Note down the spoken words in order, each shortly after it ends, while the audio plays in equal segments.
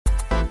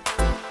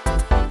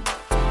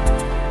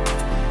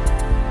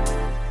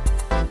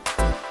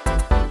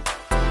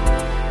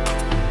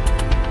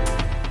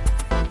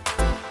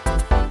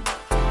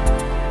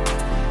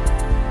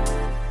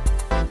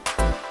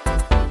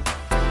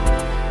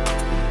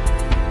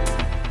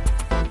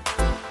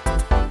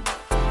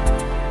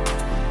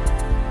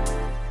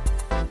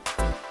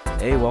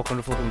Hey, welcome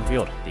to Flipping the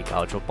Field, the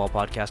college football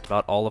podcast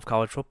about all of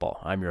college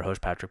football. I'm your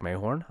host, Patrick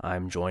Mayhorn.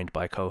 I'm joined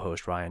by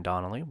co-host Ryan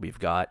Donnelly. We've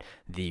got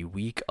the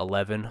Week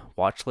 11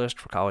 watch list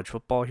for college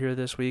football here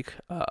this week.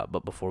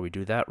 But before we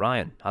do that,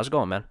 Ryan, how's it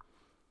going, man?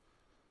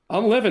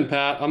 I'm living,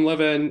 Pat. I'm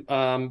living.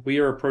 We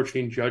are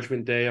approaching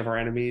Judgment Day of our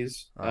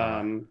enemies.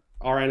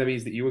 Our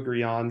enemies that you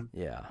agree on.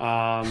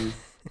 Yeah.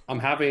 I'm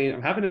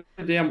having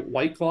a damn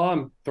White Claw.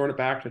 I'm throwing it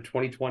back to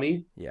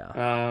 2020. Yeah.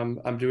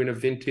 I'm doing a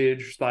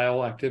vintage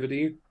style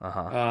activity. Uh-huh.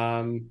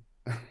 Um,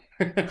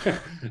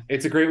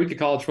 it's a great week of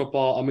college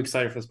football. I'm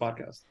excited for this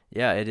podcast.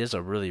 Yeah, it is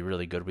a really,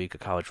 really good week of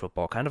college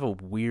football. Kind of a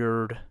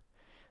weird,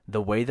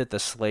 the way that the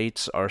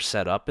slates are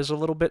set up is a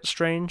little bit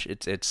strange.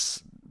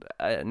 It's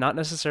not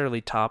necessarily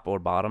top or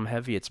bottom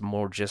heavy. It's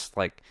more just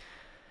like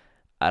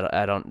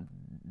I don't.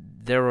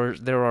 There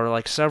are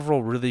like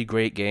several really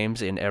great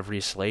games in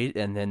every slate,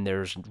 and then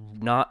there's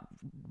not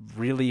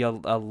really a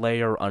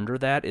layer under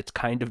that. It's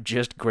kind of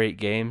just great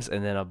games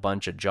and then a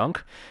bunch of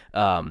junk.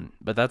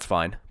 But that's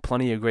fine.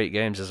 Plenty of great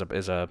games is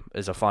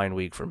a fine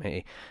week for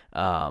me.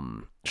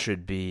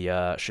 Should be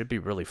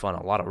really fun.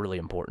 A lot of really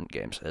important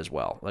games as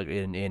well. Like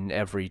in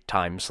every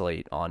time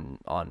slate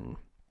on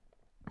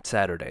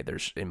Saturday,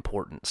 there's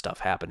important stuff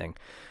happening.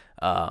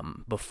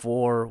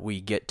 Before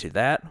we get to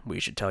that, we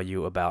should tell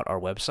you about our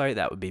website.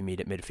 That would be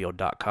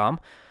meetatmidfield.com.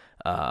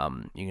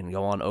 You can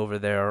go on over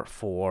there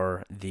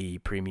for the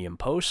premium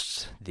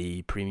posts,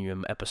 the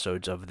premium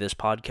episodes of this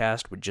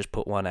podcast. We just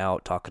put one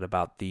out talking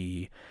about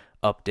the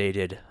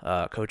updated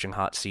coaching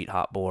hot seat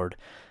hot board.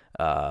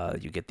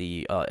 You get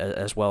the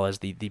as well as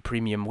the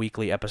premium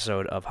weekly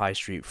episode of High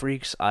Street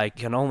Freaks. I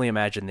can only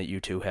imagine that you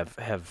two have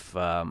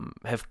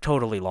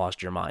totally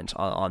lost your minds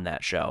on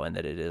that show, and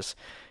that it is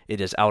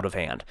out of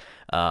hand.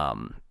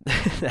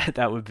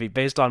 That would be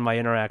based on my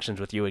interactions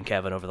with you and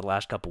Kevin over the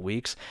last couple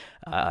weeks.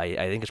 I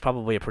think it's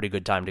probably a pretty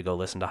good time to go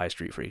listen to High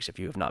Street Freaks if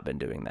you have not been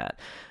doing that.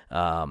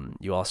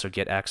 You also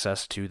get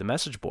access to the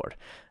message board.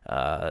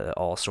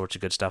 All sorts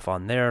of good stuff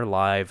on there.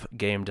 Live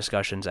game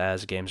discussions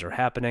as games are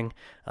happening.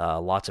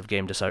 Lots of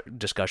game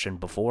discussion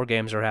before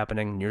games are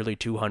happening. Nearly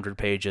 200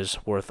 pages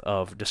worth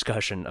of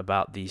discussion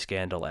about the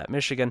scandal at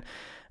Michigan.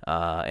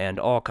 And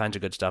all kinds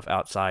of good stuff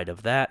outside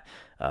of that.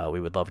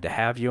 We would love to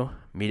have you.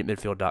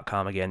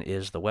 Meetatmidfield.com again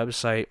is the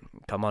website.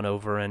 Come on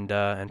over and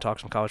talk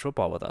some college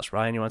football with us.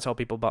 Ryan, you want to tell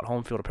people about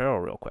Home Field Apparel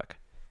real quick?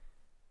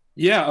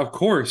 Yeah, of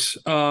course.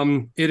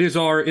 It is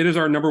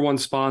our number one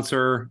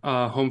sponsor.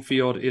 Home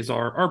Field is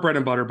our bread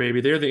and butter,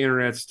 baby. They're the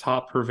internet's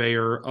top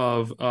purveyor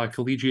of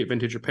collegiate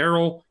vintage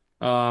apparel.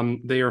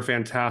 They are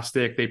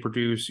fantastic. They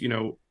produce,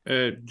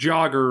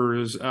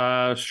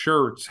 joggers,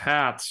 shirts,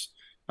 hats,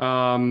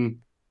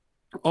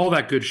 all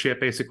that good shit,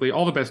 basically,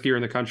 all the best gear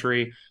in the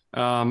country.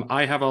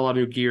 I have a lot of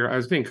new gear. I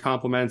was getting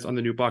compliments on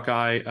the new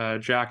Buckeye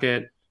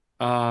jacket.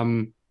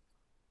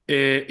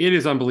 It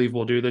is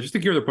unbelievable, dude. Just the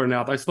gear they're putting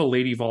out. I saw the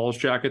Lady Vols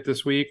jacket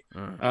this week.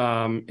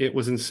 It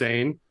was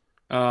insane.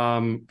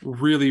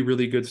 Really,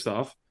 really good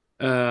stuff.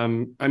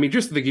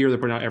 Just the gear they're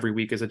putting out every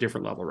week is a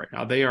different level right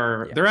now.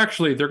 They're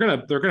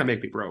gonna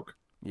make me broke.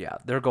 Yeah,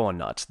 they're going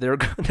nuts. They're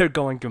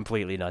going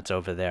completely nuts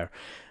over there.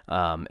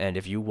 And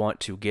if you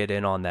want to get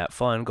in on that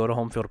fun, go to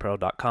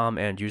homefieldapparel.com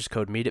and use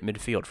code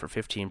MEETATMidfield for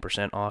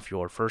 15% off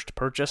your first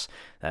purchase.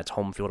 That's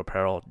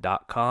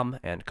homefieldapparel.com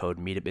and code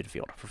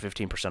MEETATMidfield for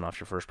 15%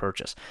 off your first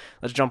purchase.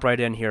 Let's jump right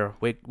in here.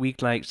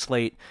 Weeknight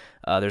slate.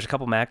 There's a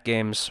couple MAC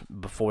games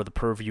before the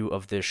purview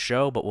of this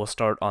show, but we'll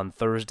start on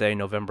Thursday,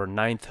 November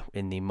 9th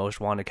in the most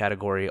wanted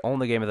category.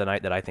 Only game of the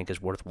night that I think is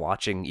worth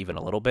watching even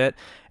a little bit,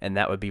 and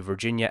that would be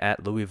Virginia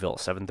at Louisville,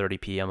 7:30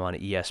 p.m. on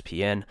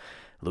ESPN.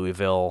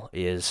 Louisville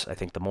is, I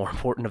think, the more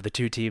important of the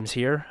two teams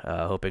here,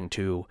 hoping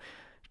to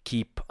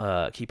keep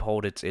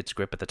hold its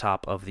grip at the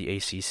top of the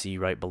ACC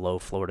right below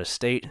Florida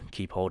State,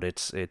 keep hold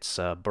its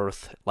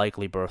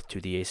likely berth to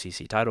the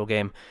ACC title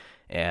game,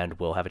 and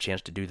we'll have a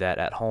chance to do that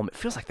at home. It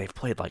feels like they've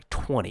played like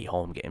 20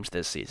 home games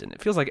this season. It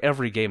feels like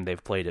every game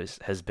they've played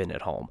has been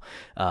at home,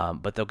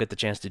 but they'll get the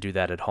chance to do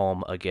that at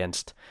home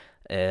against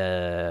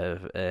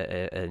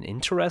an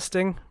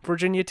interesting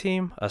Virginia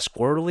team, a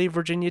squirrely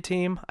Virginia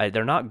team.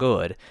 They're not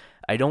good.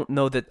 I don't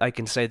know that I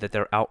can say that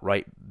they're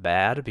outright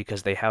bad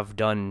because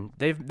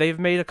they've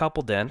made a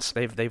couple dents.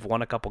 They've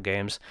won a couple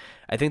games.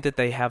 I think that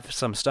they have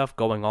some stuff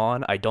going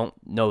on. I don't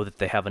know that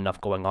they have enough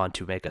going on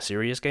to make a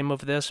serious game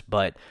of this,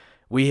 but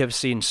we have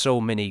seen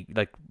so many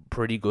like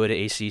pretty good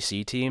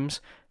ACC teams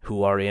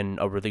who are in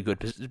a really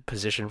good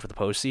position for the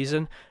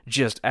postseason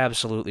just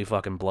absolutely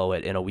fucking blow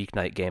it in a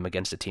weeknight game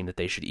against a team that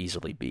they should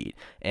easily beat.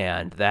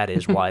 And that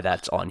is why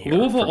that's on here.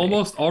 Louisville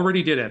almost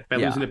already did it by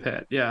losing to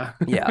Pitt. Yeah.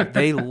 Yeah,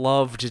 they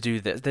love to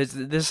do this.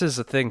 This is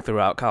a thing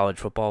throughout college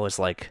football, is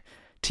like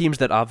teams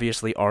that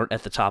obviously aren't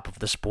at the top of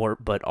the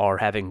sport but are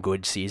having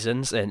good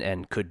seasons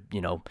and could,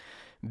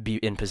 be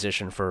in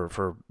position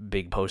for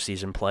big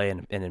postseason play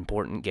and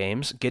important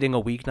games. Getting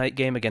a weeknight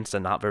game against a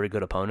not very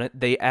good opponent,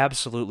 they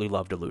absolutely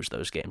love to lose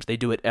those games. They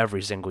do it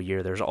every single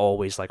year. There's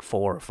always like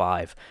 4 or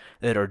 5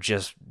 that are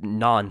just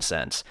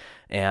nonsense.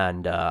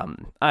 And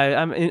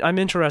I'm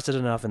interested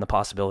enough in the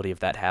possibility of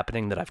that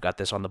happening that I've got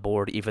this on the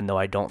board, even though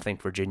I don't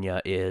think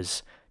Virginia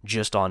is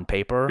just on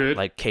paper Good.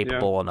 like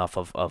capable enough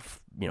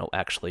of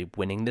actually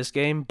winning this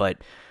game. But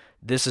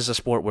this is a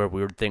sport where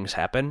weird things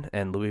happen,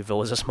 and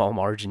Louisville is a small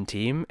margin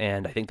team,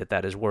 and I think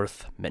that is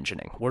worth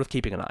mentioning, worth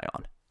keeping an eye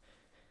on.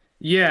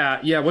 Yeah.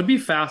 What'd be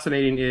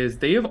fascinating is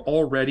they have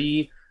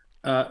already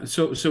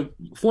so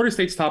Florida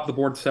State's top of the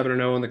board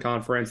 7-0 in the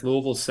conference.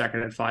 Louisville's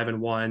second at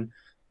 5-1.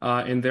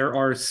 And there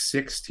are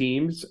 6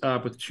 teams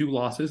with 2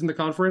 losses in the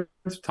conference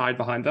tied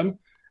behind them.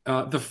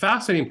 The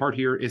fascinating part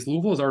here is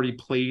Louisville has already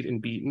played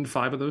and beaten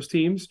 5 of those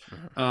teams.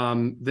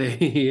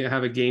 They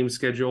have a game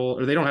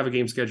scheduled, or they don't have a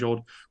game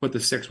scheduled with the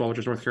 6th one, which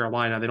is North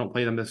Carolina. They don't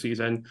play them this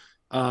season.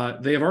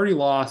 They have already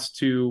lost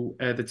to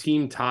the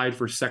team tied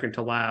for second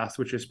to last,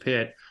 which is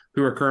Pitt,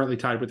 who are currently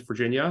tied with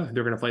Virginia.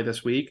 They're going to play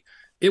this week.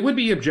 It would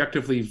be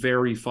objectively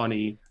very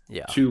funny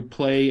to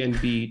play and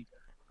beat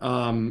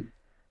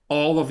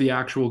all of the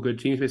actual good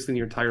teams, basically in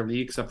your entire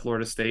league except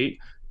Florida State,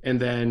 and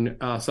then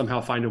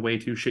somehow find a way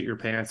to shit your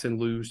pants and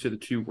lose to the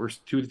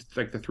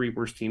 3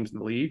 worst teams in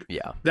the league.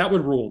 Yeah. That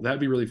would rule.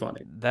 That'd be really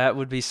funny. That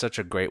would be such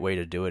a great way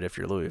to do it if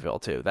you're Louisville,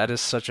 too. That is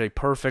such a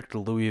perfect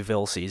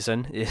Louisville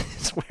season.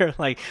 It's where,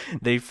 like,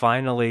 they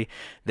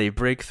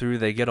break through,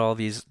 they get all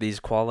these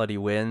quality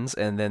wins,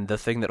 and then the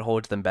thing that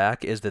holds them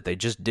back is that they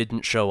just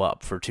didn't show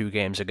up for 2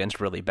 games against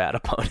really bad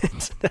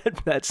opponents.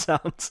 That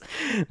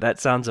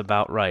sounds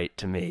about right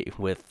to me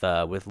with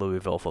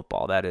Louisville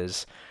football.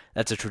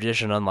 That's a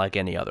tradition unlike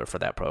any other for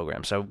that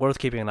program. So worth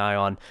keeping an eye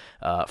on.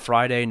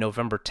 Friday,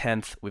 November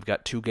 10th, we've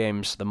got 2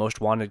 games. The most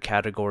wanted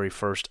category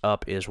first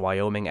up is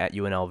Wyoming at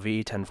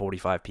UNLV,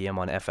 10:45 p.m.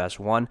 on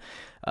FS1.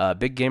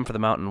 Big game for the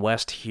Mountain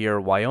West here.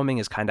 Wyoming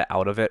is kind of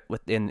out of it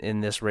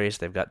in this race.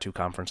 They've got 2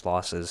 conference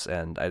losses,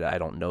 and I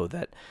don't know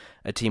that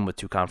a team with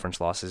 2 conference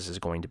losses is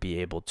going to be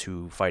able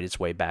to fight its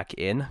way back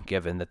in,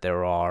 given that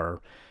there are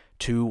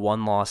 2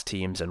 one-loss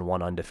teams and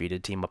 1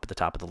 undefeated team up at the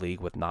top of the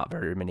league with not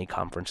very many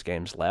conference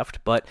games left.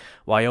 But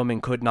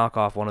Wyoming could knock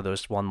off one of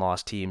those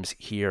one-loss teams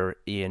here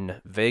in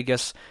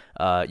Vegas.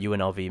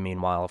 UNLV,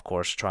 meanwhile, of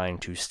course, trying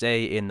to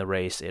stay in the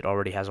race. It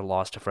already has a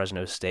loss to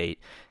Fresno State.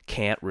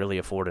 Can't really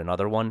afford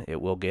another one. It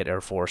will get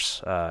Air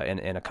Force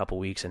in a couple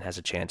weeks and has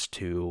a chance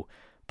to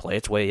play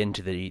its way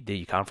into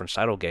the conference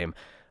title game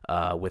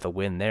with a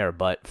win there.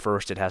 But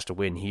first it has to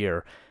win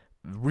here.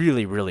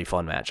 Really, really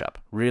fun matchup.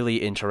 Really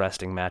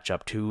interesting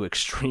matchup. 2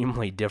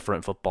 extremely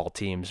different football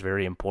teams.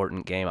 Very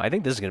important game. I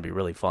think this is going to be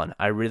really fun.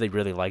 I really,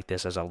 really like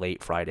this as a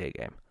late Friday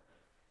game.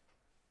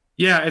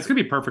 Yeah, it's going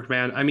to be perfect,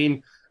 man. I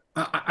mean,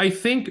 I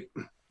think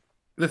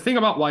the thing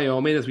about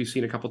Wyoming, as we've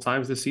seen a couple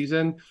times this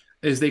season,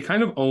 is they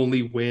kind of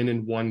only win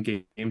in one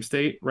game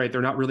state, right? They're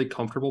not really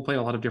comfortable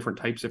playing a lot of different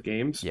types of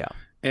games. Yeah.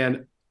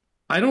 And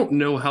I don't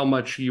know how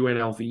much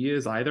UNLV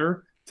is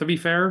either, to be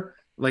fair.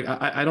 Like,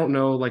 I don't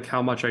know, like,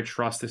 how much I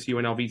trust this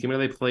UNLV team.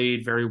 They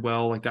played very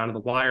well, like, down to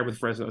the wire with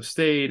Fresno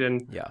State.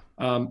 And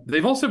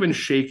they've also been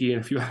shaky in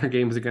a few other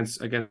games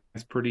against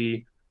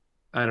pretty,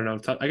 I don't know,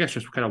 I guess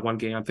just kind of one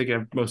game. I'm thinking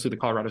of mostly the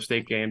Colorado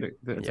State game.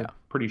 That's a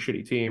pretty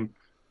shitty team.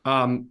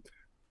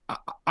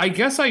 I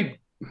guess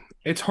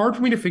it's hard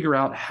for me to figure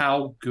out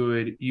how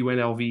good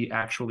UNLV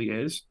actually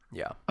is.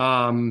 Yeah.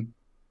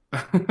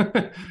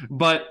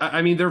 But,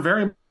 I mean, they're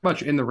very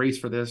much in the race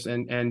for this,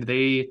 and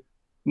they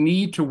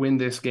need to win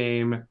this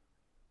game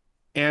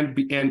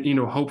and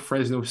hope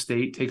Fresno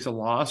State takes a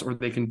loss, or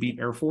they can beat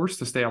Air Force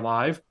to stay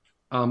alive.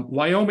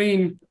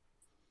 Wyoming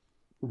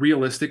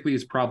realistically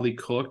is probably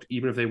cooked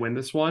even if they win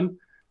this one.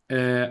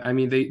 I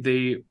mean,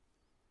 they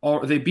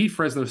beat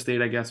Fresno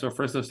State, I guess. So if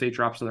Fresno State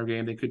drops another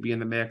game, they could be in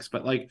the mix.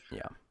 But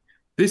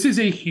this is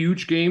a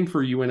huge game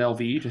for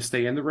UNLV to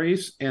stay in the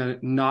race,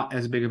 and not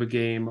as big of a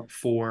game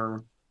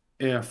for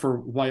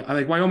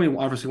Wyoming.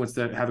 Obviously wants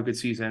to have a good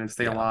season and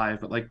stay alive,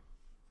 but like,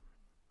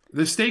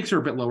 the stakes are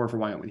a bit lower for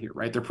Wyoming here,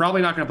 right? They're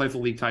probably not going to play for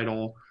the league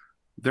title.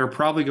 They're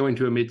probably going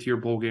to a mid-tier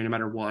bowl game no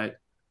matter what.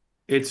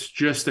 It's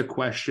just a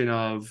question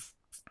of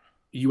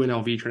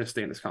UNLV trying to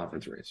stay in this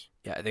conference race.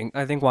 Yeah,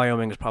 I think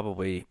Wyoming is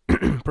probably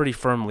pretty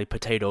firmly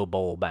potato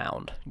bowl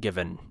bound,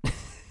 given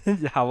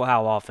how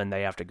often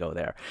they have to go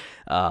there.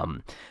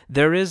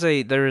 There is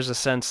a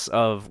sense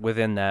of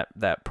within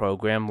that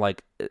program,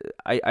 like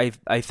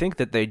I think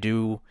that they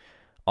do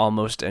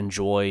almost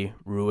enjoy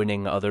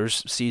ruining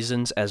others'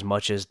 seasons as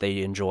much as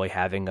they enjoy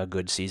having a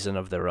good season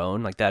of their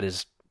own. Like, that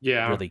is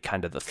really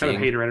kind of the thing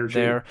of hater energy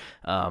there.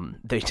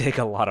 They take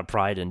a lot of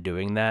pride in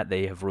doing that.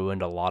 They have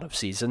ruined a lot of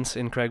seasons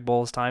in Craig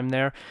Bohl's time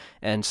there.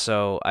 And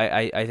so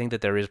I think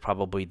that there is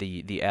probably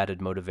the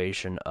added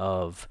motivation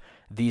of,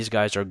 these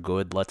guys are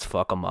good, let's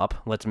fuck them up.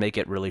 Let's make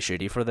it really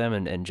shitty for them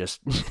and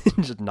just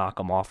just knock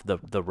them off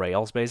the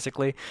rails,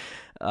 basically.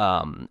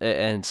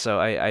 And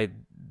so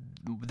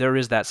there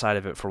is that side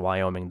of it for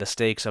Wyoming. The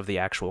stakes of the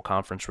actual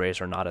conference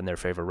race are not in their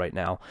favor right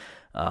now.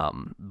 I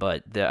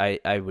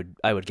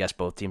would guess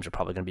both teams are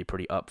probably going to be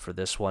pretty up for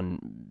this one.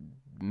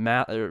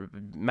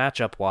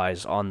 Matchup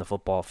wise on the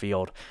football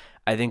field,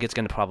 I think it's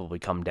going to probably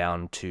come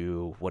down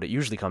to what it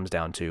usually comes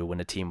down to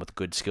when a team with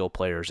good skill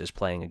players is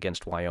playing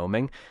against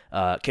Wyoming.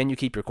 Can you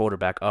keep your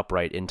quarterback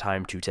upright in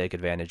time to take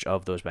advantage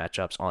of those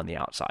matchups on the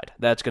outside?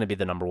 That's going to be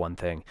the number one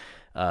thing.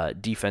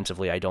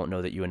 Defensively, I don't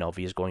know that UNLV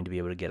is going to be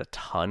able to get a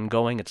ton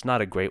going. It's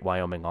not a great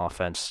Wyoming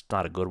offense,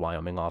 not a good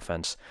Wyoming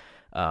offense.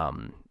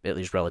 At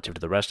least relative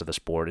to the rest of the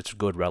sport, it's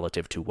good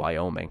relative to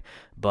Wyoming,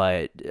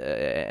 but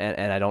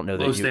and I don't know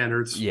Low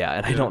standards. Yeah,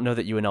 and I don't know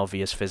that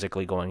UNLV is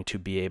physically going to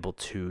be able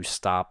to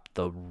stop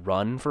the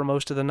run for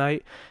most of the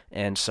night,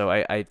 and so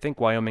I think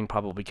Wyoming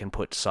probably can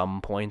put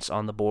some points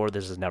on the board.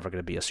 This is never going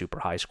to be a super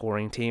high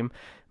scoring team,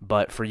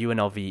 but for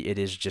UNLV, it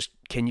is just,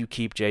 can you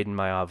keep Jaden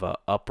Mayava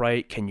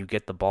upright? Can you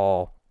get the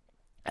ball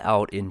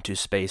out into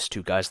space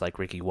to guys like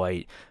Ricky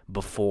White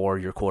before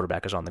your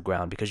quarterback is on the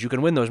ground? Because you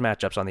can win those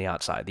matchups on the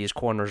outside. These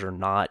corners are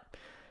not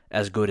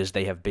as good as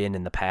they have been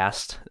in the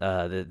past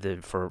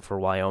for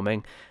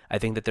Wyoming. I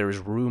think that there is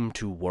room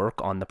to work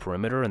on the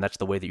perimeter, and that's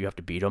the way that you have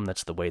to beat them.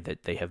 That's the way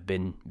that they have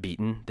been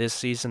beaten this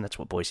season. That's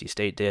what Boise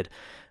State did.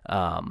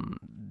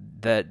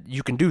 That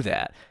you can do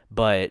that,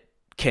 but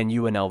can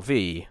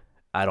UNLV?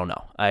 I don't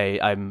know.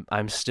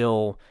 I'm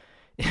still...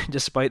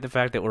 Despite the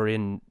fact that we're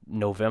in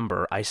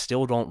November, I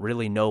still don't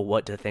really know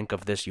what to think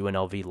of this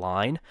UNLV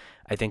line.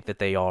 I think that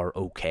they are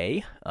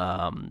okay,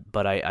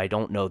 but I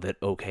don't know that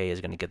okay is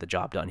going to get the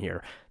job done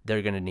here.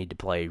 They're going to need to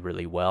play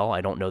really well.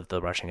 I don't know that the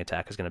rushing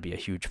attack is going to be a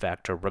huge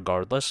factor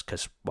regardless,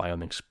 because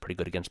Wyoming's pretty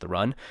good against the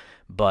run.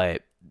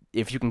 But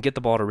if you can get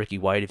the ball to Ricky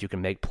White, if you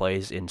can make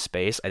plays in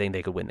space, I think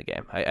they could win the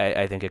game.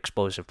 I think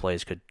explosive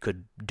plays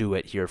could do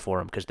it here for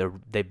them, because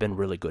they've been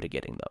really good at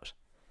getting those.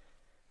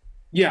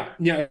 Yeah.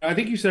 I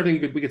think you said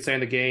everything we could say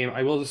in the game.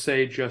 I will just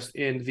say, just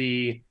in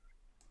the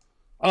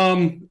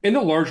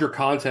larger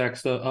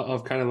context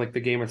of kind of like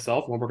the game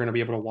itself, when we're going to be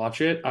able to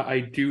watch it,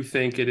 I do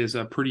think it is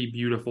a pretty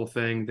beautiful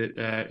thing that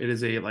it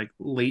is a like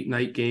late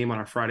night game on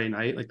a Friday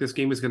night. Like, this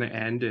game is going to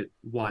end at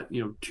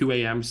 2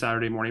 a.m.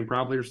 Saturday morning,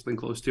 probably, or something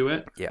close to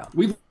it. Yeah.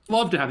 We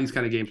love to have these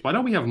kind of games. Why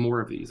don't we have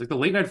more of these? Like, the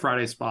late night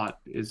Friday spot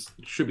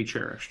should be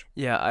cherished.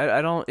 Yeah,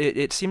 I don't.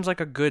 It seems like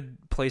a good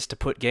place to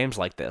put games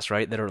like this,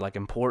 right? That are like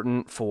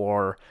important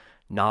for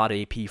not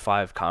a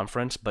P5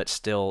 conference, but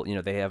still,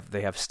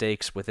 they have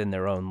stakes within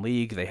their own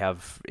league. They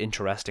have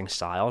interesting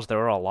styles. There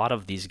are a lot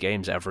of these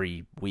games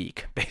every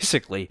week.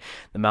 Basically,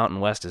 the Mountain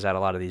West has had a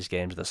lot of these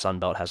games. The Sun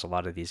Belt has a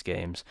lot of these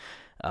games.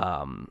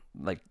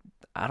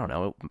 I don't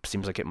know. It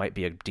seems like it might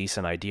be a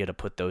decent idea to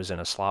put those in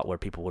a slot where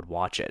people would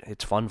watch it.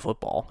 It's fun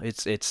football.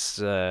 It's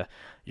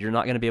you're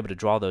not going to be able to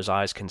draw those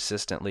eyes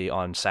consistently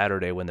on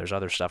Saturday when there's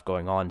other stuff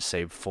going on,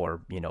 save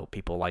for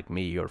people like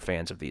me or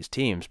fans of these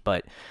teams.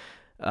 But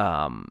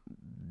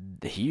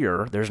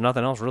here, there's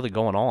nothing else really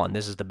going on.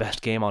 This is the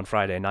best game on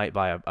Friday night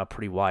by a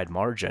pretty wide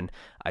margin.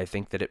 I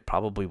think that it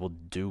probably will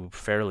do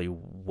fairly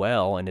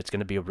well, and it's going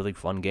to be a really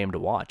fun game to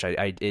watch.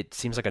 It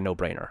seems like a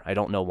no-brainer. I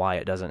don't know why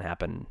it doesn't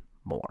happen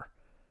more.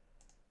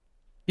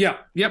 Yeah,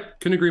 yep,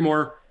 couldn't agree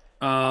more.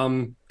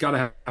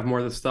 Gotta have more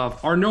of this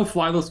stuff. Our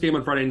no-fly list game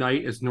on Friday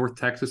night is North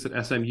Texas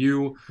at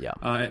SMU. Yeah.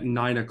 At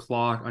 9:00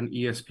 on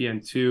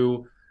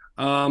ESPN2.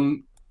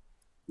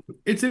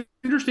 It's an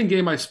interesting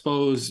game, I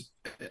suppose,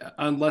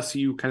 unless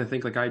you kind of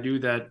think like I do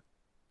that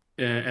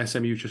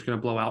SMU is just going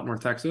to blow out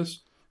North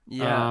Texas.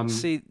 Yeah.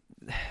 See,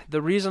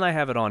 the reason I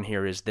have it on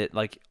here is that,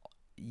 like,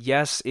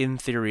 yes, in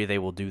theory they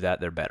will do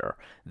that. They're better.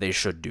 They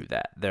should do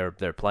that.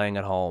 They're playing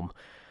at home.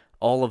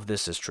 All of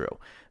this is true.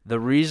 The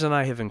reason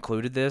I have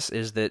included this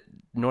is that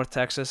North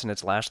Texas in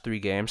its last 3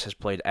 games has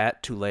played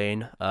at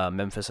Tulane,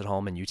 Memphis at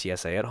home, and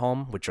UTSA at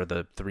home, which are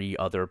the 3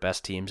 other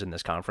best teams in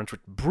this conference.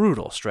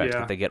 Brutal stretch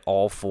that they get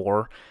all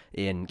 4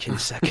 in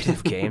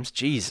consecutive games.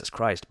 Jesus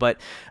Christ.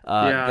 But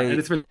and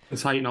it's been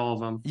tight in all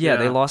of them. Yeah,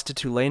 they lost to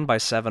Tulane by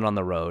 7 on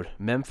the road,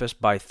 Memphis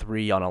by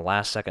 3 on a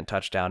last-second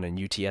touchdown, and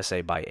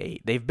UTSA by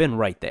 8. They've been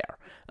right there.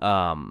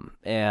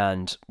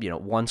 And,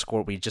 one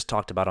score we just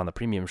talked about on the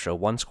premium show,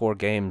 one-score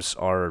games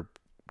are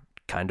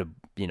kind of,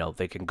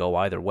 they can go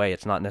either way.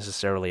 It's not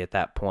necessarily at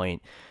that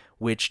point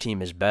which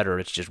team is better.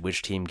 It's just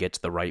which team gets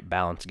the right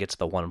balance, gets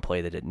the one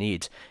play that it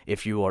needs.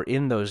 If you are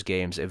in those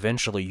games,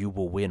 eventually you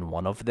will win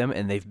one of them,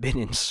 and they've been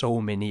in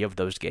so many of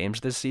those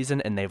games this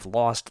season, and they've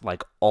lost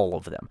like all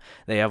of them.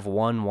 They have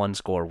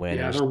one-score win.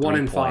 Yeah, they're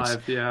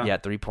 1-5. Yeah,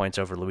 3 points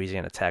over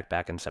Louisiana Tech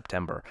back in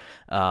September.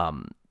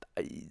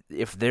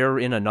 If they're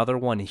in another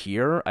one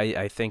here,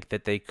 I think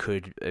that they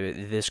could.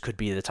 This could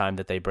be the time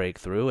that they break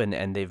through,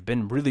 and they've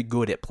been really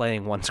good at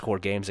playing one-score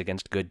games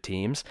against good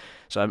teams.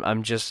 So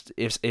I'm just,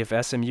 if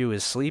SMU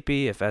is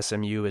sleepy, if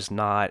SMU is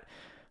not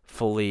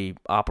fully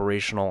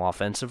operational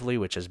offensively,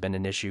 which has been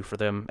an issue for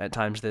them at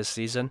times this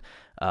season,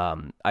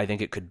 I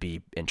think it could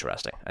be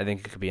interesting. I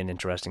think it could be an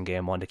interesting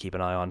game, one to keep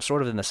an eye on,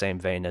 sort of in the same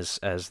vein as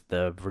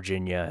the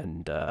Virginia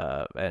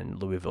and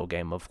Louisville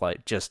game of,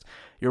 like, just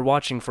you're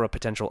watching for a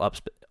potential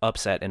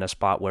upset in a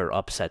spot where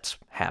upsets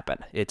happen.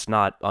 It's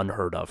not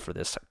unheard of for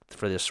this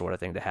sort of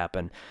thing to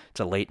happen. It's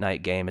a late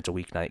night game. It's a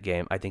weeknight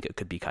game. I think it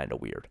could be kind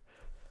of weird.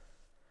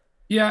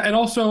 Yeah, and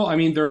also, I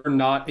mean, they're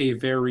not a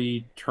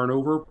very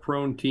turnover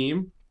prone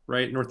team,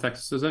 right? North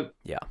Texas isn't.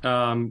 Yeah.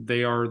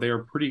 They are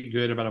pretty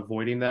good about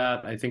avoiding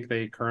that. I think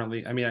they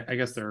currently, I mean, I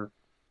guess they're,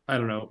 I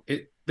don't know.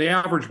 They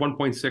average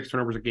 1.6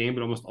 turnovers a game,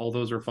 but almost all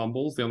those are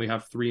fumbles. They only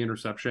have 3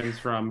 interceptions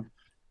from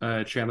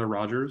Chandler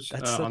Rogers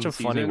That's on such the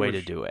a funny season, way to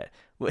which, do it.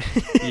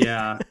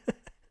 yeah,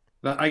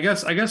 I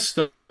guess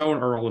Stone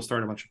Earl was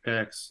throwing a bunch of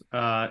picks.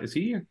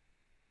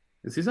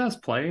 Is his ass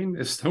playing?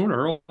 Is Stone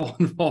Earl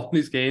involved in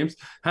these games?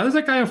 How does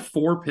that guy have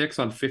 4 picks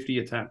on 50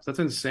 attempts? That's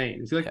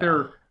insane. Is he like Yeah.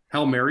 their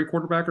Hail Mary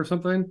quarterback or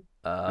something?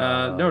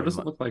 No, it Um,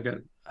 doesn't look like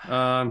it.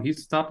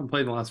 He's stopped and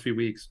played in the last few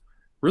weeks.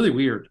 Really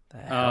weird. the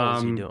hell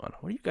is he Um, doing?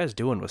 What are you guys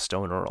doing with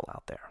Stone Earl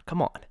out there?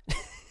 Come on.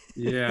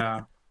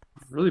 yeah,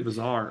 really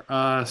bizarre.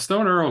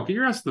 Stone Earl, get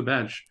your ass to the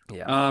bench.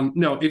 Yeah.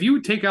 No, if you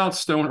take out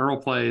Stone Earl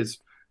plays,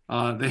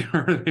 they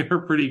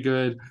are pretty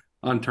good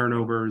on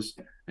turnovers,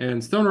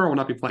 and Stone Earl will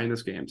not be playing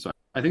this game, so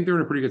I think they're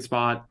in a pretty good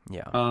spot.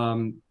 Yeah.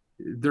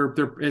 They're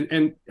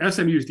and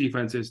SMU's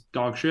defense is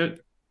dog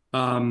shit.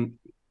 Um,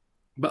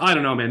 but I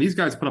don't know, man. These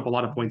guys put up a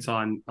lot of points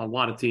on a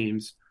lot of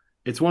teams.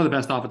 It's one of the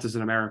best offenses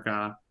in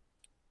America.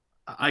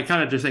 I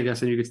kind of just think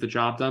SMU gets the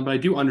job done, but I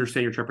do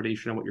understand your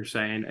trepidation on what you're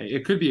saying.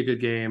 It could be a good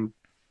game.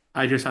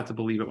 I just have to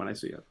believe it when I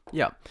see it.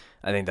 Yeah,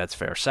 I think that's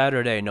fair.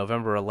 Saturday,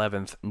 November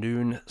 11th,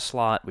 noon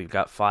slot. We've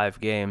got 5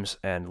 games,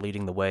 and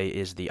leading the way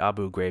is the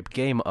Abu Ghraib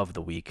game of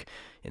the week.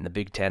 In the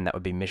Big Ten, that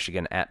would be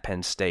Michigan at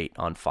Penn State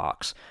on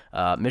Fox.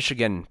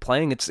 Michigan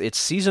playing its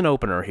season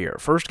opener here.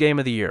 First game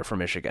of the year for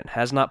Michigan.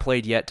 Has not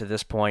played yet to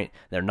this point.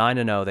 They're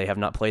 9-0. They have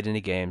not played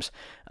any games.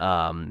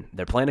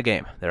 They're playing a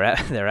game. They're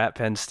at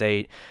Penn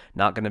State.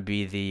 Not going to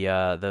be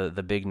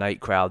the big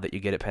night crowd that you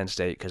get at Penn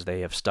State because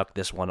they have stuck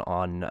this one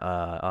on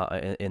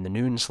in the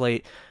noon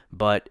slate.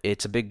 But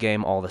it's a big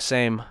game all the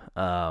same.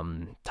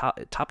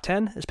 Top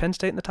 10? Is Penn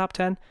State in the top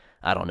 10?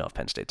 I don't know if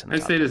Penn State's in the Penn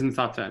top State 10. is in the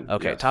top 10.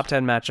 Okay, Yes. top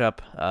 10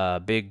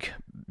 matchup. Big,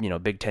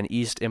 Big Ten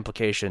East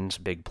implications,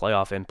 big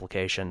playoff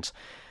implications.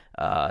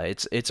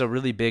 It's a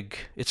really big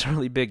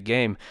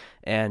game,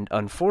 and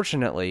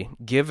unfortunately,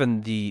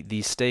 given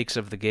the stakes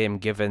of the game,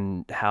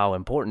 given how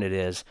important it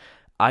is,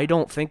 I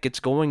don't think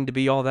it's going to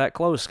be all that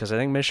close because I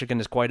think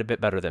Michigan is quite a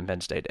bit better than Penn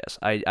State is.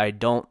 I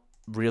don't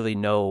really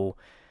know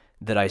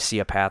that I see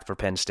a path for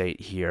Penn State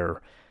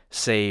here,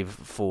 save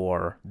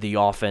for the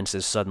offense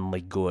is suddenly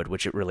good,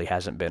 which it really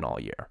hasn't been all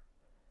year.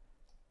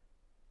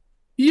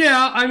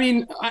 Yeah, I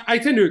mean, I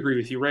tend to agree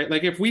with you, right?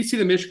 Like if we see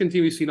the Michigan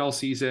team we've seen all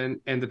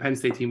season and the Penn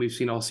State team we've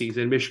seen all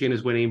season, Michigan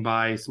is winning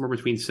by somewhere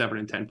between 7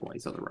 and 10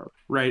 points on the road,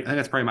 right? I think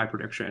that's probably my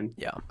prediction.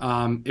 Yeah.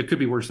 It could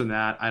be worse than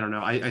that. I don't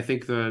know. I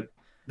think the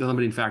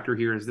limiting factor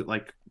here is that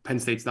like Penn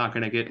State's not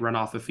going to get run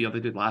off the field. They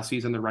did last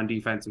season. The run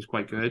defense is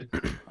quite good,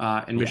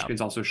 and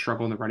Michigan's also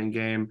struggled in the running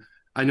game.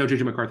 I know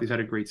JJ McCarthy's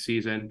had a great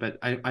season, but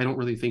I don't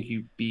really think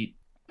you beat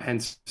Penn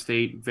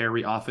State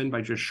very often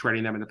by just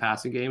shredding them in the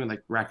passing game and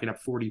like racking up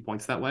 40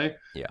 points that way.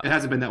 Yeah. It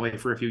hasn't been that way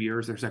for a few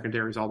years. Their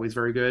secondary is always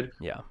very good.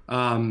 Yeah.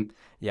 Um,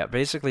 Yeah,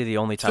 basically the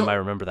only time So- I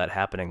remember that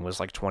happening was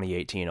like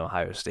 2018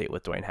 Ohio State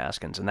with Dwayne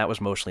Haskins, and that was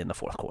mostly in the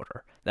fourth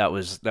quarter. That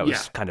was Yeah.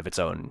 kind of its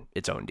own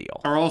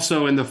deal. are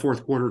also in the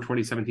fourth quarter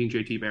 2017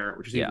 JT Barrett,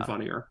 which is even Yeah.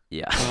 funnier.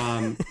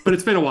 Yeah. But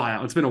it's been a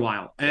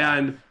while.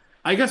 And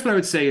I guess what I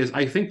would say is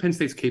I think Penn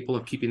State's capable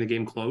of keeping the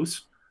game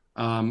close.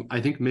 I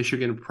think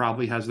Michigan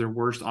probably has their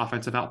worst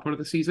offensive output of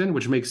the season,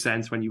 which makes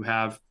sense when you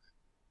have,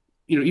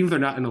 even if they're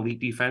not an elite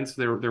defense,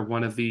 they're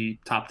one of the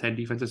top 10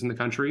 defenses in the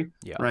country,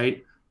 Yeah.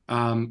 right?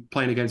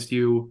 Playing against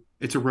you,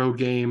 it's a road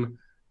game.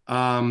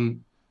 I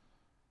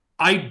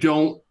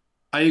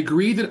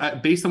agree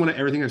that based on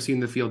everything I've seen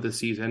in the field this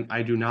season,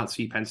 I do not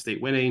see Penn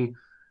State winning.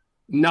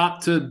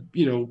 Not to,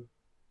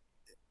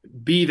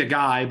 be the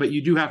guy, but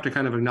you do have to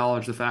kind of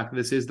acknowledge the fact that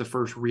this is the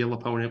first real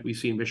opponent we've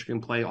seen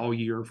Michigan play all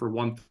year, for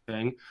one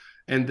thing.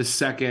 And the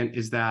second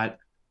is that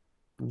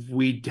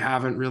we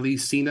haven't really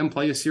seen them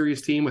play a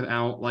serious team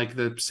without like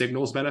the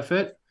signals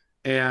benefit.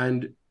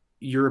 And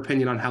your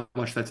opinion on how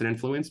much that's an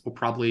influence will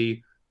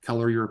probably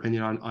color your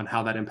opinion on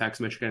how that impacts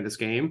Michigan in this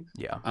game.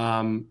 Yeah.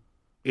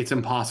 It's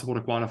impossible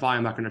to quantify.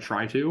 I'm not going to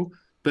try to,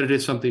 but it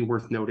is something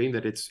worth noting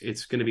that it's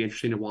going to be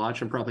interesting to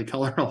watch and probably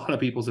color a lot of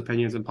people's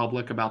opinions in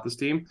public about this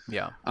team.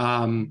 Yeah.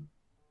 I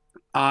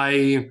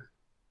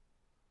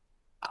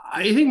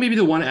think maybe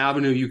the one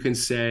avenue you can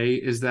say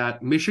is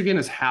that Michigan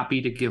is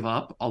happy to give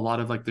up a lot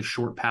of like the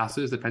short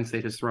passes that Penn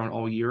State has thrown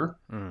all year.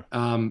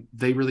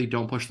 They really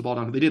don't push the ball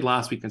down. They did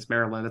last week against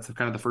Maryland. That's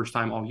kind of the first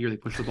time all year they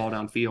pushed the ball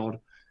downfield.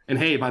 And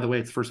hey, by the way,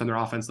 it's the first time their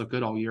offense looked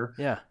good all year.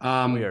 Yeah.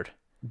 Weird.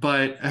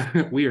 But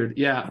weird.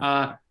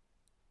 Yeah.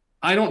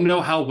 I don't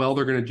know how well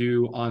they're going to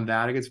do on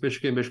that against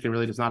Michigan. Michigan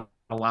really does not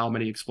allow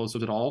many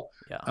explosives at all.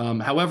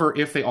 Yeah. However,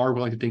 if they are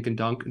willing to dink and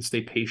dunk and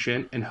stay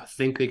patient and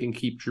think they can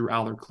keep Drew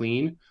Aller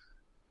clean,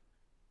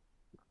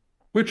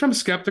 which I'm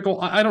skeptical.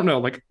 I don't know.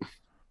 Like,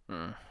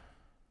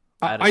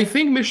 I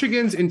think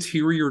Michigan's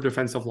interior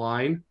defensive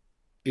line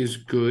is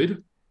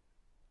good.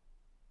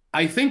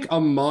 I think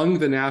among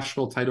the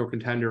national title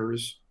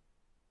contenders,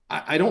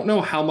 I don't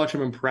know how much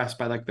I'm impressed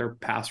by like their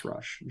pass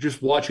rush,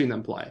 just watching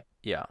them play.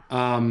 Yeah.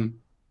 Um,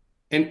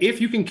 and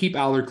if you can keep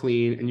Aller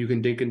clean and you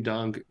can dink and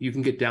dunk, you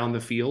can get down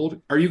the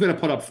field. Are you going to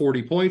put up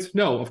 40 points?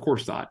 No, of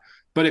course not.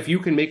 But if you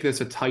can make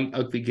this a tight,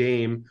 ugly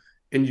game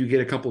and you get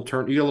you get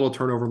a little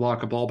turnover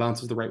luck, a ball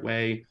bounces the right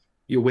way,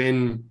 you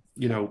win,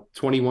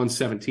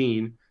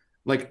 21-17.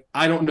 Like,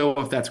 I don't know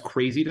if that's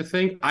crazy to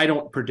think. I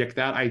don't predict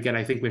that.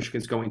 I think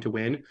Michigan's going to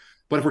win.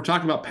 But if we're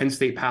talking about Penn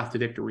State path to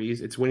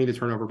victories, it's winning the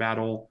turnover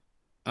battle.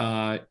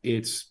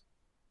 It's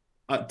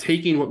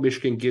taking what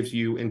Michigan gives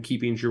you and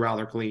keeping Drew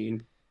Aller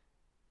clean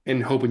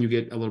and hoping you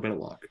get a little bit of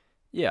luck.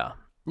 Yeah.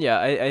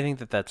 Yeah, I think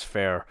that that's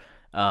fair.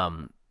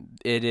 Um,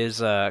 it is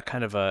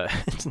kind of a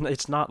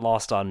it's not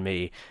lost on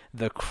me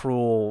the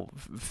cruel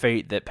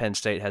fate that Penn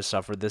State has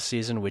suffered this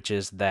season, which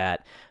is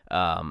that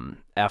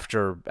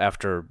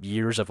after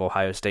years of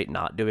Ohio State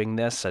not doing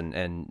this, and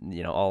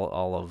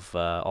all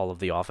of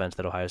the offense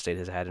that Ohio State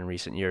has had in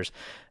recent years,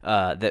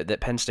 that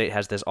Penn State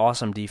has this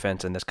awesome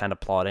defense and this kind of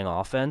plodding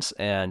offense,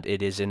 and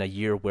it is in a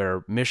year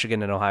where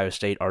Michigan and Ohio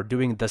State are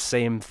doing the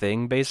same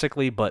thing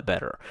basically, but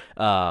better.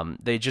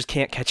 They just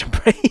can't catch a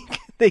break.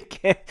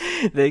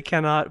 They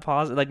cannot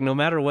pause, like, no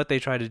matter what they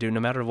try to do, no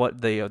matter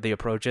what the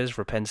approach is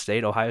for Penn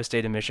State, Ohio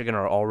State and Michigan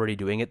are already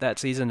doing it that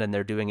season, and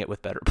they're doing it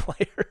with better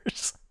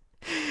players.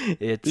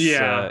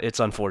 It's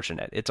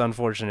unfortunate. It's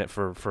unfortunate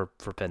for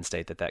Penn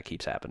State that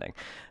keeps happening.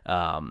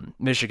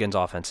 Michigan's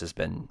offense has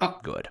been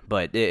good,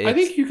 but I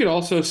think you could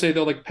also say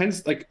though, like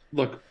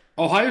look,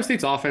 Ohio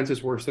State's offense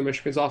is worse than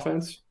Michigan's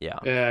offense.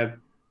 Yeah.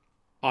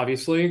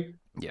 Obviously.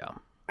 Yeah.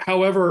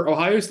 However,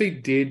 Ohio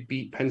State did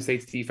beat Penn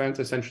State's defense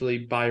essentially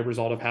by a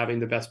result of having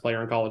the best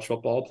player in college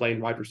football playing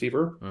wide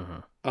receiver.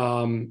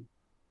 Mm-hmm.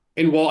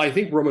 And while I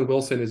think Roman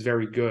Wilson is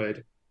very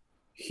good,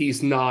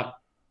 he's not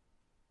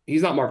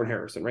Marvin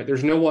Harrison, right?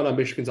 There's no one on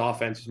Michigan's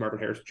offense who's Marvin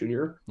Harrison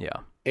Jr. Yeah.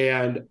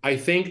 And I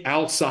think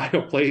outside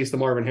of plays to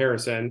Marvin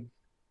Harrison,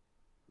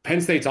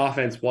 Penn State's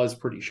offense was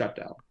pretty shut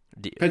down.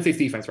 Penn State's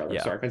defense, rather.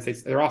 Yeah. Sorry,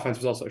 their offense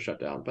was also shut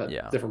down, but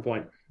different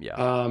point. Yeah.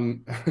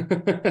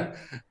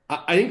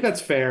 I think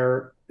that's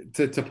fair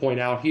to point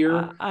out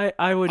here.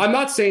 I would. I'm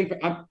not saying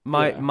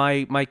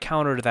my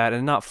counter to that,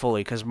 and not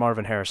fully, because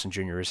Marvin Harrison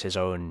Jr. is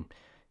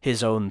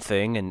his own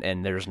thing,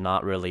 and there's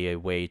not really a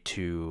way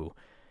to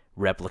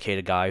replicate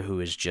a guy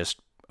who is just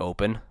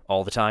open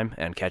all the time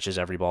and catches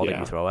every ball that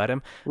you throw at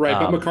him. Right,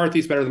 but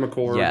McCarthy's better than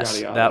McCord. Yes,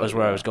 yada, yada, that was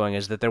where I was going,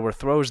 is that there were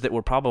throws that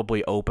were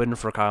probably open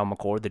for Kyle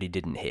McCord that he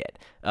didn't hit.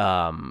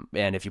 And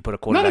if you put a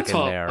quarterback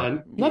in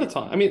there... Not a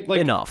ton. I mean, like...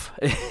 Enough.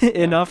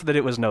 Enough that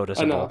it was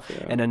noticeable. Enough,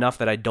 and enough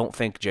that I don't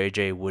think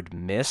JJ would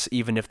miss,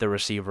 even if the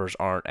receivers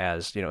aren't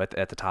as,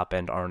 at the top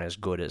end, aren't as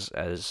good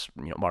as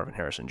Marvin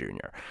Harrison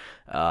Jr.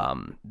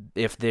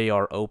 If they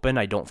are open,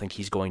 I don't think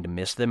he's going to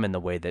miss them in the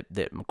way that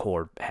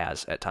McCord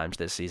has at times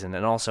this season.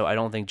 And also, I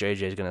don't think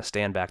JJ is going to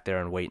stand back there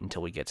and wait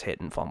until he gets hit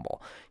and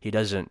fumble. He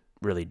doesn't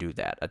really do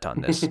that a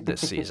ton this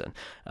season.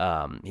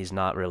 He's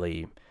not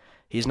really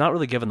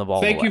given the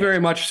ball Thank away. you very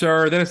much,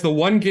 sir. That is the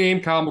one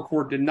game Kyle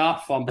McCord did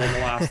not fumble in the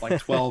last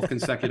 12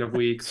 consecutive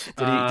weeks.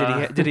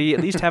 Did he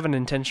at least have an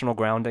intentional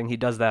grounding? He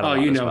does that a lot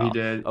as well. He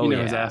did. Oh,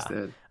 his ass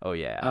did. Oh,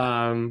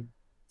 yeah.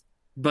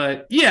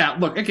 But yeah,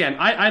 look, again,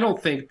 I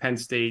don't think Penn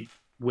State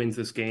wins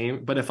this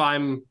game, but if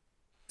I'm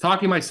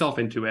talking myself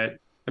into it,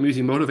 I'm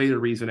using motivated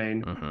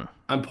reasoning. Mm-hmm.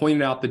 I'm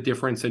pointing out the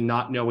difference in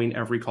not knowing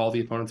every call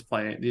the opponent's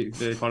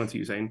the opponent's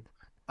using.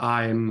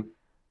 I'm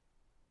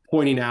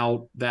pointing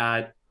out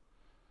that,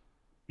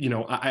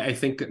 I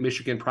think that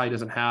Michigan probably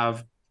doesn't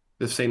have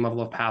the same level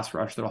of pass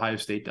rush that Ohio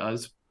State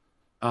does,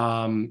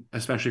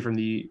 especially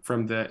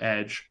from the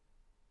edge.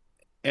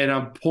 And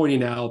I'm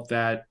pointing out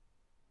that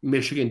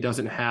Michigan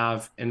doesn't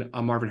have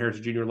a Marvin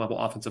Harrison Jr. level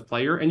offensive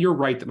player. And you're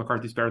right that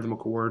McCarthy's better than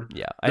McCord.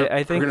 Yeah,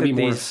 I think they're going to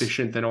be more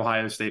efficient than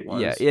Ohio State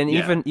was. Yeah, and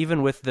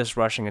even with this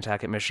rushing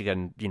attack at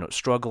Michigan,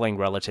 struggling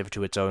relative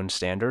to its own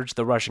standards,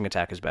 the rushing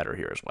attack is better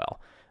here as well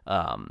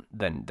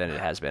than it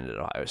has been at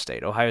Ohio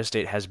State. Ohio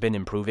State has been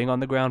improving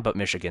on the ground, but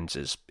Michigan's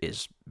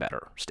is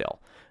better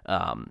still.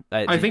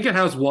 I think it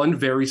has one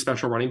very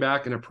special running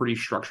back and a pretty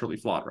structurally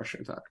flawed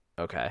rushing attack.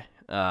 Okay.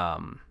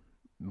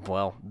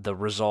 Well, the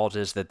result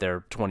is that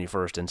they're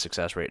 21st in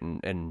success rate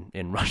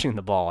in rushing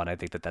the ball, and I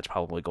think that that's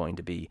probably going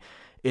to be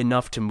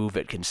enough to move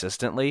it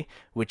consistently,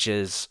 which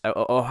is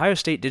Ohio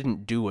State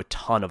didn't do a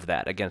ton of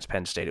that against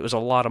Penn State. It was a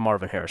lot of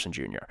Marvin Harrison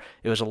Jr.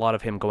 It was a lot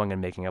of him going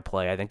and making a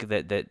play. I think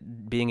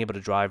that being able to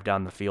drive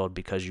down the field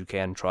because you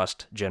can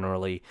trust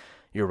generally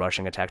your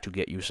rushing attack to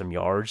get you some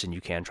yards, and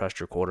you can trust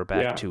your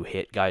quarterback to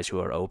hit guys who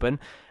are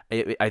open.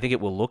 I think it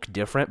will look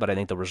different, but I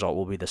think the result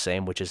will be the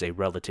same, which is a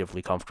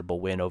relatively comfortable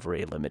win over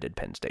a limited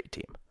Penn State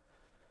team.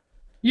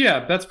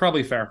 Yeah, that's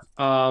probably fair.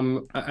 I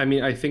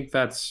mean, I think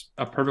that's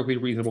a perfectly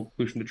reasonable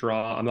conclusion to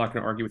draw. I'm not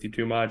going to argue with you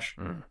too much.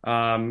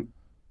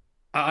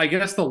 I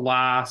guess the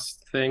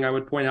last thing I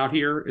would point out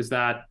here is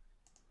that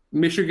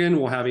Michigan,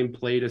 while having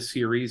played a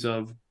series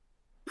of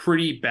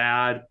pretty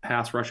bad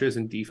pass rushes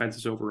and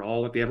defenses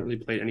overall. Like they haven't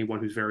really played anyone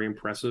who's very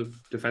impressive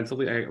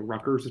defensively.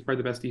 Rutgers is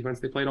probably the best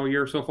defense they played all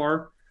year so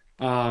far.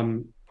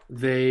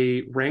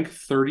 They rank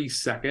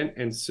 32nd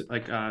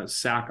in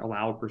sack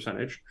allowed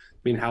percentage, I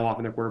mean how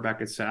often their quarterback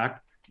gets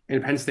sacked.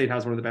 And Penn State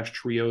has one of the best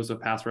trios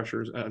of pass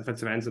rushers,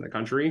 defensive ends in the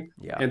country.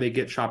 Yeah. And they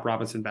get Chop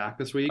Robinson back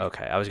this week.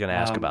 Okay, I was going to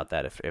ask about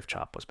that if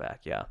Chop was back.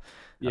 Yeah.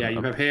 Yeah,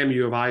 you have him,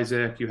 you have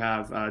Isaac, you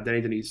have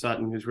Denny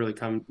Sutton, who's really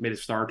made a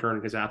star turn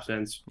in his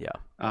absence. Yeah.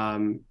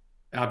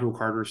 Abdul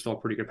Carter is still a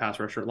pretty good pass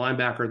rusher.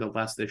 Linebacker, the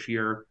less this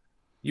year.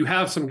 You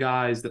have some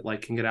guys that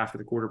can get after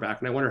the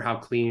quarterback, and I wonder how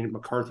clean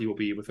McCarthy will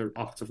be with an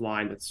offensive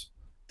line that's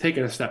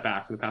taken a step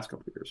back in the past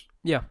couple of years.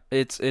 Yeah,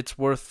 it's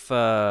worth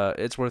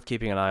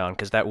keeping an eye on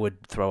because that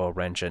would throw a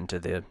wrench into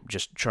the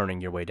just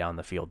churning your way down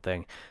the field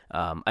thing.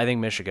 I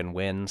think Michigan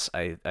wins.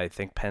 I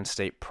think Penn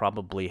State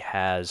probably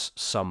has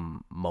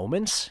some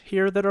moments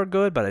here that are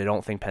good, but I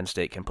don't think Penn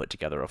State can put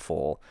together a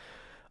full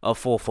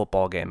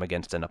football game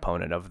against an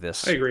opponent of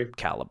this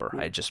caliber.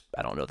 I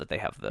don't know that they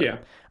have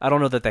I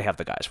don't know that they have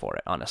the guys for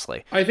it,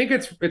 honestly. I think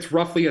it's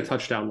roughly a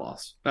touchdown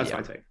loss. That's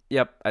my take.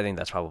 Yep, I think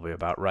that's probably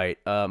about right.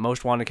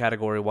 Most wanted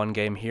category 1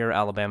 game here,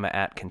 Alabama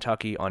at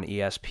Kentucky on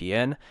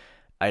ESPN.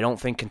 I don't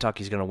think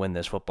Kentucky's going to win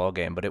this football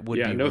game, but it would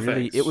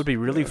be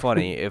really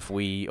funny if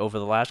we, over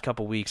the last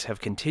couple weeks, have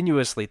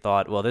continuously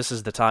thought, well, this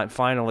is the time,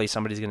 finally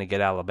somebody's going to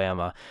get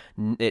Alabama.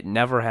 It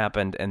never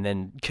happened, and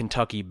then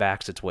Kentucky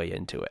backs its way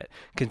into it.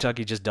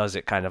 Kentucky just does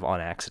it kind of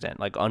on accident.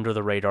 Under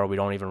the radar, we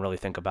don't even really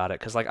think about it,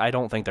 because I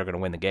don't think they're going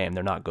to win the game.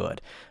 They're not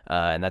good,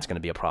 and that's going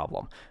to be a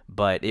problem.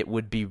 But it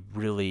would be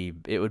really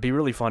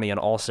funny, and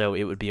also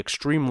it would be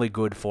extremely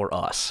good for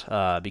us,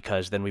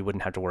 because then we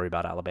wouldn't have to worry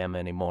about Alabama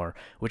anymore,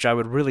 which I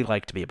would really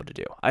like to be able to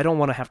do. I don't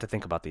want to have to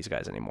think about these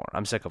guys anymore.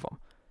 I'm sick of them.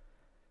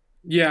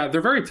 Yeah,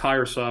 they're very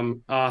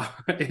tiresome.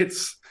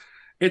 It's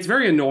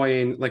very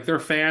annoying. Their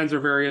fans are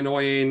very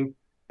annoying.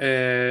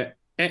 I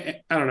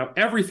don't know.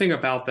 Everything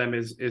about them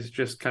is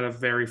just kind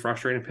of very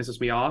frustrating and pisses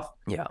me off.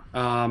 Yeah.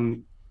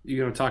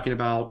 Talking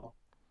about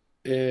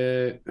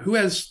who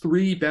has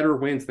 3 better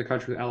wins in the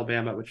country than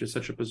Alabama, which is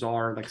such a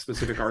bizarre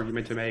specific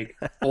argument to make,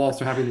 while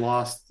also having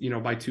lost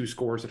by 2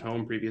 scores at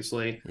home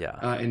previously. Yeah.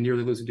 And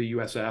nearly losing to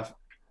USF.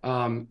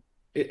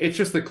 It's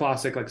just the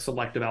classic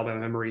selective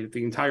Alabama memory that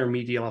the entire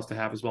media loves to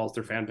have, as well as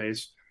their fan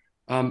base.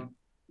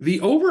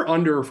 The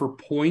over-under for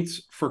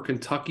points for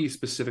Kentucky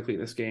specifically in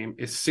this game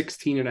is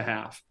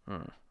 16.5.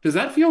 Does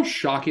that feel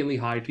shockingly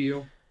high to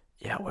you?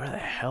 Yeah, where the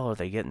hell are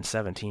they getting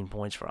 17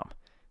 points from?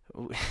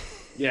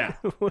 Yeah.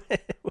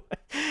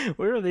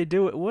 Where are they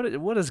doing?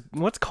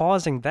 What's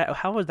causing that?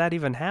 How would that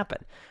even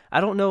happen? I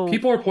don't know.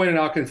 People are pointing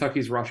out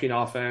Kentucky's rushing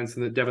offense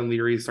and that Devin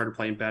Leary started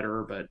playing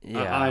better, but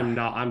yeah.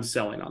 I'm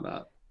selling on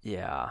that.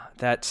 Yeah,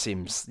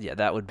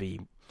 that would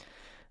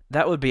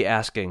be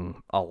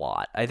asking a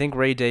lot. I think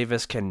Ray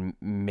Davis can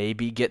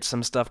maybe get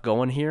some stuff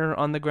going here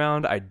on the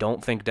ground. I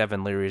don't think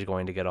Devin Leary is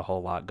going to get a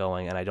whole lot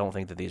going, and I don't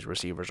think that these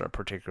receivers are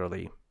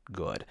particularly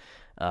good.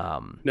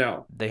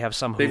 No, they have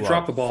some who they've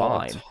dropped the ball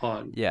fine. A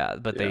ton. Yeah,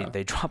 but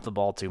they drop the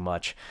ball too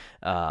much.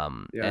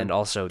 And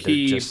also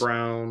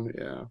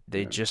Brown.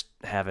 They just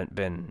haven't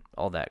been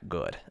all that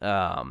good.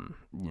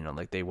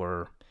 They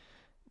were.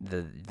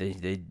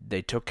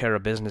 They took care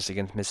of business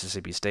against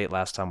Mississippi State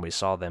last time we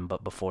saw them,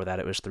 but before that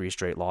it was 3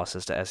 straight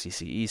losses to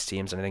SEC East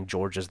teams, and I think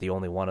Georgia's the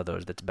only one of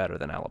those that's better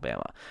than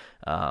Alabama.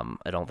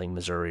 I don't think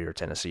Missouri or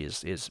Tennessee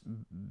is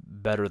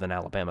better than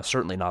Alabama,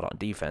 certainly not on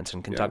defense,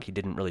 and Kentucky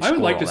didn't really score. I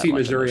would like to see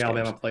Missouri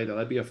Alabama play, though.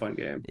 That'd be a fun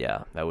game.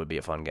 Yeah, that would be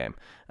a fun game.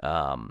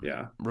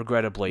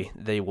 Regrettably,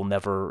 they will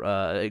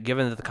never,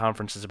 given that the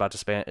conference is about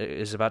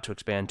to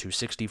expand to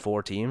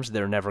 64 teams,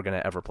 they're never going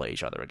to ever play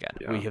each other again.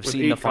 We have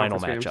seen the final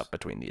matchup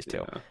between these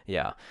two.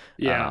 Yeah.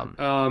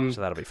 So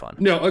that'll be fun.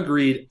 No,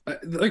 agreed.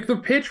 The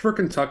pitch for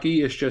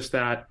Kentucky is just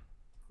that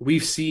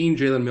we've seen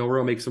Jalen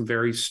Milroe make some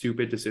very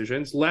stupid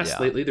decisions.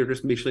 Lately, they're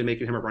just basically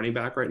making him a running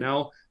back right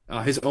now.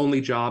 His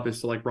only job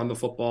is to run the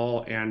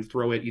football and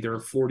throw it either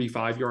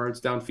 45 yards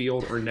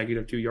downfield or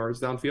 -2 yards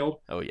downfield.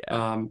 Oh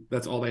yeah.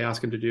 That's all they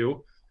ask him to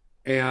do.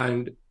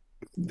 And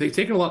they've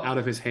taken a lot out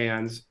of his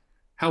hands.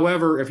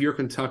 However, if you're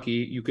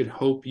Kentucky, you could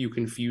hope you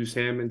confuse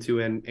him into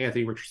an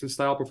Anthony Richardson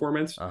style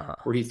performance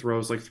where he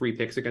throws 3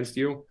 picks against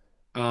you.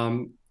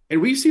 And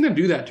we've seen him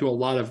do that to a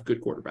lot of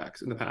good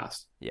quarterbacks in the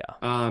past. Yeah.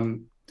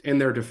 In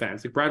their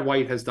defense. Brad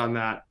White has done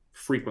that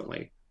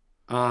frequently.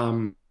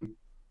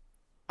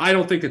 I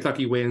don't think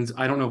Kentucky wins.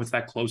 I don't know if it's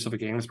that close of a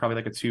game. It's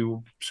probably a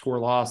 2-score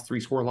loss,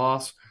 3-score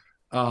loss.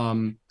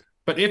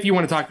 But if you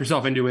want to talk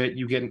yourself into it,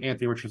 you get an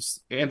Anthony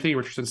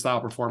Richardson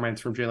style performance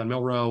from Jalen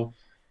Milroe,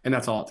 and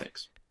that's all it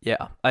takes.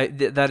 Yeah,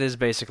 that is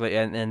basically,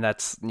 and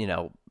that's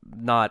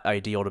not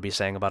ideal to be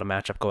saying about a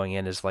matchup going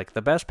in is like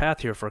the best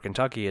path here for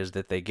Kentucky is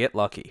that they get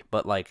lucky.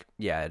 But like,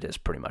 yeah, it is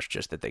pretty much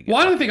just that they get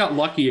Well, I don't lucky. think they got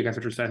lucky against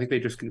Richard State. I think they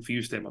just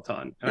confused him a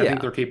ton. And I think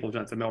Yeah, they're capable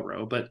against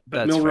Milroe. But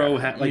that's Milroe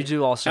fair. had You like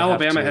do also have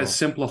Alabama to, has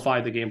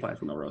simplified the game plan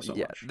for Milroe so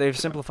yeah, much. they've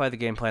simplified the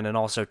game plan, and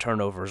also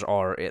turnovers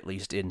are at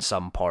least in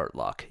some part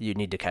luck. You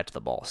need to catch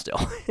the ball still,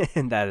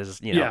 and that is,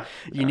 you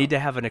need to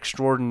have an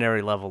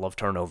extraordinary level of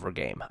turnover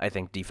game, I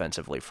think,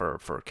 defensively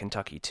for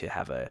Kentucky to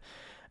have a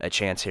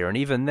chance here. And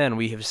even then,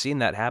 we have seen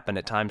that happen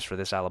at times for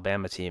this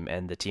Alabama team,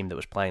 and the team that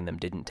was playing them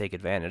didn't take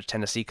advantage.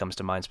 Tennessee comes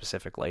to mind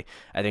specifically.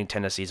 I think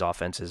Tennessee's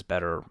offense is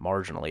better,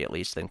 marginally at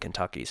least, than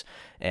Kentucky's,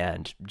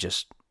 and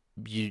just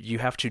you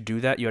have to do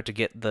that. You have to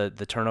get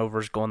the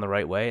turnovers going the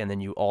right way, and then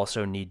you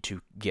also need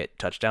to get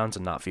touchdowns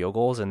and not field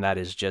goals, and that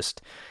is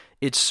just,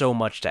 it's so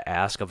much to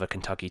ask of a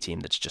Kentucky team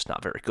that's just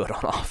not very good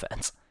on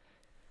offense.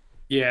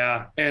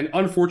 Yeah, and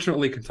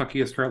unfortunately,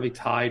 Kentucky is currently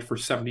tied for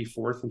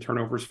 74th in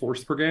turnovers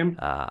forced per game.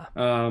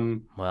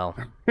 Well,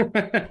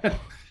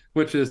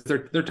 Which is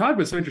they're tied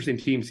with some interesting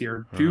teams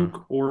here.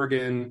 Duke,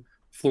 Oregon,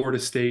 Florida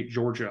State,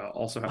 Georgia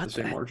also have the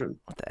same margin.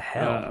 What the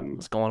hell?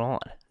 What's going on?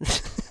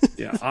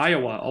 Yeah,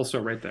 Iowa also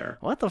right there.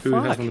 What the who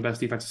fuck? has one of the best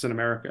defenses in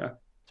America.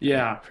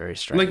 Yeah, very and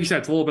strange. like you said,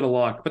 it's a little bit of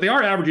luck, but they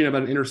are averaging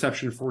about an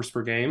interception forced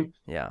per game.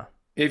 Yeah.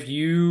 If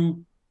you're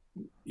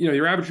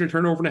averaging a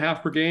turnover and a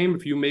half per game.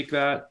 If you make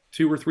that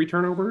 2 or 3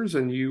 turnovers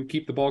and you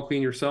keep the ball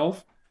clean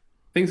yourself,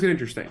 things get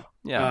interesting.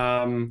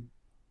 Yeah.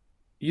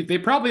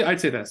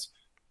 I'd say this: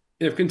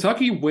 if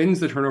Kentucky wins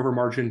the turnover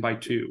margin by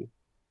 2,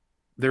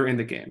 they're in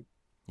the game.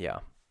 Yeah.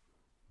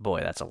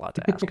 Boy, that's a lot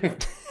to ask.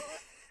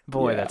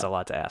 That's a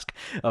lot to ask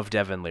of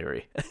Devin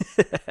Leary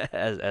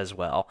as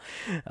well.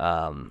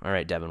 All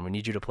right, Devin, we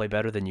need you to play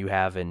better than you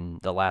have in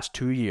the last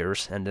 2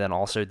 years, and then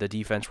also the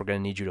defense, we're going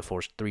to need you to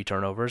force 3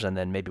 turnovers, and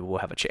then maybe we'll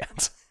have a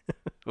chance.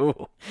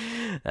 Ooh,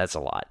 that's a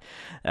lot.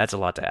 That's a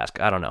lot to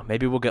ask. I don't know.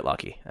 Maybe we'll get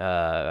lucky.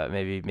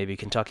 Maybe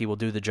Kentucky will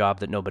do the job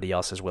that nobody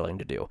else is willing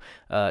to do.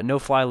 No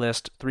fly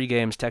list. 3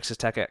 games: Texas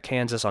Tech at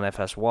Kansas on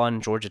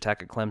FS1, Georgia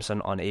Tech at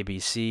Clemson on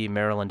ABC,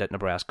 Maryland at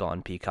Nebraska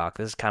on Peacock.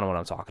 This is kind of what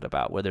I'm talking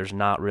about, where there's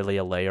not really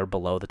a layer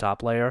below the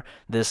top layer.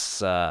 These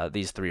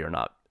 3 are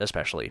not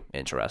especially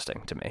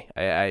interesting to me.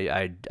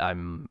 I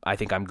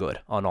think I'm good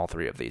on all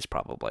 3 of these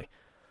probably.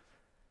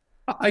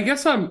 I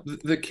guess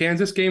the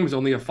Kansas game is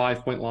only a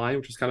 5-point line,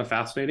 which is kind of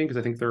fascinating because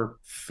I think they're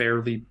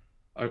fairly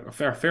a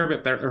fair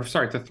bit better. Or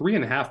sorry, it's a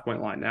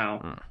 3.5-point line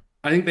now.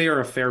 I think they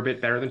are a fair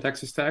bit better than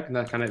Texas Tech, and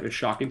that kind of is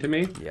shocking to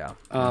me. Yeah,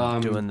 I'm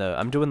doing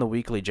the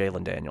weekly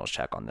Jalen Daniels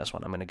check on this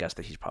one. I'm going to guess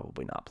that he's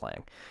probably not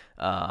playing.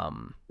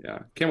 Yeah,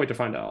 can't wait to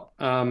find out.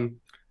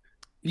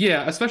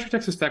 Yeah, especially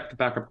Texas Tech, the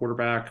backup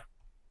quarterback.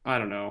 I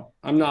don't know.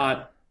 I'm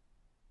not.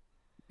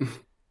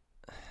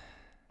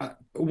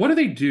 What do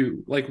they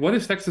do? Like, what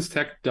has Texas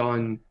Tech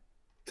done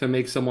to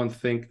make someone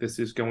think this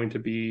is going to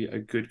be a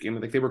good game?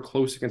 Like, they were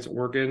close against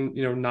Oregon,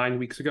 9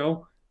 weeks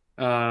ago.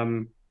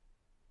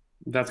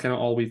 That's kind of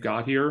all we've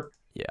got here.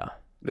 Yeah.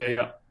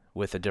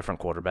 With a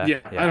different quarterback. Yeah.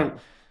 I don't.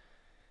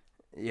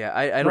 Yeah,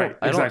 I don't. Right,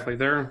 exactly.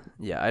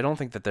 I don't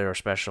think that they're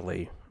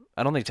especially.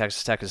 I don't think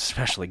Texas Tech is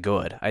especially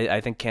good.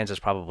 I think Kansas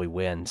probably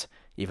wins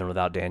even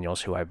without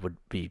Daniels, who I would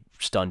be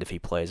stunned if he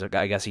plays.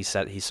 I guess he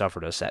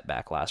suffered a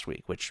setback last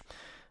week, which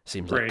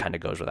seems like kind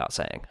of goes without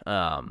saying.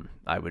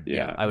 I would they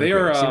agree.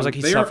 are. It seems like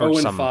he they are suffered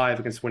 0-5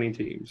 against winning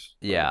teams.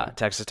 Yeah,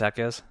 Texas Tech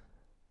is.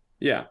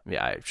 Yeah.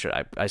 Yeah,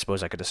 I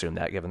suppose I could assume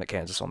that, given that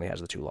Kansas only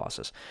has the 2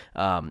 losses.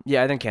 I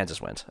think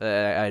Kansas wins.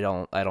 I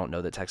don't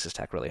know that Texas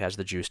Tech really has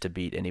the juice to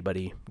beat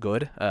anybody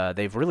good.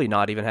 They've really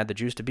not even had the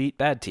juice to beat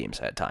bad teams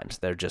at times.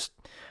 They're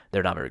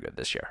not very good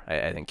this year.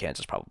 I think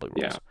Kansas probably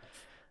rules.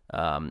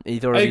 Yeah.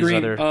 Either of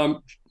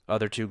these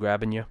other 2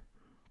 grabbing you?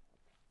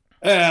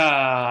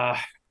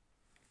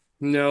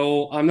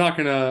 No, I'm not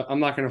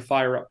gonna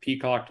fire up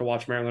Peacock to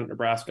watch Maryland,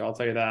 Nebraska. I'll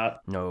tell you that.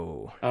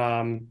 No.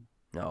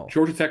 No.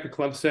 Georgia Tech and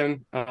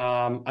Clemson.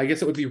 I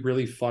guess it would be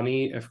really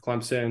funny if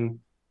Clemson,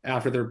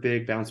 after their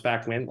big bounce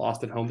back win,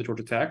 lost at home to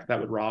Georgia Tech. That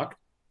would rock.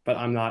 But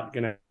I'm not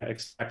gonna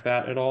expect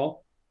that at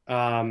all.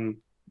 No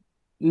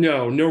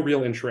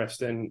real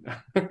interest in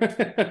in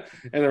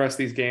the rest of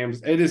these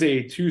games. It is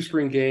a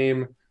 2-screen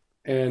game,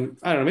 and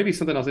I don't know, maybe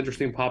something else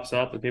interesting pops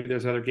up. Like maybe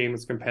there's another game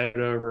that's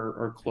competitive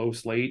or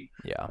close late.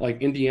 Yeah. Like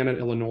Indiana,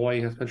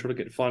 Illinois has potential to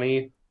get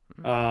funny.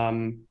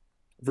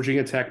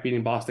 Virginia Tech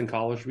beating Boston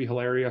College would be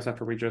hilarious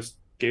after we just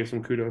gave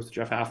some kudos to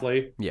Jeff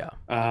Hafley. Yeah.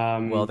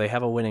 Well, they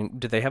have a winning.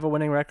 Do they have a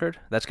winning record?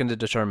 That's going to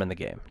determine the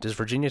game. Does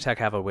Virginia Tech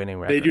have a winning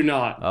record? They do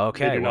not.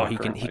 Okay. Do well,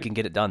 not he can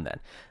get it done then.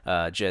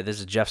 This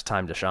is Jeff's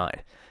time to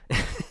shine.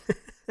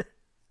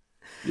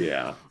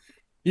 Yeah.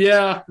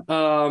 Yeah.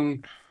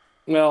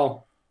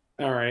 Well.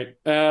 All right.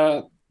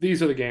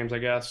 These are the games, I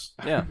guess.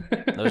 Yeah.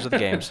 Those are the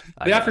games.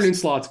 The afternoon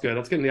slot's good.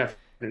 Let's get in the afternoon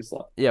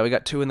slot. Yeah, we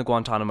got 2 in the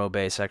Guantanamo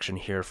Bay section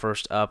here.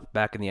 First up,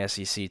 back in the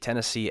SEC,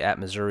 Tennessee at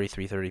Missouri,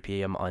 3:30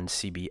 p.m. on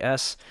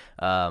CBS.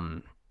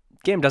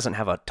 game doesn't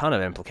have a ton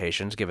of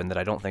implications, given that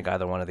I don't think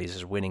either one of these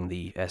is winning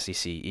the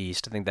SEC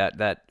East. I think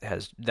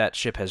that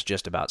ship has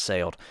just about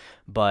sailed.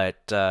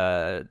 But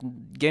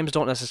games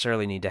don't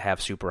necessarily need to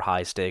have super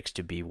high stakes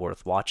to be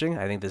worth watching.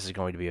 I think this is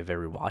going to be a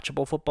very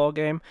watchable football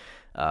game.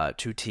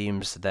 Two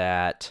teams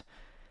that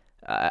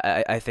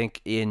I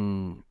think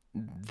in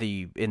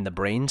the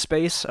brain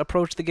space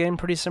approach the game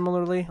pretty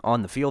similarly.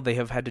 On the field, they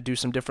have had to do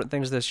some different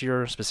things this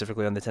year,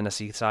 specifically on the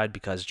Tennessee side,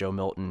 because Joe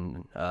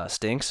Milton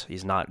stinks.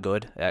 He's not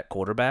good at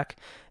quarterback,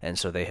 and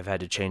so they have had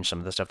to change some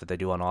of the stuff that they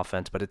do on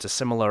offense. But it's a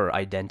similar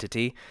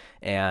identity,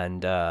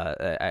 and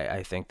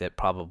I think that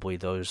probably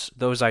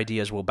those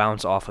ideas will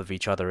bounce off of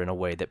each other in a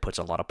way that puts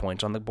a lot of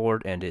points on the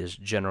board and is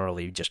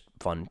generally just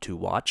fun to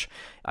watch.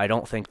 I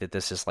don't think that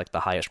this is like the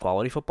highest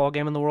quality football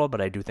game in the world,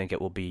 but I do think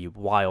it will be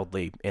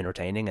wildly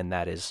entertaining, and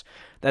that's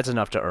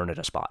enough to earn it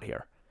a spot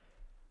here.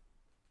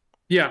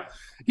 Yeah,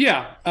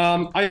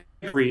 I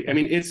agree. I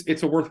mean,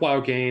 it's a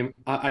worthwhile game.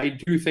 I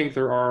do think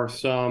there are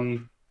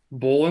some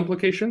bowl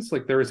implications.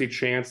 Like there is a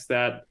chance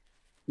that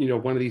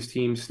one of these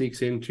teams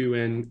sneaks into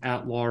an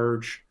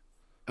at-large.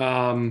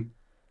 I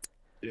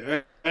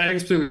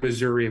guess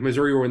Missouri. If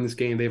Missouri were in this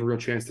game, they have a real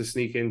chance to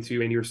sneak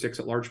into a Year 6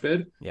 at-large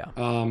bid.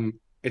 Yeah.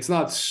 It's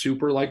not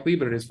super likely,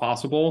 but it is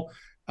possible.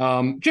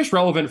 Just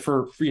relevant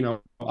for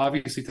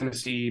obviously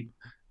Tennessee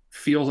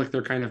feels like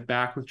they're kind of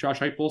back with Josh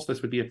Heupel, so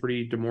this would be a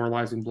pretty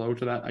demoralizing blow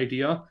to that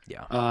idea.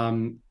 Yeah.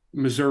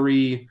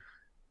 Missouri,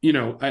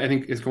 I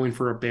think is going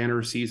for a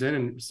banner season,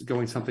 and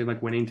going something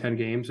like winning 10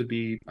 games would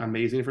be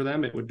amazing for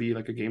them. It would be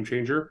like a game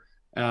changer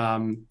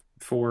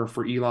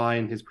for Eli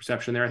and his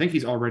perception there. I think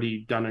he's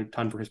already done a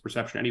ton for his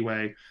perception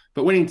anyway,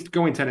 but going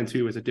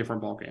 10-2 is a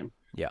different ball game.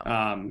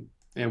 Yeah.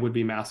 And would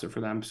be massive for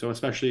them. So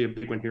especially a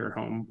big win here at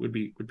home would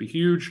be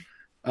huge.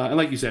 And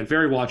like you said,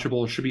 very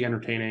watchable. Should be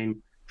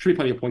entertaining. Should be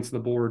plenty of points on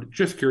the board.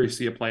 Just curious to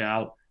see it play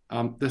out.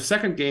 The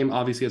second game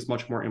obviously has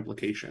much more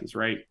implications,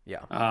 right? Yeah.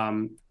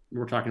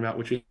 We're talking about,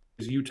 which is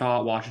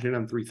Utah, Washington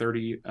on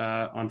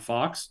 3:30 on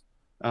Fox.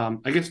 I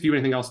guess, do you have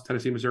anything else,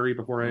 Tennessee, Missouri,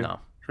 before I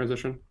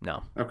transition?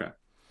 No. Okay.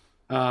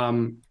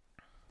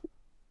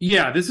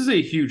 Yeah, this is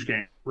a huge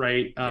game,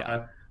 right?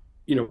 Yeah.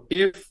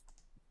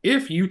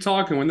 If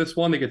Utah can win this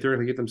one, they get there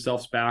and they get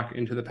themselves back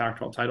into the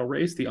Pac-12 title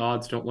race. The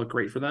odds don't look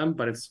great for them,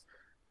 but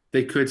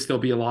they could still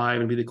be alive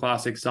and be the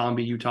classic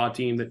zombie Utah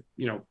team that,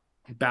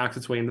 backs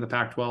its way into the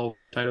Pac-12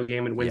 title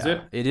game and wins it.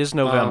 It is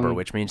November,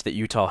 which means that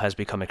Utah has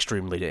become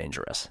extremely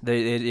dangerous.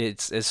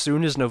 It's as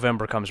soon as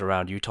November comes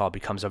around, Utah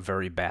becomes a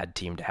very bad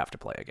team to have to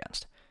play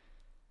against.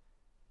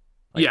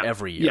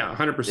 Every year. Yeah,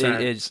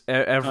 100%. It's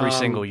every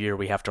single year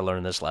we have to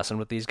learn this lesson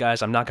with these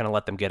guys. I'm not going to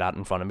let them get out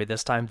in front of me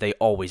this time. They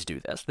always do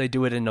this. They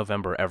do it in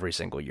November every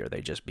single year. They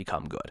just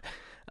become good.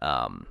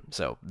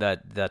 So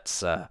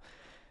that's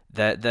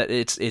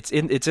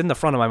it's in the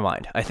front of my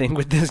mind. I think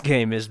with this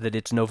game is that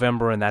it's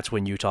November and that's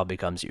when Utah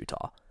becomes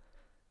Utah.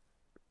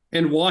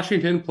 And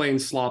Washington playing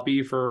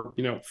sloppy for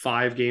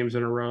 5 games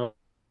in a row.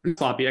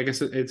 Sloppy, I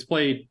guess it's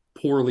played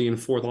poorly in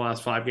 4 of the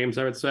last 5 games,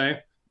 I would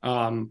say.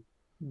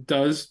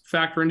 Does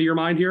factor into your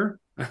mind here.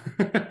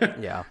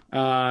 Yeah.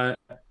 I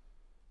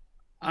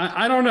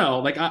don't know.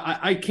 Like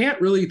I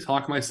can't really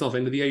talk myself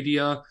into the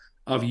idea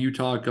of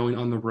Utah going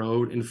on the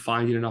road and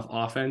finding enough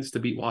offense to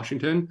beat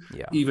Washington,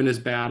 even as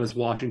bad as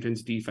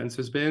Washington's defense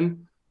has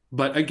been.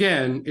 But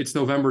again, it's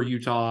November,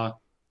 Utah.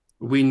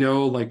 We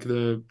know like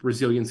the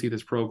resiliency of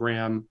this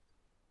program.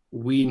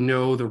 We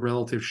know the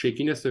relative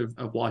shakiness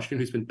of Washington,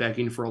 who's been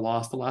begging for a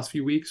loss the last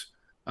few weeks,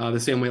 the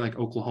same way like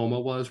Oklahoma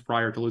was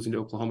prior to losing to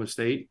Oklahoma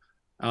State.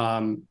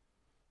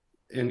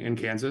 In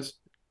Kansas,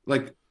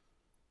 like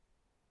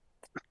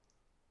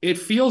it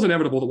feels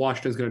inevitable that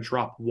Washington's going to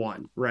drop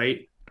 1,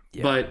 right?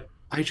 Yeah. But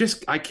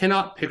I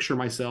cannot picture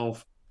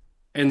myself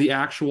in the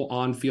actual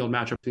on-field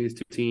matchup between these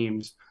two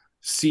teams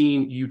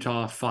seeing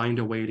Utah find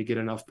a way to get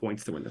enough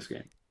points to win this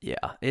game.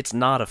 Yeah, it's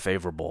not a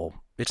favorable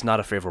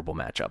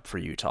matchup for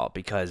Utah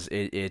because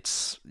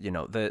it's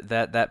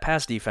that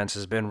pass defense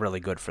has been really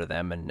good for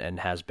them and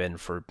has been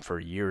for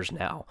years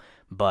now,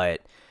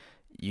 but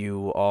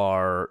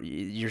you're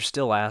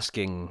still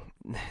asking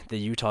the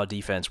Utah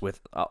defense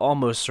with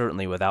almost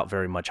certainly without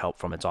very much help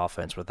from its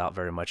offense, without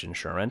very much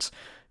insurance,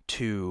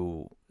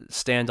 to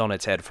stand on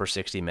its head for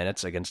 60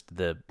 minutes against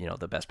the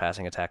best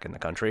passing attack in the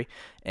country,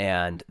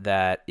 and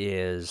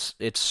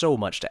it's so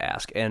much to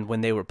ask. And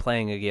when they were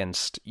playing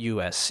against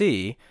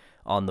USC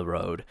on the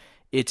road,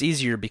 it's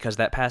easier because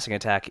that passing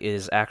attack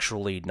is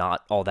actually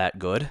not all that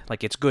good.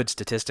 Like, it's good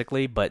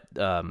statistically, but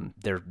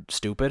they're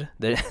stupid.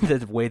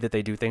 The way that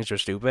they do things are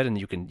stupid, and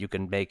you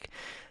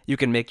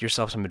can make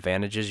yourself some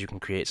advantages. You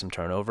can create some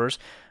turnovers.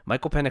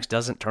 Michael Penix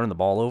doesn't turn the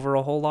ball over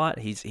a whole lot.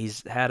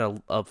 He's had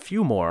a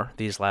few more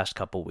these last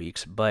couple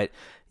weeks, but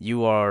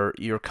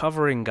you're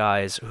covering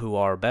guys who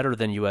are better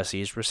than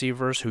USC's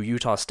receivers, who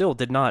Utah still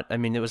did not. I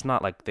mean, it was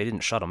not like they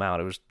didn't shut them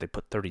out. It was they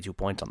put 32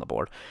 points on the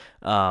board.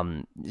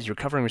 You're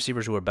covering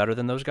receivers who are better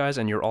than those guys,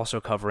 and you're also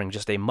covering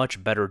just a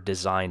much better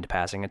designed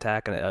passing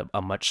attack and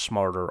a much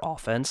smarter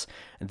offense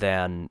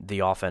than the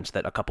offense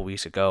that a couple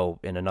weeks ago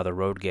in another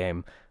road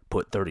game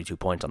put 32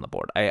 points on the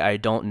board. I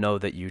don't know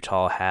that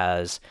Utah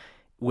has,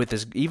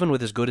 even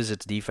with as good as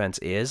its defense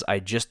is, I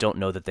just don't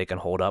know that they can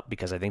hold up,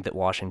 because I think that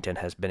Washington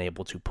has been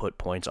able to put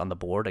points on the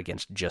board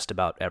against just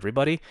about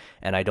everybody,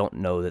 and I don't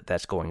know that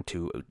that's going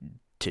to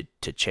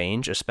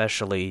change,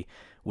 especially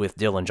with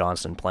Dillon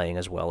Johnson playing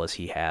as well as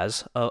he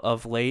has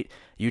of late.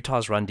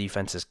 Utah's run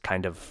defense is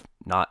kind of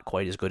not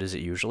quite as good as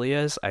it usually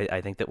is.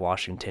 I think that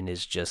Washington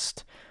is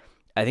just...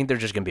 I think they're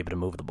just going to be able to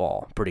move the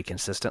ball pretty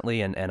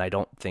consistently, and I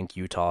don't think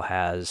Utah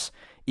has,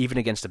 even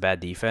against a bad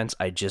defense,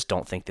 I just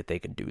don't think that they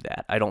can do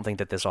that. I don't think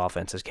that this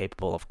offense is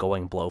capable of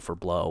going blow for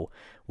blow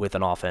with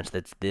an offense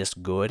that's this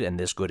good and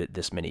this good at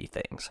this many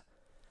things.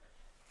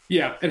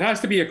 Yeah, it has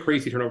to be a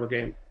crazy turnover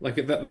game, like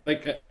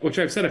that, which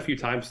I've said a few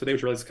times today,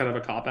 which really is kind of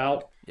a cop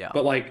out. Yeah.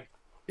 But like,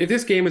 if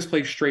this game is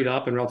played straight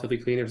up and relatively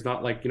clean, it's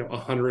not like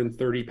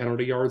 130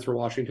 penalty yards for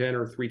Washington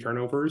or 3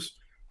 turnovers,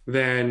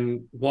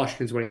 then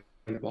Washington's winning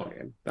the ball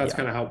game. That's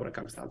kind of what it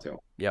comes down to.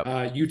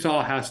 Yep.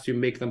 Utah has to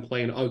make them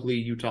play an ugly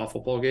Utah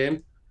football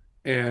game,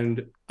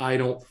 and I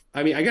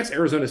guess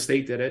Arizona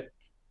State did it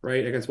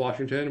right against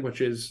Washington,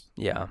 which is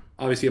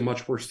obviously a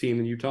much worse team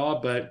than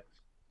Utah, but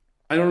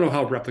I don't know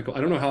how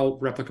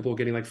replicable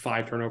getting like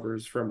 5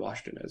 turnovers from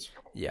Washington is.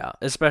 Yeah,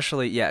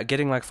 especially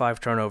getting like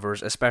 5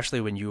 turnovers, especially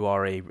when you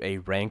are a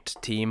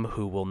ranked team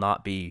who will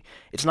not be.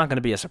 It's not going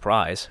to be a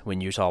surprise when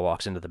Utah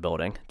walks into the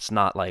building. It's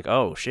not like,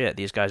 oh shit,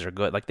 these guys are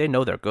good. Like, they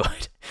know they're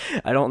good.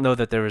 I don't know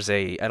that there's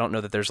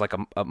like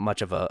a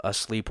much of a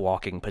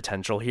sleepwalking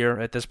potential here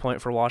at this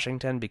point for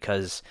Washington,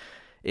 because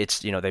it's,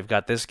 they've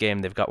got this game,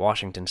 they've got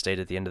Washington State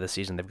at the end of the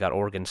season, they've got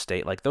Oregon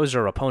State. Like, those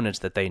are opponents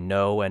that they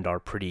know and are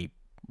pretty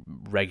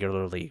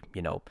regularly,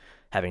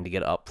 having to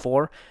get up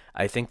for.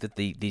 I think that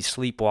the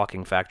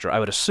sleepwalking factor, I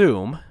would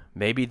assume,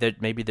 maybe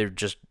they're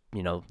just,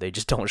 they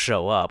just don't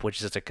show up,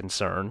 which is a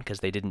concern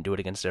because they didn't do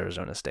it against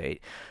Arizona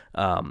State.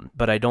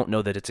 But I don't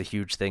know that it's a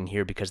huge thing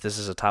here, because this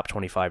is a top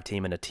 25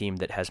 team and a team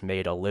that has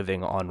made a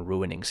living on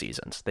ruining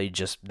seasons. They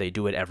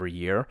do it every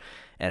year,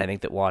 and I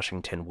think that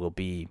Washington will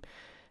be,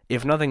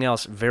 if nothing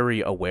else,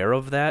 very aware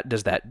of that.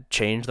 Does that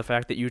change the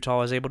fact that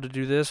Utah is able to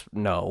do this?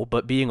 No,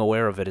 but being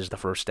aware of it is the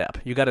first step.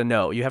 You got to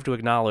know. You have to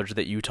acknowledge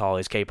that Utah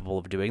is capable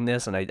of doing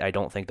this, and I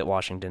don't think that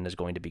Washington is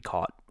going to be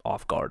caught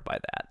off guard by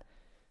that.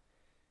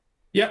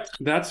 Yep,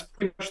 that's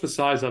pretty much the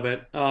size of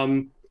it.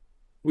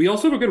 We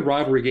also have a good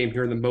rivalry game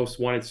here in the most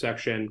wanted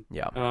section,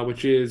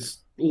 which is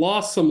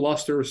lost some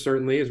luster,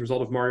 certainly, as a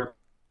result of Mario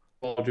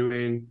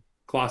doing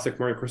classic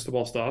Mario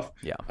Cristobal stuff.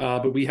 Yeah.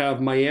 But we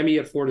have Miami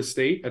at Florida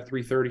State at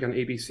 3:30 on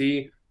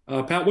ABC.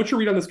 Pat, what's your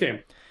read on this game?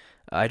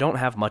 I don't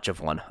have much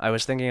of one. I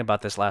was thinking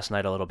about this last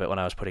night a little bit when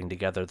I was putting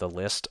together the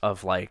list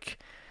of, like,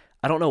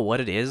 I don't know what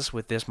it is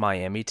with this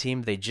Miami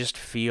team. They just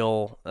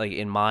feel, like,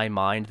 in my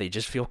mind, they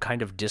just feel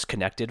kind of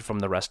disconnected from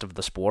the rest of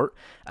the sport.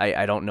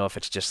 I don't know if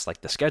it's just, like,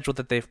 the schedule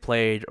that they've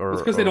played, or...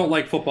 It's because they don't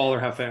like football or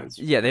have fans.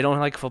 Yeah, they don't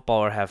like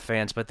football or have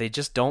fans, but they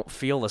just don't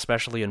feel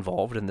especially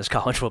involved in this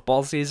college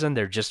football season.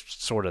 They're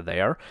just sort of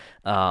there.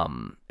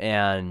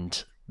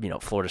 And...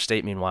 Florida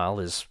State, meanwhile,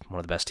 is one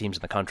of the best teams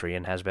in the country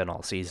and has been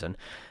all season.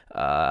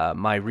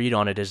 My read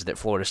on it is that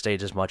Florida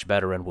State is much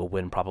better and will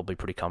win probably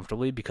pretty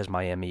comfortably, because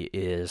Miami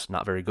is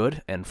not very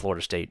good and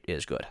Florida State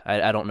is good.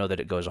 I don't know that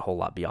it goes a whole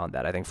lot beyond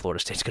that. I think Florida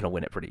State's going to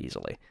win it pretty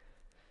easily.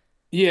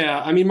 Yeah,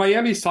 I mean,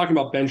 Miami's talking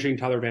about benching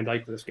Tyler Van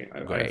Dyke for this game.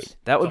 Great.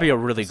 That would be a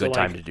really good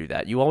time to do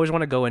that. You always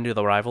want to go into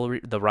the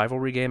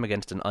rivalry game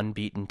against an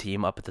unbeaten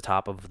team up at the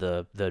top of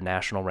the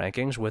national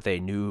rankings with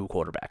a new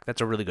quarterback. That's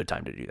a really good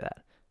time to do that.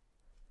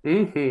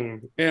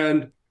 Mm-hmm.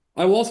 And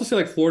I will also say,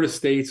 like, Florida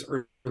State's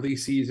early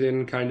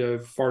season kind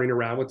of farting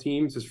around with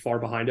teams is far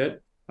behind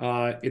it.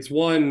 It's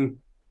won,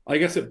 I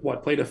guess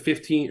played an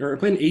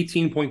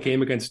 18-point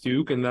game against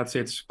Duke, and that's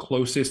its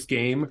closest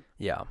game.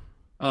 Yeah.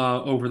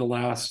 Over the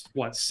last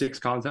 5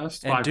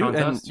 contests.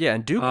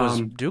 And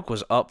Duke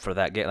was up for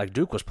that game. Like,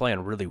 Duke was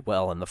playing really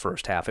well in the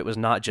first half. It was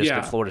not just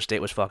that Florida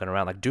State was fucking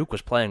around. Like, Duke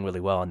was playing really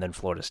well, and then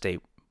Florida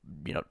State,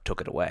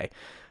 took it away.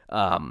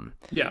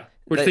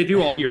 Which they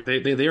do all year.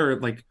 They are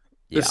like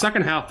the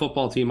second half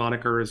football team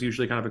moniker is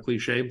usually kind of a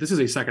cliche. This is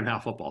a second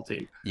half football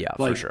team. Yeah,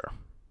 like, for sure.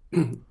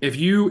 If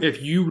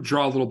you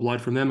draw a little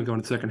blood from them and go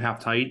into the second half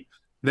tight,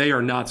 they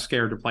are not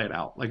scared to play it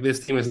out. Like,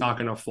 this team is not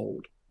going to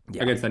fold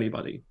against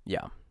anybody.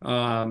 Yeah.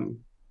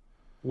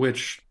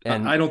 Which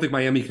I don't think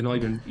Miami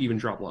can even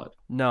draw blood.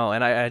 No,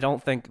 and I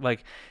don't think,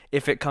 like,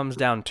 if it comes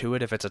down to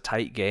it, if it's a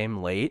tight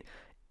game late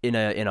in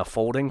a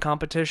folding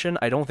competition,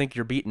 I don't think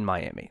you're beating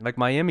Miami. Like,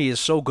 Miami is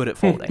so good at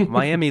folding.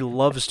 Miami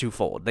loves to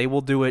fold. They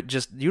will do it.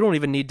 You don't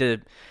even need to.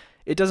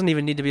 It doesn't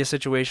even need to be a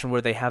situation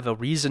where they have a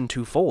reason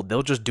to fold.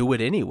 They'll just do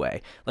it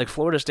anyway. Like,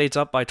 Florida State's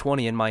up by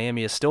 20 and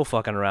Miami is still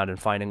fucking around and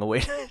finding a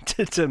way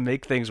to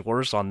make things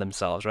worse on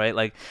themselves, right?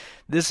 Like,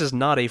 this is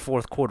not a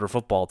fourth quarter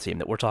football team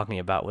that we're talking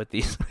about with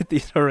these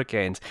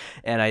Hurricanes.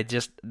 And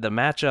the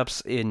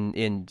matchups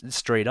in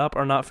straight up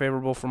are not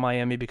favorable for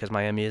Miami, because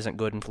Miami isn't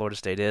good and Florida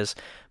State is.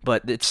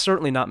 But it's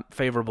certainly not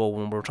favorable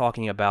when we're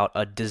talking about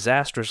a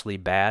disastrously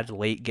bad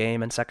late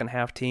game and second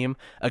half team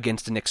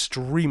against an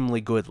extremely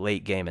good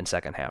late game and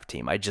second half team.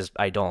 I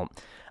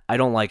I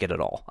don't like it at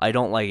all. I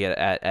don't like it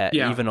at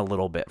Yeah. even a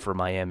little bit for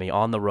Miami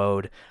on the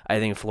road. I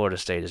think Florida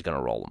State is going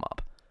to roll them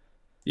up.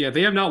 Yeah,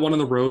 they have not won on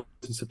the road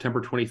since September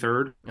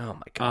 23rd. Oh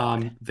my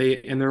God. They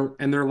in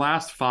their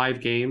last 5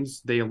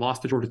 games, they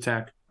lost to Georgia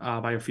Tech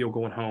by a field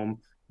goal at home.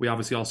 We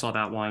obviously all saw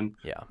that one.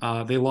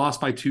 Yeah. They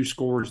lost by 2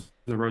 scores on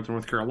the road to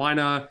North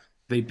Carolina.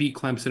 They beat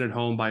Clemson at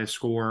home by a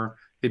score.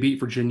 They beat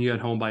Virginia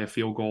at home by a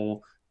field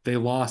goal. They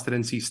lost at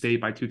NC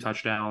State by 2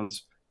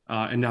 touchdowns.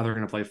 And now they're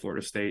going to play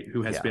Florida State,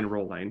 who has Yeah. been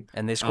rolling.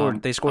 And they scored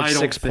I don't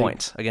 6 think-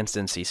 points against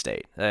NC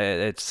State.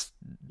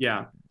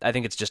 Yeah, I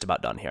think it's just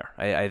about done here.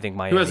 I think who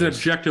Miami has an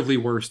objectively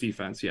worse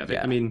defense? Yeah,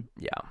 Yeah. I mean,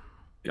 Yeah.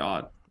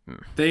 God, Hmm.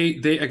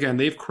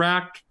 they've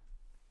cracked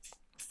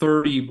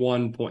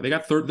 31 points. They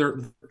got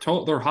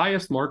their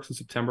highest marks in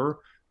September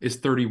is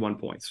 31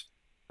 points,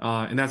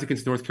 and that's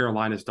against North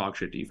Carolina's dog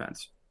shit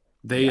defense.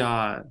 They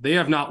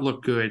have not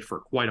looked good for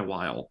quite a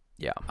while.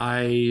 Yeah.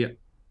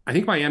 I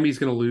think Miami's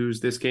going to lose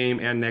this game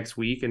and next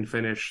week and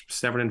finish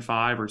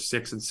 7-5 or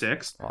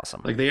 6-6.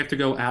 Awesome. Like they have to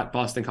go at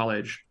Boston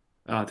College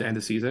to end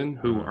the season,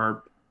 who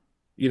are,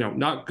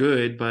 not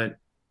good but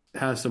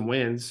has some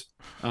wins.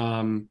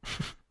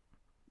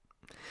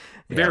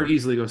 Very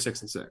easily go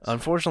 6-6.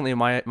 Unfortunately,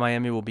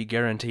 Miami will be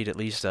guaranteed at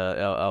least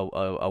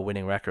a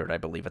winning record, I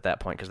believe, at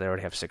that point because they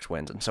already have 6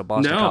 wins, and so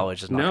Boston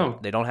College is not. No,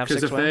 they don't have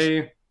because 6 if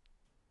wins.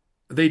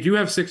 they do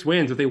have 6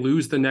 wins. If they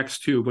lose the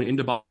next 2 going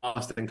into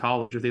Boston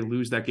College, if they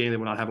lose that game, they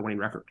will not have a winning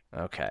record.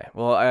 Okay.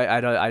 Well,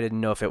 I didn't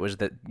know if it was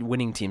that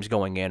winning teams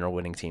going in or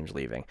winning teams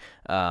leaving.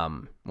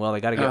 Well, they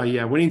got to go.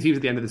 Yeah, winning teams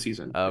at the end of the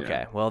season. Okay.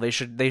 Yeah. Well, they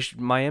should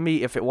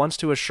Miami, if it wants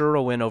to assure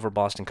a win over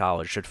Boston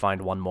College, should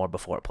find one more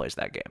before it plays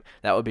that game.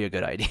 That would be a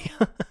good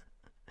idea.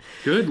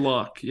 Good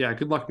luck. Yeah,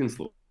 good luck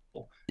against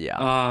Louisville.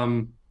 Yeah.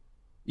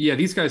 Yeah,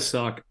 these guys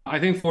suck. I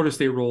think Florida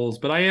State rolls,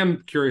 but I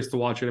am curious to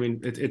watch it. I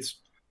mean, it's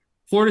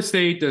Florida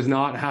State does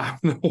not have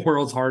the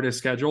world's hardest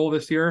schedule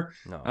this year.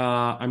 No.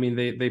 I mean,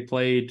 they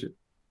played,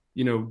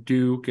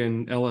 Duke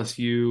and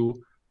LSU.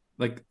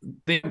 Like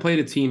they played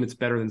a team that's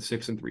better than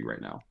 6-3 right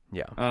now.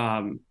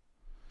 Yeah.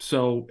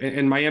 So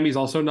and Miami's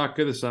also not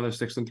good. This is another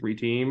 6-3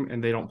 team,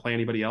 and they don't play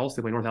anybody else.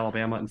 They play North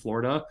Alabama and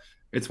Florida.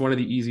 It's one of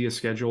the easiest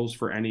schedules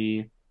for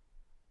any,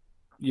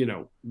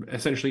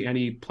 essentially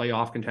any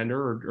playoff contender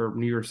or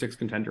New Year's Six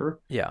contender.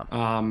 Yeah.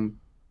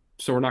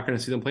 So we're not going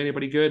to see them play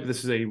anybody good.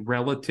 This is a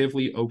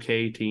relatively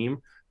okay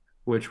team,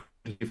 which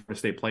Florida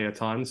State play a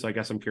ton. So I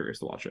guess I'm curious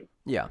to watch it.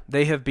 Yeah,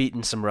 they have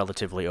beaten some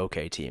relatively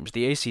okay teams.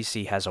 The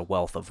ACC has a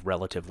wealth of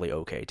relatively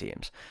okay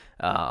teams,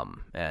 I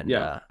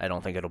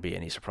don't think it'll be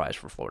any surprise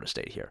for Florida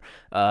State here.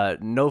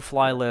 No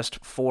fly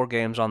list, 4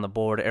 games on the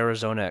board.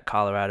 Arizona at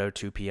Colorado,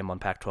 2 p.m. on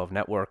Pac-12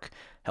 Network.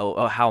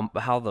 How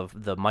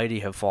the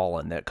mighty have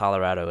fallen that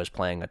Colorado is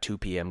playing a 2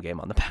 p.m. game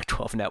on the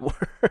Pac-12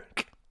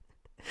 Network.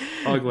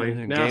 Ugly,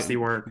 nasty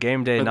work.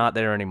 Game day not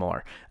there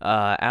anymore.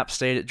 App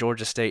State at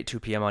Georgia State, 2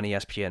 p.m. on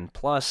ESPN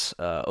Plus.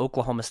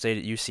 Oklahoma State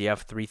at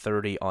UCF,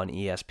 3:30 on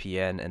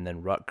ESPN, and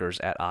then Rutgers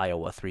at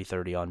Iowa,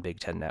 3:30 on Big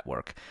Ten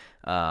Network.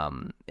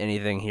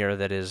 Anything here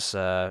that is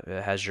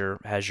has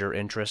your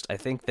interest? I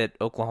think that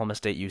Oklahoma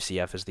State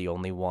UCF is the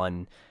only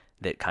one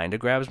that kind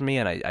of grabs me,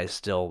 and I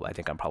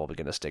think I'm probably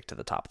going to stick to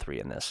the top 3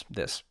 in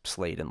this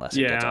slate unless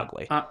it gets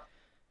ugly.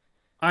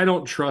 I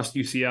don't trust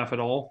UCF at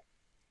all.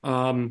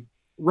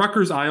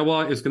 Rutgers,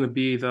 Iowa is going to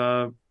be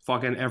the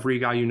fucking every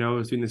guy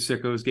is doing the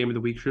sickos game of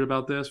the week shit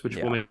about this, which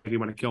will make me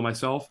want to kill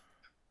myself.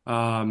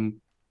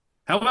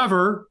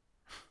 However,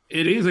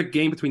 it is a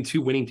game between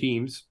 2 winning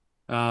teams.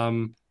 You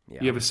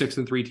have a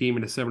 6-3 team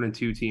and a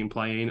 7-2 team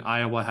playing.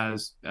 Iowa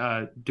has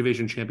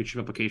division championship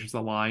implications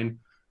on the line.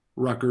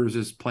 Rutgers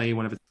is playing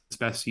one of its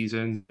best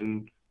seasons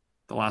in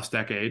the last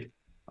decade,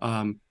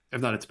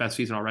 if not its best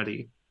season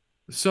already.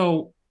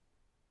 So,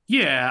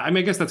 yeah, I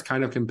mean, I guess that's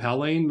kind of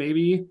compelling,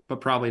 maybe, but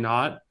probably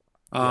not.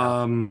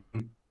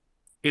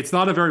 It's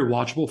not a very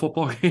watchable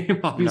football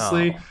game,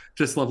 obviously. No.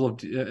 Just level of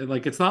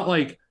it's not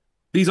like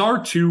these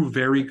are 2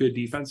 very good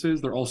defenses.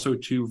 They're also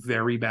 2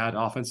 very bad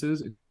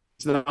offenses.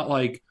 It's not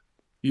like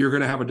you're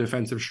going to have a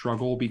defensive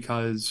struggle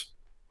because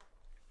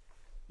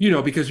you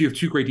have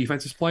 2 great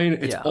defenses playing.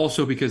 It's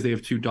also because they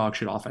have 2 dog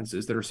shit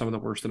offenses that are some of the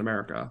worst in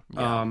America.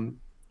 Yeah.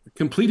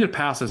 Completed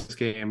passes this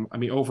game. I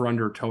mean, over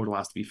under total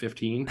has to be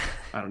 15.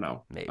 I don't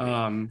know. Maybe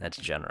that's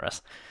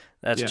generous.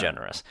 That's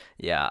generous.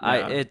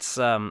 Yeah. It's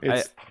going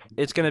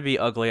to be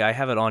ugly. I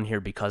have it on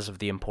here because of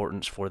the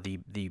importance for the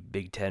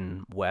Big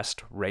Ten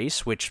West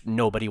race, which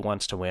nobody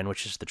wants to win,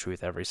 which is the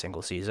truth every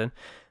single season.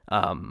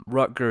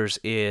 Rutgers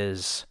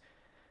is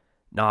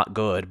not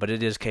good, but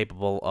it is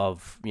capable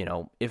of,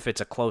 if it's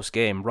a close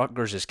game,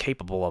 Rutgers is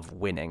capable of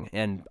winning,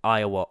 and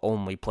Iowa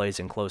only plays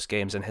in close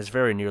games and has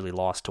very nearly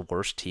lost to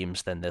worse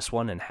teams than this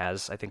one, and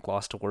has, I think,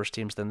 lost to worse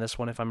teams than this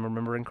one, if I'm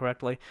remembering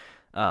correctly.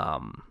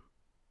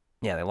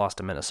 They lost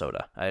to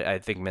Minnesota. I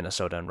think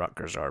Minnesota and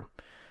Rutgers are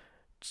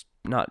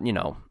not,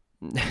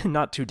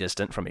 not too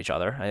distant from each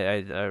other.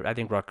 I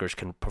think Rutgers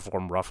can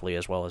perform roughly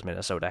as well as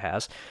Minnesota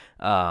has.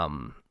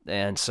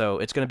 And so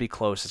it's going to be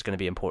close. It's going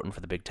to be important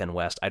for the Big Ten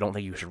West. I don't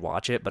think you should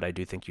watch it, but I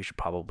do think you should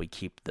probably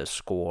keep the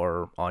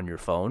score on your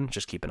phone.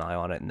 Just keep an eye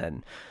on it, and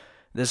then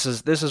this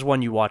is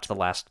one you watch the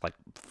last like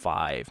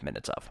 5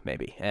 minutes of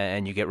maybe,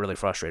 and you get really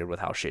frustrated with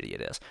how shitty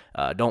it is.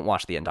 Don't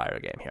watch the entire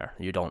game here.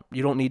 You don't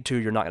need to.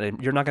 You're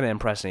not gonna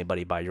impress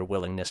anybody by your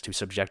willingness to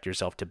subject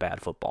yourself to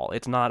bad football.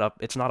 It's not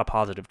a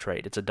positive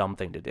trait. It's a dumb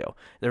thing to do.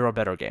 There are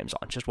better games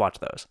on. Just watch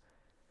those.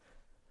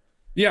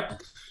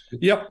 Yep.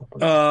 Yep.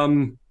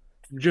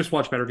 Just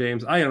watch better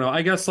games. I don't know.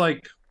 I guess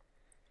like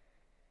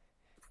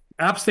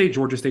App State,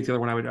 Georgia State's the other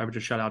one I would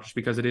just shout out just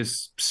because it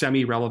is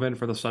semi-relevant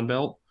for the Sun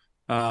Belt.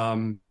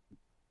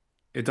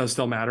 It does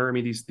still matter. I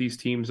mean, these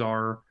teams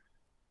are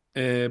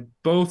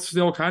both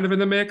still kind of in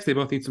the mix. They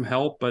both need some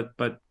help,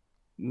 but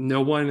no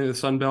one in the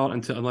Sun Belt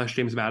unless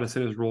James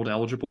Madison is ruled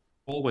eligible,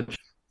 which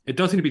it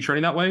does seem to be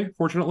trending that way,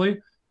 fortunately.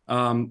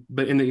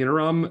 But in the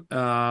interim,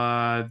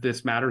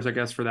 this matters, I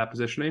guess, for that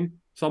positioning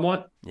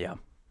somewhat.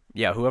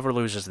 Yeah, whoever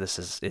loses this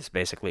is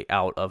basically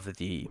out of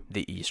the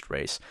East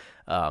race.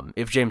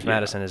 If James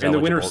Madison is and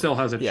eligible, the winner still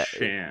has a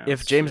chance.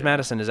 If James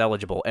Madison is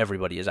eligible,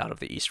 everybody is out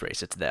of the East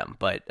race. It's them.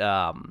 But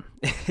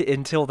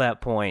until that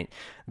point,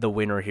 the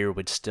winner here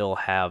would still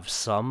have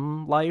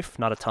some life,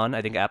 not a ton.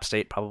 I think App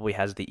State probably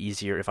has the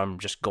easier, if I'm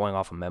just going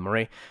off of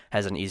memory,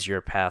 has an easier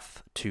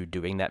path to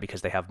doing that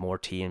because they have more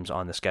teams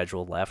on the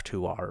schedule left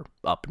who are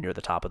up near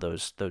the top of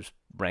those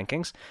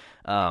rankings.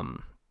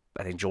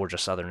 I think Georgia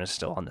Southern is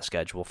still on the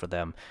schedule for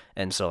them,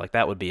 and so like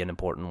that would be an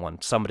important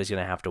one. Somebody's going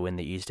to have to win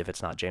the East if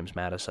it's not James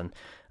Madison,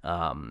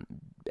 and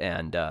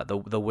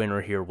the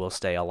winner here will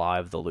stay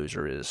alive. The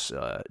loser is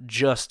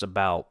just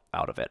about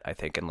out of it, I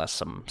think, unless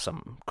some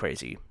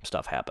crazy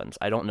stuff happens.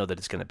 I don't know that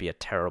it's going to be a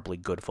terribly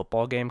good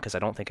football game because I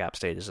don't think App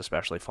State is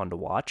especially fun to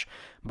watch,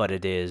 but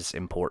it is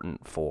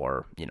important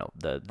for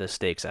the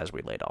stakes as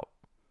we laid out.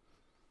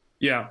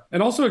 Yeah,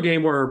 and also a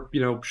game where,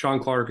 Sean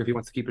Clark, if he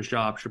wants to keep his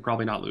job, should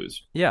probably not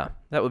lose. Yeah,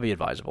 that would be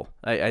advisable.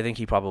 I think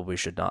he probably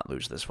should not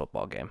lose this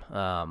football game.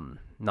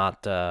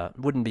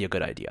 Wouldn't be a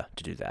good idea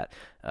to do that.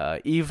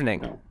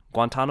 Evening, no.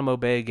 Guantanamo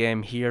Bay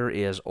game here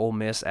is Ole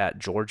Miss at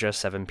Georgia,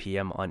 7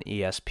 p.m. on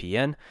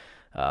ESPN.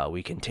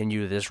 We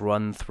continue this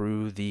run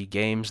through the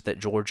games that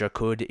Georgia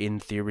could, in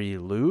theory,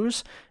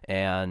 lose,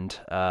 and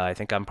I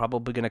think I'm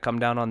probably going to come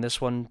down on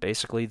this one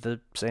basically the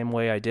same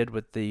way I did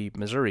with the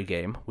Missouri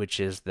game, which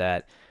is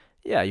that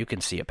yeah, you can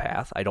see a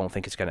path. I don't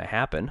think it's going to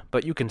happen,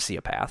 but you can see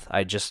a path.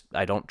 I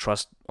don't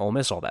trust Ole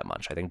Miss all that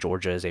much. I think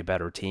Georgia is a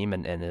better team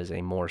and is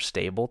a more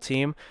stable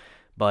team.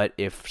 But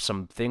if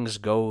some things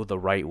go the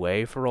right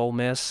way for Ole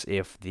Miss,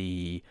 if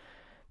the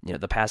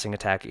passing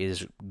attack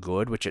is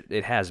good, which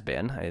it has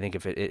been, I think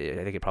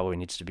it probably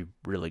needs to be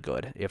really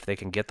good. If they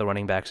can get the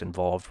running backs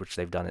involved, which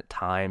they've done at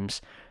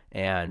times,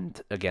 and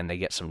again they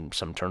get some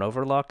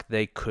turnover luck,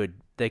 they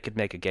could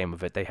make a game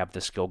of it. They have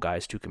the skill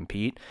guys to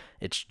compete.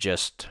 It's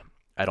just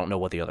I don't know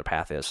what the other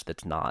path is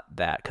that's not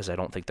that, because I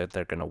don't think that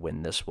they're going to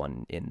win this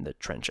one in the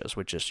trenches,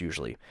 which is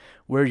usually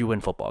where you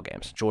win football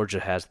games. Georgia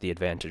has the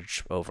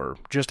advantage over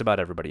just about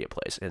everybody it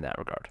plays in that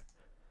regard.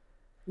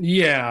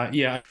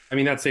 Yeah. I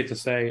mean, that's safe to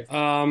say.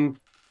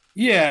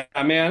 Yeah,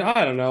 man,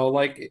 I don't know.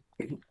 Like,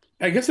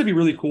 I guess it'd be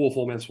really cool if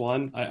Ole Miss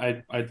won.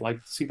 I'd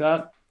like to see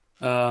that.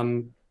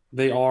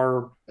 They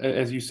are,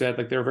 as you said,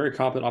 like they're a very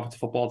competent offensive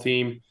football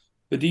team.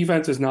 The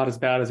defense is not as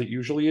bad as it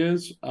usually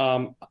is.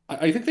 I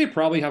think they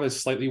probably have a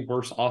slightly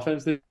worse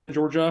offense than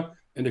Georgia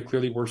and a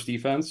clearly worse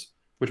defense,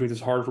 which means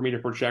it's hard for me to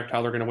project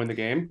how they're going to win the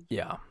game.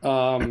 Yeah.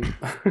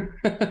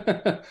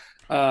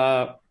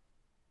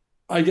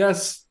 I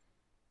guess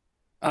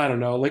I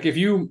don't know. Like if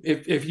you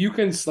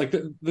can, like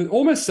the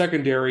Ole Miss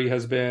secondary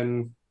has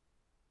been,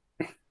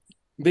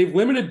 they've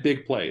limited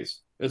big plays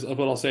is what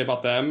I'll say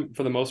about them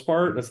for the most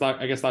part. That's not,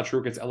 I guess, not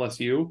true against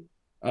LSU.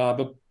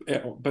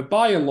 But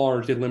by and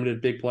large, they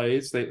limited big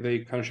plays. They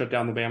kind of shut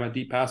down the Bama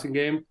deep passing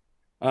game.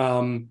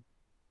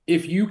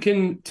 If you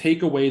can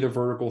take away the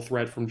vertical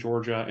threat from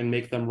Georgia and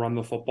make them run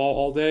the football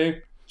all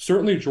day,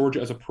 certainly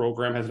Georgia as a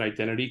program has an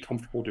identity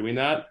comfortable doing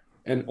that.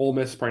 And Ole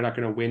Miss is probably not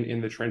going to win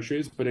in the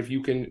trenches. But if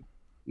you can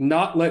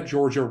not let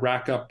Georgia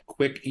rack up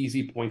quick,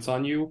 easy points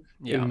on you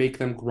and make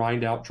them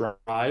grind out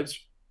drives,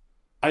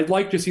 I'd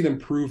like to see them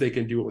prove they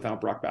can do it without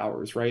Brock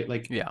Bowers, right?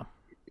 Like, yeah,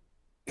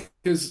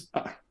 because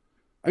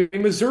I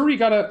mean, Missouri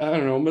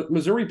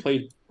Missouri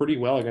played pretty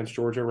well against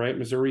Georgia, right?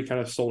 Missouri kind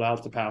of sold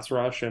out the pass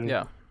rush, and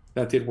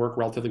that did work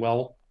relatively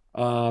well.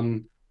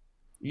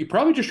 You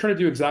probably just try to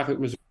do exactly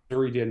what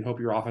Missouri did and hope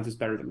your offense is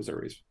better than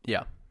Missouri's.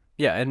 Yeah.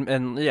 Yeah,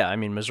 and yeah, I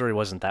mean, Missouri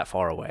wasn't that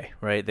far away,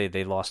 right?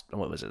 They lost,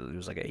 what was it? It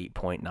was like an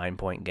 8-point,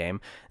 9-point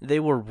game. They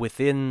were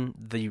within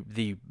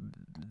the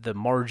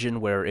margin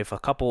where if a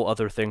couple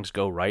other things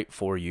go right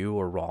for you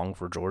or wrong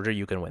for Georgia,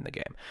 you can win the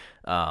game.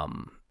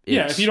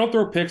 Yeah, if you it's don't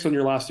throw picks on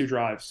your last two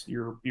drives,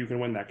 you can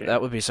win that that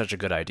game. would be such a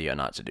good idea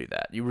not to do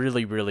that. You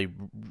really, really,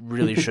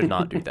 really should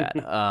not do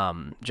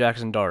that.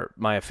 Jackson Dart,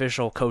 my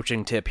official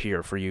coaching tip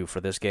here for you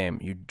for this game: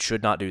 you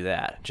should not do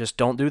that. Just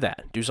don't do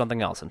that. Do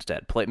something else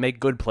instead. Make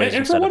good plays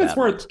And for instead of what it's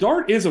bad ones. worth,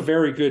 Dart is a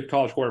very good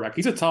college quarterback.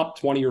 He's a top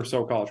 20 or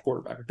so college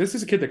quarterback. This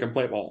is a kid that can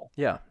play ball.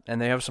 Yeah,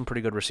 and they have some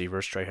pretty good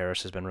receivers. Trey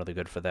Harris has been really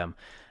good for them.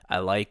 I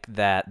like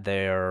that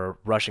their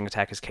rushing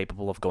attack is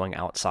capable of going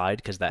outside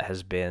because that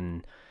has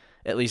been,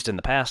 at least in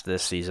the past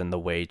this season, the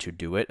way to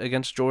do it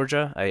against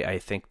Georgia. I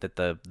think that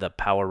the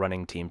power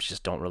running teams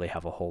just don't really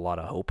have a whole lot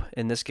of hope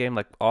in this game.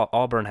 Like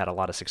Auburn had a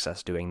lot of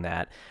success doing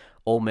that.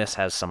 Ole Miss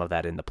has some of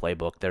that in the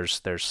playbook.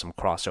 There's some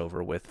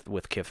crossover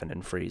with Kiffin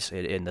and Freeze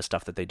in the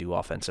stuff that they do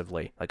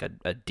offensively, like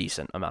a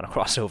decent amount of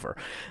crossover.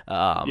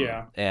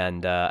 Yeah.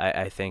 And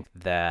I think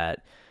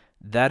that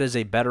is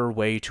a better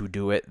way to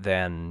do it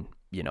than,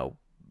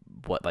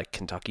 what like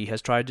Kentucky has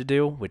tried to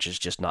do, which is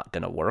just not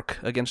going to work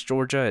against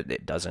Georgia.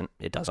 It doesn't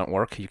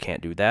work. You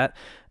can't do that.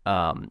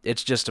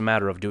 It's just a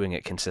matter of doing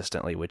it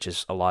consistently, which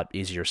is a lot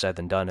easier said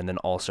than done, and then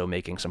also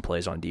making some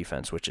plays on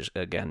defense, which is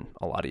again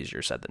a lot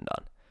easier said than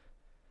done.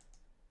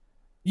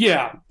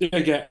 Yeah.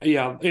 Again,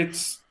 yeah.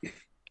 It's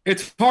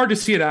hard to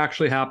see it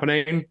actually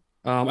happening.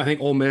 I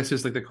think Ole Miss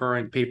is like the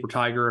current paper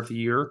tiger of the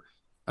year.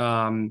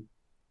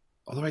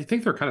 Although I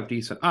think they're kind of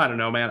decent. I don't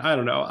know, man. I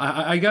don't know.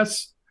 I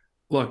guess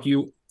look,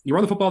 you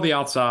run the football to the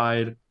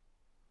outside,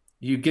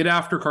 you get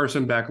after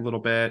Carson Beck a little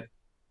bit.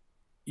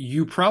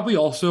 You probably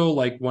also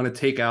like want to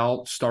take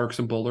out Starks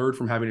and Bullard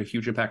from having a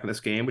huge impact in this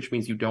game, which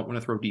means you don't want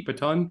to throw deep a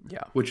ton,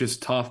 Yeah. which is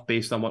tough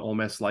based on what Ole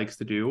Miss likes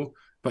to do.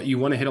 But you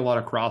want to hit a lot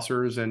of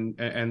crossers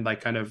and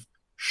like kind of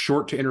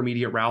short to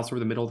intermediate routes over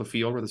the middle of the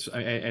field where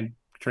and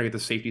trying to get the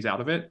safeties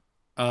out of it.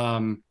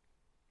 Fuck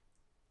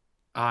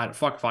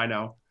if I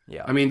know.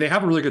 Yeah. I mean, they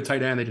have a really good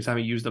tight end. They just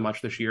haven't used them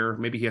much this year.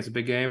 Maybe he has a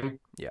big game.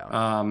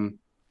 Yeah.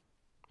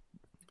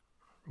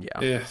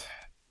 Yeah.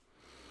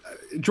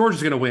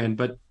 Georgia's going to win,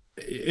 but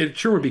it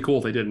sure would be cool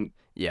if they didn't.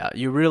 Yeah,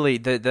 you really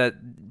that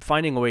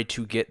finding a way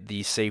to get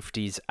the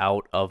safeties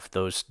out of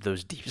those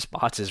deep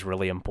spots is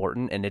really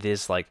important, and it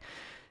is like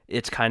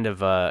it's kind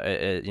of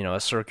a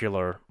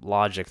circular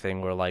logic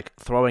thing where like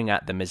throwing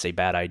at them is a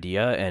bad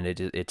idea, and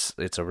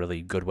it's a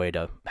really good way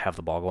to have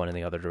the ball going in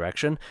the other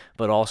direction,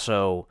 but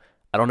also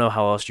I don't know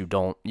how else you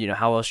don't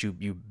how else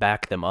you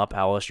back them up,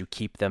 how else you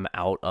keep them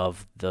out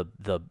of the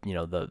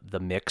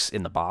mix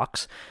in the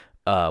box.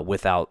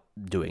 Without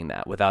doing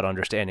that, without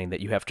understanding that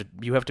you have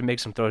to make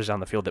some throws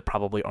down the field that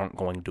probably aren't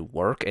going to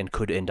work and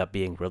could end up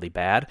being really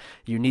bad.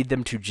 You need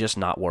them to just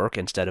not work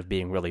instead of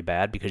being really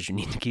bad because you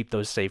need to keep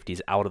those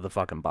safeties out of the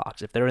fucking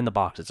box. If they're in the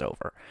box, it's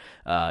over.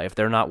 If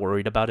they're not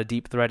worried about a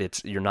deep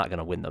threat, you're not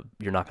gonna win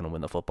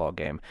the football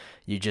game.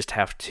 You just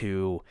have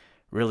to.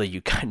 Really,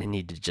 you kind of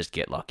need to just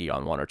get lucky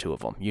on one or two of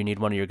them. You need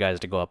one of your guys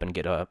to go up and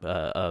get a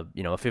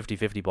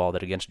 50-50 ball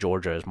that against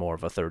Georgia is more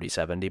of a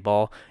 30-70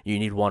 ball. You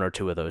need one or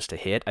two of those to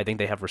hit. I think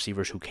they have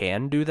receivers who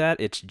can do that.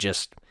 It's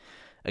just,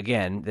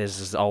 again, this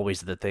is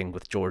always the thing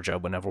with Georgia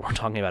whenever we're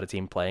talking about a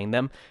team playing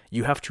them.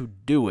 You have to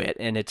do it,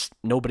 and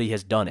nobody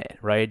has done it,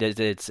 right?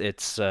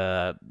 It's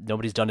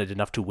nobody's done it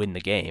enough to win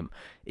the game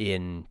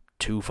in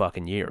 2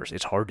 fucking years.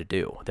 It's hard to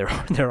do.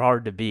 They're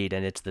hard to beat,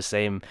 and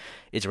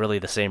it's really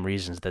the same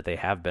reasons that they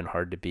have been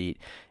hard to beat.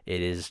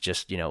 It is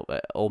just,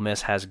 Ole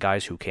Miss has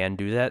guys who can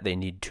do that. They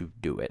need to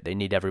do it. They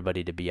need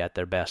everybody to be at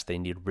their best. They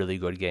need really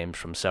good games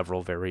from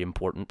several very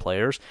important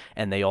players,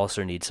 and they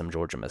also need some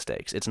Georgia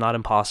mistakes. It's not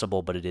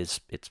impossible, but it's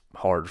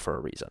hard for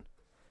a reason.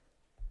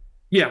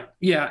 Yeah,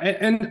 yeah,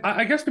 and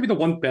I guess maybe the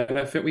one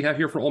benefit we have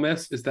here for Ole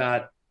Miss is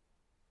that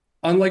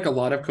unlike a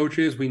lot of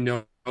coaches, we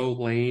know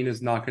Lane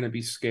is not going to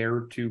be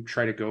scared to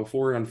try to go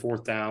for it on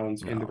fourth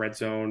downs in the red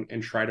zone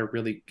and try to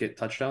really get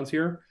touchdowns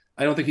here.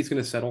 I don't think he's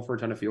going to settle for a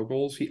ton of field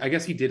goals. I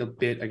guess he did a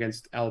bit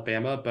against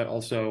Alabama, but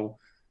also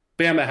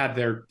Bama had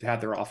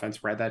their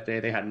offense red that day.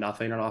 They had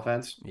nothing on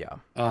offense. Yeah.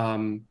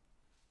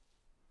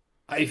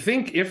 I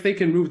think if they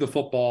can move the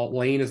football,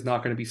 Lane is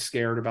not going to be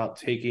scared about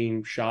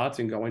taking shots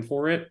and going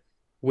for it,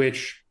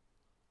 which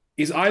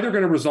is either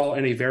going to result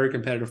in a very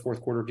competitive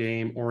fourth quarter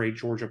game or a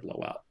Georgia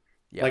blowout.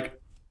 Yeah. Like,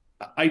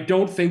 I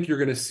don't think you're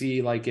going to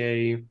see like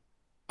a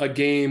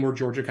game where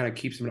Georgia kind of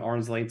keeps them in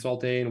arm's length all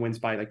day and wins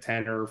by like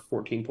 10 or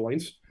 14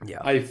 points. Yeah.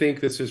 I think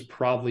this is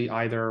probably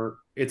either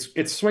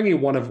it's swinging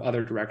one of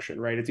other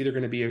direction, right? It's either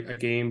going to be a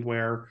game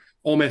where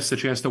Ole Miss has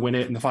a chance to win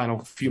it in the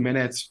final few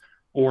minutes,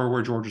 or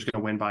where Georgia's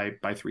going to win by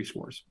 3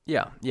 scores.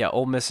 Yeah.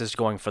 Ole Miss is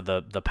going for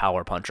the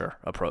power puncher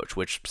approach,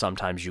 which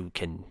sometimes you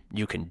can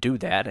do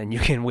that and you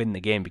can win the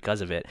game because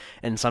of it,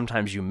 and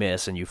sometimes you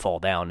miss and you fall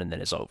down and then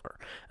it's over.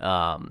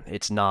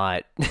 It's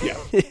not. Yeah.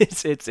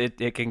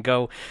 it can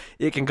go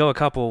a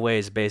couple of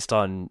ways based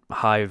on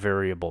high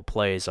variable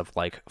plays of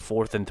like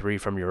 4th and 3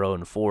 from your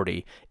own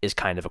 40 is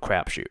kind of a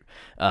crapshoot.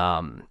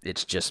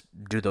 It's just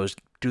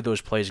do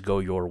those plays go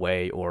your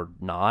way or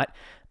not,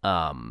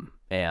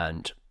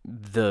 and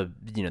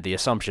the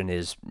assumption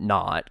is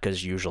not,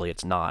 because usually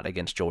it's not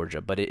against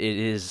Georgia, but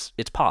it's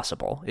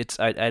possible.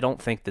 I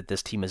don't think that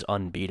this team is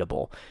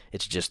unbeatable.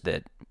 It's just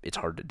that it's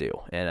hard to do,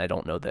 and I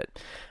don't know that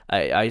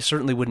I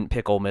certainly wouldn't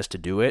pick Ole Miss to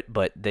do it,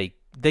 but they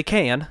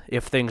can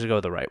if things go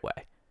the right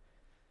way.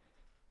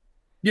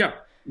 Yeah,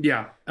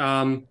 yeah.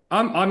 I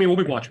mean, we'll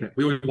be watching it.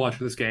 We will be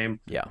watching this game.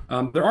 Yeah.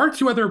 There are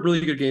two other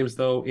really good games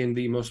though in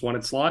the most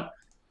wanted slot.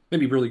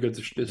 Maybe really good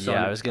to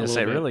Yeah, I was going to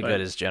say really good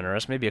is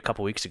generous. Maybe a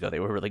couple weeks ago they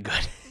were really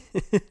good.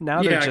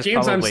 Now they're just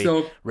games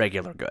probably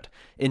regular good.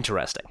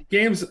 Interesting.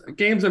 Games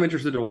I'm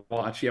interested to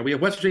watch. Yeah, we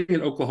have West Virginia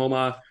and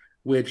Oklahoma,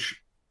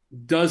 which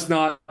does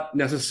not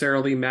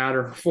necessarily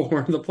matter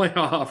for the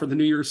playoff or the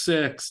New Year's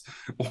Six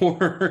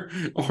or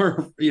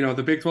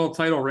the Big 12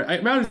 title race.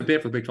 It matters a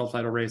bit for the Big 12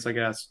 title race, I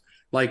guess.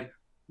 Like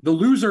the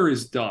loser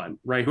is done,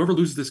 right? Whoever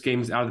loses this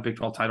game is out of the Big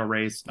 12 title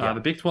race. Yeah. The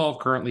Big 12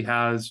 currently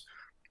has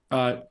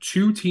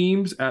two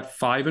teams at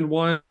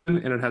 5-1,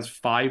 and it has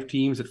five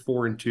teams at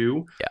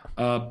 4-2.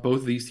 Yeah. Both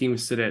of these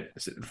teams sit at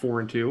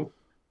 4-2.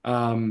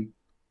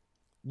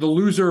 The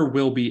loser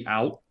will be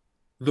out.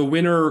 The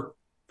winner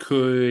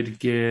could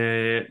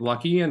get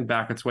lucky and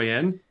back its way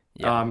in.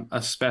 Yeah.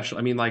 Especially,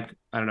 I mean, I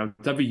don't know,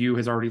 WU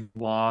has already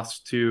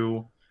lost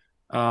to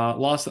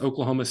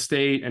Oklahoma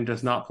State and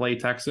does not play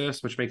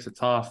Texas, which makes it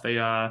tough. They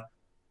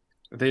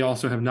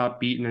also have not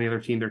beaten any other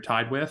team they're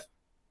tied with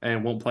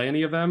and won't play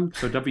any of them.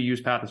 So WU's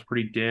path is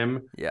pretty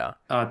dim. Yeah.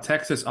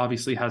 Texas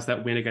obviously has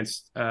that win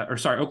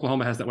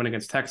Oklahoma has that win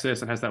against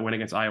Texas and has that win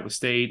against Iowa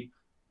State.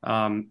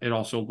 It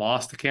also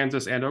lost to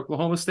Kansas and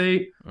Oklahoma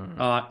State.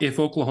 If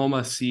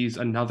Oklahoma sees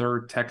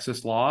another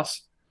Texas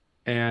loss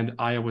and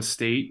Iowa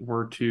State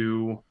were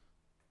to,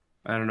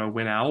 I don't know,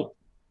 win out,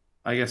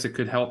 I guess it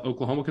could help.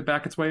 Oklahoma could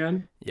back its way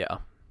in. Yeah.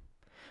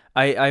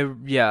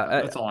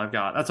 That's all I've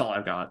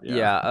got.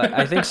 Yeah,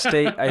 I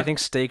think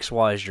stakes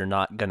wise, you're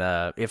not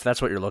gonna, if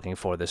that's what you're looking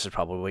for, this is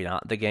probably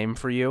not the game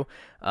for you.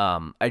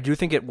 I do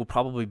think it will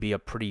probably be a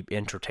pretty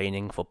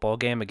entertaining football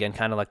game. Again,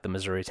 kind of like the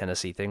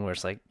Missouri-Tennessee thing, where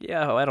it's like,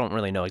 yeah, I don't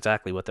really know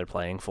exactly what they're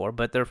playing for,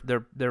 but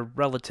they're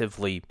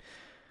relatively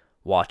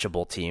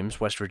watchable teams.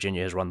 West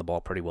Virginia has run the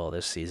ball pretty well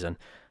this season.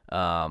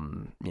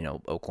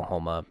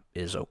 Oklahoma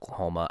is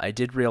Oklahoma. I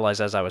did realize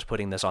as I was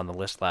putting this on the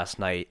list last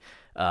night,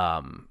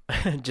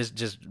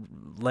 just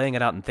laying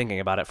it out and thinking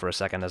about it for a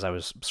second as I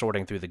was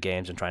sorting through the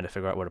games and trying to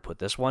figure out where to put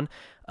this one,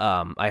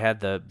 I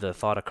had the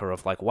thought occur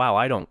of like, wow,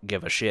 I don't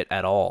give a shit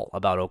at all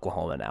about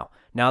Oklahoma now.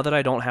 Now that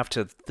I don't have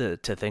to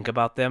think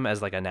about them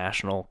as like a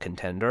national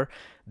contender,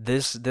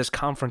 this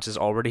conference is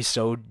already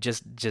so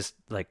just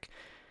like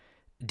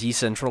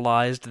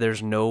decentralized.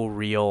 There's no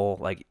real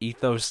like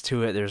ethos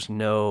to it. There's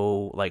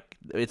no like,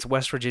 it's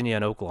West Virginia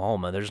and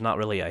Oklahoma. There's not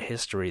really a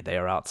history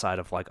there outside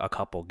of like a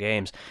couple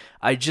games.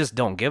 I just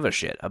don't give a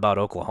shit about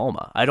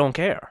Oklahoma. I don't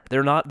care.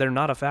 They're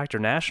not a factor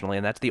nationally,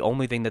 and that's the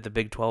only thing that the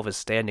Big 12 is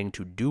standing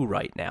to do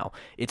right now.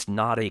 It's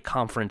not a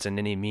conference in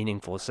any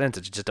meaningful sense.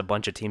 It's just a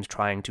bunch of teams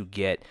trying to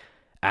get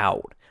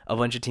out. A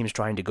bunch of teams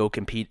trying to go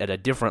compete at a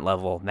different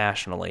level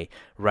nationally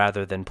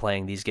rather than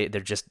playing these games.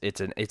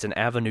 It's an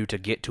avenue to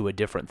get to a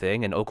different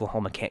thing, and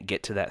Oklahoma can't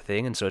get to that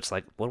thing, and so it's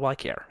like, what do I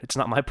care? It's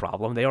not my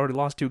problem. They already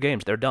lost 2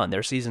 games. They're done.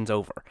 Their season's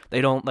over.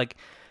 They don't like,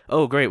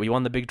 oh great, we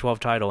won the Big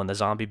 12 title and the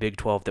zombie Big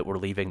 12 that we're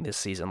leaving this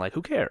season. Like,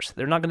 who cares?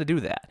 They're not going to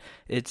do that.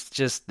 It's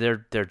just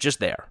they're just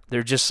there.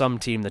 They're just some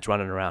team that's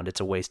running around.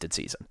 It's a wasted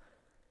season.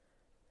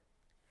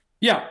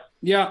 Yeah.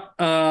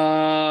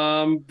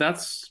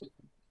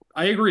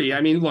 I agree.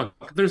 I mean, look,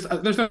 there's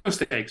no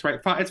stakes, right?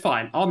 It's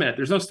fine. I'll admit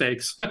there's no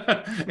stakes.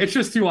 It's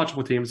just 2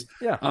 watchable teams.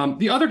 Yeah.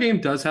 The other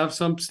game does have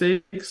some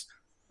stakes.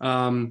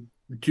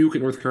 Duke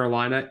at North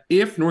Carolina.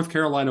 If North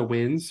Carolina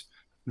wins,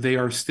 they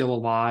are still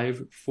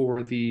alive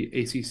for the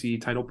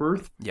ACC title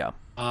berth. Yeah.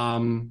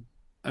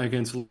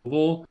 Against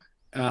Louisville.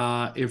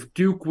 If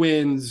Duke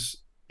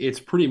wins, it's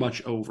pretty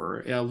much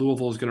over.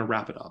 Louisville is going to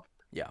wrap it up.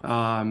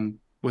 Yeah.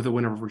 With a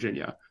win over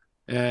Virginia.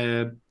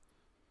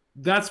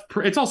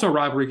 It's also a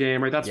rivalry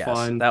game, right? That's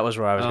fun. That was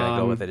where I was going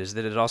to go with it, is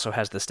that it also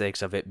has the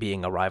stakes of it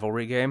being a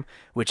rivalry game,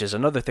 which is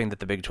another thing that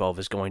the Big 12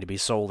 is going to be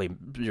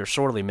you're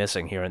sorely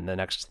missing here in the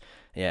next,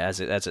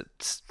 as it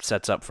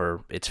sets up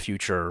for its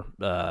future,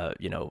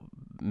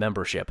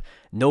 membership.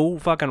 No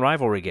fucking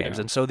rivalry games.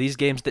 And so these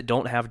games that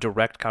don't have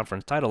direct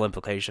conference title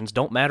implications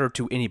don't matter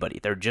to anybody.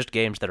 They're just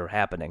games that are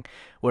happening.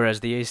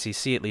 Whereas the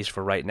ACC, at least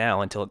for right now,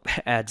 until it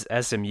adds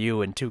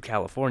SMU and 2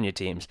 California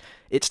teams,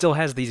 it still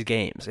has these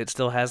games. It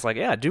still has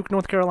Duke,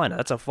 North Carolina.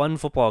 That's a fun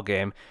football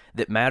game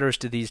that matters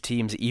to these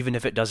teams, even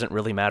if it doesn't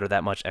really matter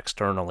that much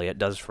externally. It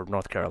does for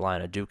North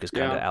Carolina. Duke is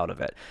kind of out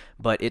of it.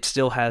 But it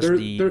still has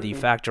the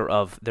factor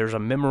of there's a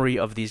memory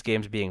of these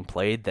games being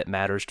played that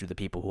matters to the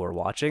people who are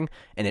watching,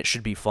 and it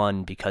should be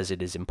fun because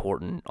it is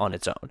important on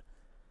its own.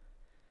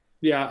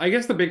 Yeah, I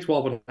guess the Big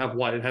 12 would have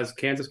what? It has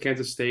Kansas,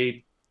 Kansas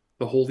State,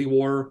 the Holy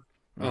War,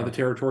 the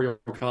Territorial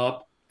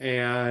Cup,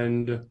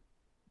 and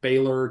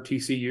Baylor,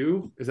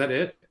 TCU. Is that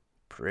it?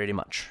 Pretty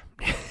much.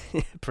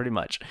 Pretty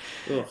much.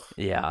 Ugh.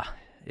 Yeah.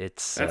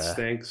 It's That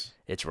stinks.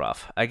 it's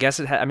rough. I guess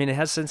I mean, it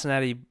has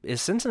Cincinnati.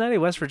 Is Cincinnati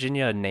West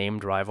Virginia a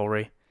named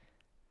rivalry?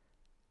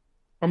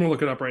 I'm gonna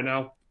look it up right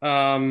now.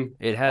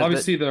 It has that.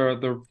 Obviously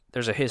the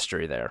There's a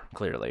history there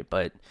clearly,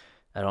 but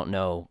I don't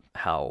know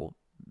how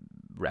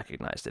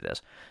recognized it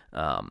is.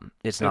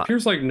 It's it not.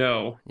 appears like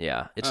no. Yeah,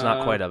 Uh, it's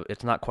not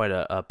quite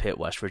a Pitt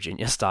West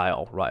Virginia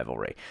style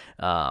rivalry.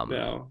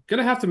 no.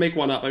 Gonna have to make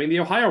one up. I mean, the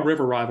Ohio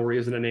River rivalry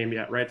isn't a name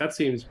yet, right? That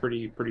seems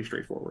pretty Let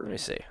straightforward. me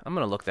see. I'm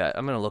gonna look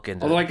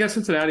into. Although I guess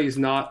Cincinnati is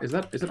not. Is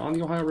it on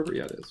the Ohio River?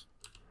 Yeah, it is.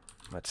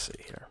 Let's see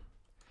here.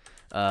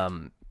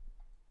 Um,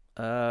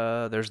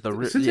 there's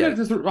Cincinnati,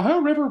 does the Ohio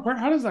River.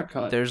 How does that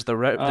cut? there's the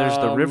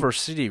River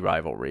City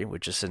rivalry,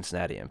 which is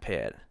Cincinnati and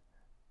Pitt.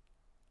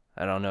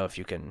 I don't know if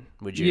you can.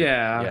 Would you?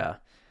 Yeah. Yeah.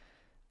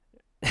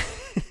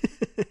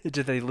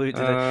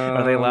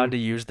 Are they allowed Um, to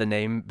use the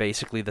name,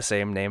 basically the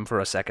same name for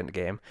a second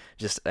game?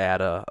 Just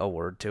add a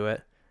word to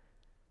it.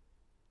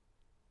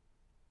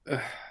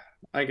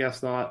 I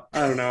guess not.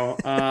 I don't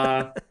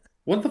know.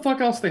 What the fuck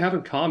else they have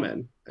in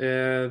common?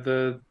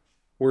 We're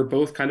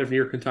both kind of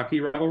near Kentucky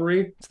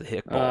rivalry. It's the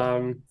Hick Bowl.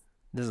 Um,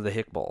 This is the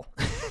Hick Bowl.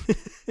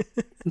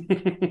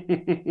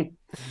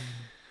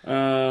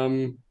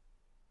 um,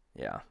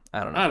 Yeah,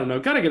 I don't know. I don't know.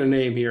 Gotta get a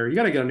name here. You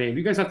gotta get a name.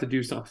 You guys have to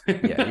do something.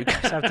 Yeah, you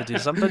guys have to do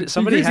something. You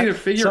guys need to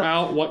figure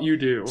out what you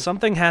do.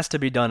 Something has to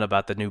be done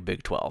about the new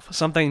Big 12.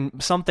 Something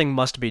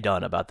must be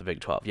done about the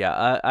Big 12.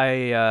 Yeah,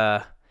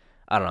 I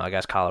don't know. I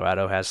guess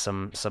Colorado has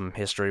some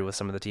history with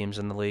some of the teams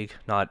in the league.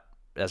 Not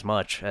as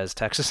much as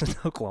Texas and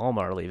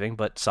Oklahoma are leaving,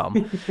 but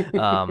some.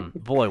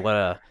 Boy, what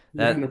a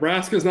Yeah, that.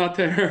 Nebraska's not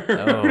there.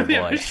 Oh, What do they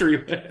have boy. history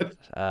with?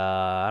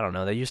 I don't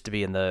know. They used to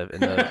be in the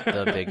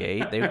Big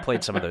Eight. They've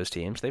played some of those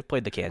teams. They've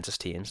played the Kansas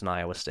teams and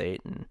Iowa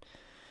State, and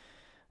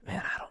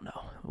man, I don't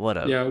know. What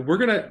a Yeah,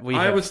 we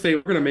Iowa have. State.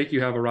 We're gonna make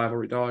you have a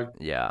rivalry, dog.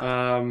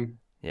 Yeah, Um,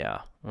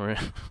 yeah. We're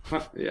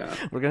yeah.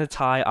 we're gonna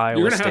tie You're Iowa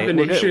gonna have State. the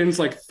We're gonna, nation's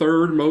like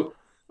third most.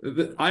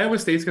 Iowa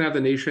State's gonna have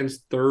the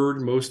nation's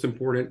third most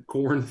important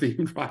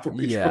corn-themed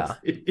rivalry Yeah.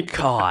 trophy.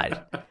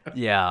 God.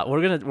 Yeah,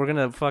 we're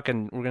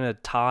gonna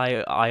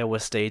tie Iowa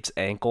State's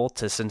ankle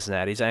to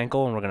Cincinnati's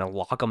ankle, and we're gonna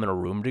lock them in a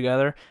room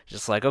together.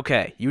 Just like,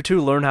 okay, you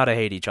two learn how to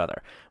hate each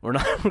other.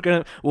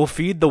 We'll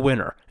feed the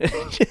winner.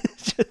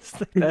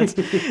 That's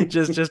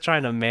just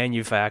trying to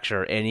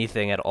manufacture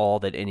anything at all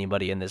that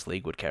anybody in this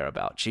league would care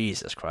about.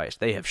 Jesus Christ,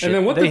 they have shit. And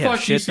then what they the have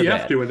fuck's shit the UCF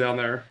bed. doing down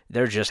there?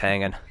 They're just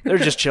hanging. They're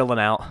just chilling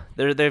out.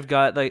 They've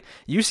got like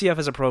UCF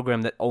is a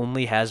program that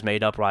only has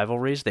made up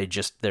rivalries. They're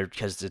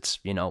because it's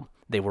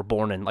they were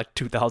born in like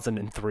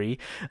 2003.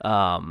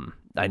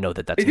 I know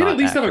that's They did not at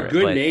least have a accurate,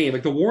 good but name.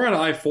 Like the War on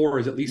I-4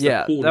 is at least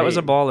yeah, a cool that name. was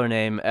a baller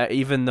name.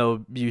 Even though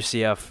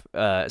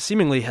UCF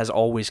seemingly has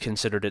always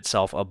considered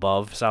itself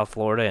above South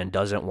Florida and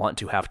doesn't want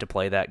to have to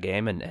play that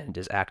game and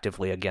is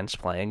actively against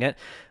playing it.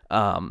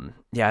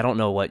 Yeah, I don't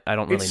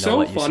really It's know so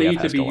what funny UCF to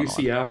has be going on.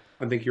 UCF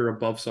and think you're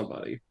above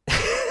somebody.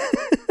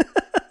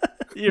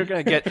 You're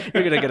gonna get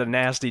a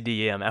nasty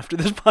DM after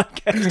this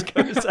podcast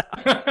goes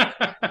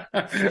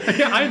out.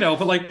 Yeah, I know,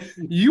 but like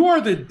you are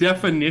the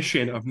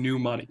definition of new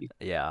money.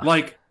 Yeah.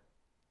 Like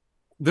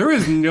there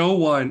is no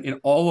one in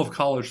all of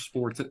college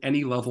sports at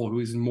any level who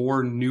is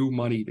more new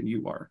money than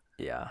you are.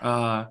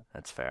 Yeah,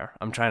 that's fair.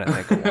 I'm trying to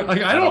think of one.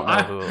 Like I don't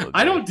know who it would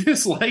I be. don't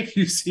dislike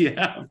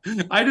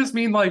UCF. I just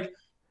mean like,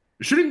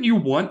 shouldn't you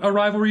want a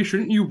rivalry?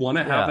 Shouldn't you want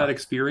to have Yeah. that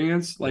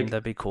experience? Like, Wouldn't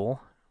that be cool?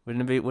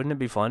 Wouldn't it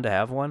be fun to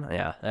have one?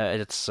 Yeah,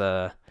 it's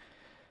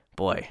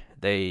boy,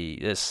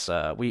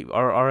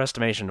 our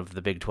estimation of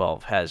the Big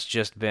 12 has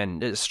just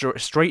been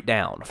straight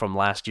down from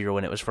last year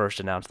when it was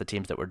first announced the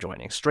teams that were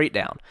joining. Straight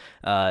down.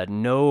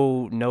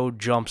 No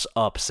jumps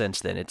up since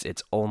then.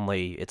 It's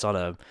on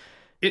a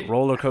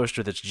roller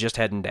coaster that's just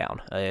heading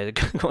down.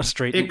 Going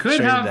straight. it could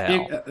straight have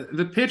into hell.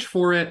 the pitch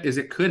for it is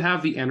it could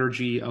have the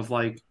energy of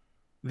like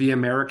the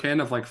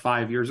American of like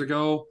 5 years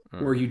ago,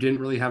 where you didn't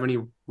really have any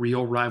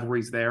real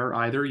rivalries there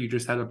either. You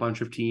just had a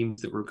bunch of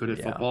teams that were good at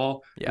Yeah.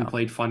 football Yeah. and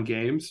played fun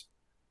games.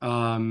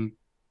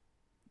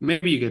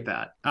 Maybe you get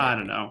that. I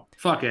don't know.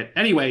 Fuck it.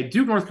 Anyway,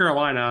 Duke, North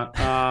Carolina.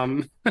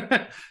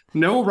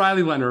 No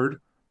Riley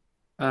Leonard.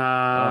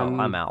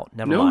 I'm out.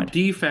 Never No mind.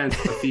 defense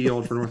to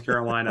field for North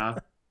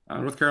Carolina.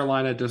 North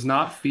Carolina does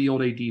not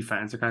field a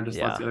defense. It kind of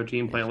just lets Yeah. the other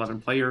team play 11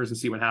 players and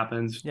see what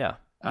happens. Yeah,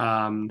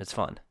 Um, it's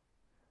fun.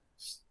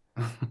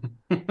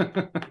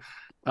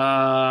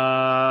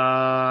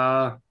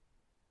 uh,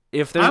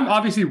 If there's I'm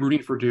obviously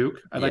rooting for Duke.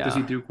 I'd like to Yeah.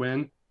 see Duke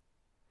win,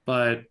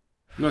 but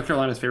North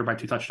Carolina's favored by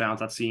 2 touchdowns.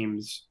 That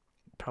seems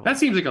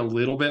probably like a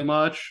little bit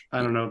much.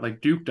 I don't know.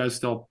 Like Duke does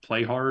still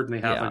play hard, and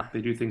they have Yeah.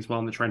 they do things well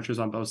in the trenches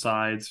on both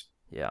sides.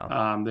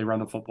 yeah. They run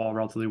the football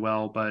relatively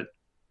well, but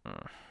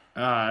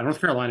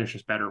North Carolina is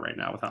just better right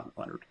now without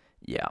Leonard.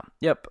 Yeah.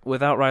 Yep.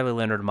 Without Riley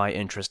Leonard, my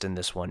interest in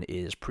this one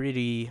is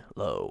pretty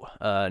low.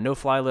 No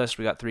fly list.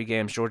 We got 3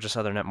 games. Georgia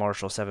Southern at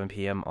Marshall, 7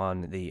 p.m.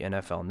 on the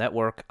NFL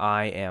Network.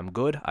 I am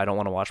good. I don't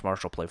want to watch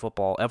Marshall play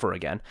football ever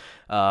again.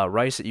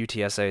 Rice at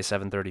UTSA,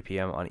 7:30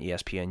 p.m. on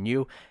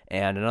ESPNU.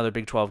 And another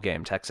Big 12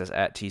 game, Texas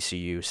at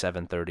TCU,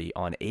 7:30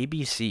 on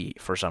ABC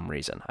for some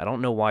reason. I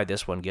don't know why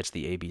this one gets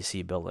the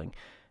ABC billing.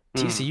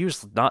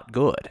 TCU's not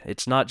good.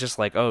 It's not just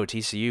like, oh,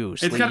 TCU.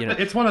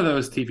 It's one of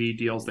those TV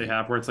deals they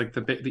have where it's like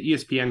the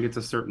ESPN gets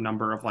a certain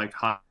number of like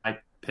high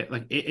pit,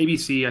 like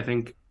ABC. I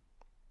think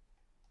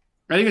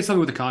it's something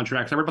with the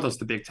contracts. I remember those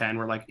the Big Ten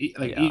where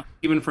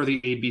even for the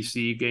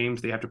ABC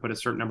games they have to put a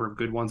certain number of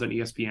good ones on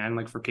ESPN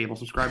like for cable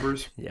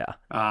subscribers. Yeah.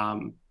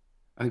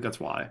 I think that's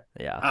why.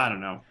 Yeah. I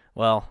don't know.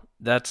 Well,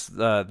 that's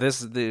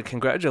the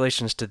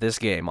congratulations to this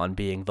game on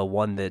being the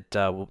one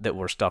that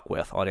we're stuck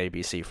with on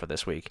ABC for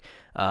this week.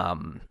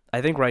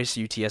 I think Rice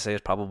UTSA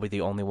is probably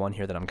the only one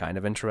here that I'm kind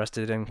of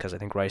interested in because I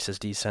think Rice is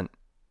decent.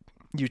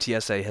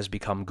 UTSA has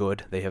become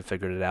good. They have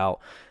figured it out.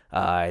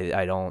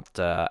 I don't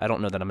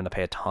know that I'm going to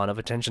pay a ton of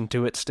attention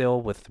to it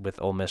still with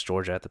Ole Miss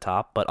Georgia at the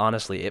top, but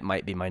honestly, it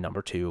might be my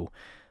number 2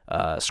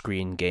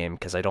 screen game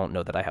because I don't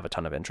know that I have a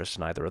ton of interest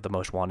in either of the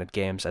most wanted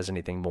games as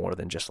anything more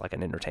than just like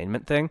an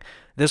entertainment thing.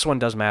 This one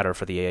does matter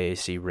for the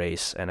AAC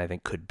race and I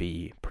think could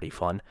be pretty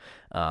fun.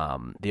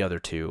 The other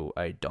 2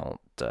 I don't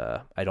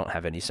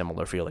have any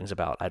similar feelings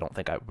about. I don't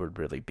think I would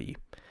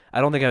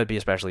be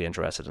especially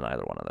interested in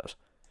either one of those.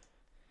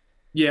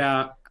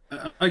 Yeah.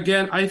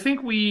 Again, I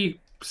think we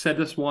said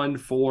this one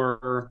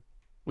for,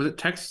 was it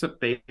Texas at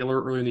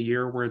Baylor earlier in the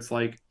year where it's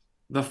like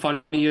the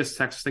funniest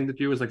Texas thing to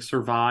do is like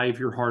survive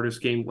your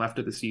hardest game left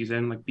of the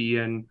season, like be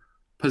in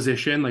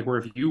position, like where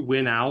if you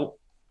win out,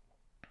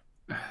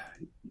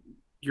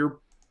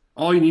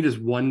 all you need is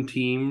one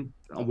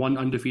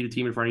undefeated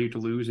team in front of you to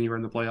lose and you're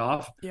in the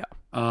playoff. Yeah.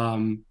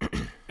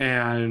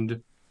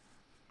 And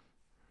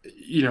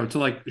to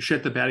like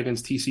shit the bed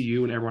against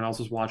TCU and everyone else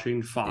is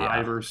watching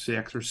 5 or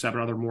 6 or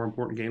 7 other more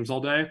important games all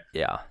day.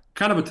 Yeah.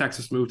 Kind of a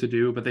Texas move to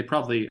do, but I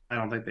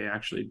don't think they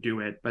actually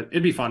do it, but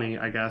it'd be funny,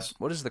 I guess.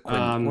 What is the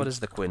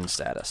Quinn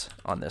status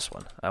on this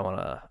one? I want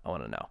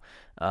to know.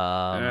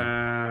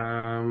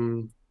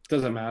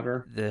 Doesn't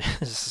matter. This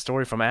is a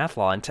story from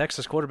Athlon.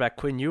 Texas quarterback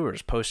Quinn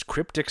Ewers posts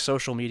cryptic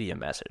social media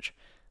message.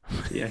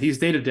 Yeah, he's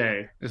day to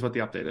day is what the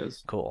update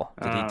is. Cool.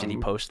 Did he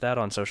post that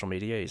on social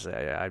media? He's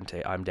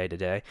I'm day to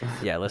day.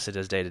 Yeah, listed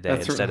as day to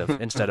day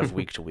instead of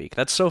week to week.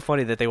 That's so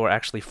funny that they were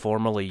actually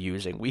formally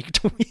using week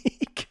to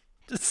week.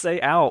 Just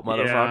say out,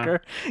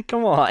 motherfucker. Yeah.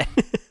 Come on.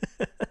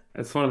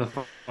 It's one of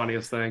the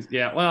funniest things.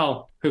 Yeah,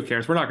 well, who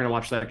cares? We're not going to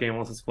watch that game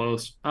unless it's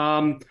close.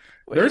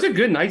 There's a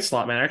good night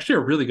slot, man. Actually, a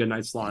really good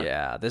night slot.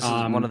 Yeah, this is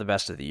one of the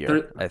best of the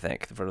year, I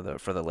think, for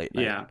the late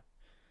night. Yeah.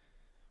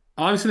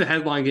 Obviously, the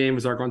headline game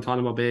is our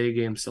Guantanamo Bay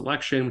game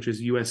selection, which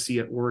is USC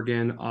at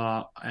Oregon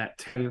at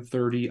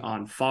 10:30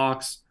 on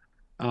Fox.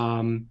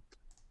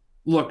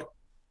 Look,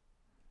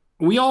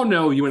 we all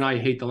know you and I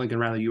hate the Lincoln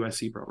Riley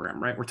USC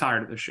program, right? We're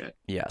tired of this shit.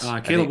 Yes.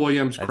 Caleb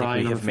Williams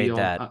crying on the field.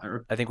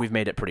 I think we've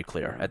made it pretty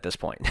clear at this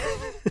point.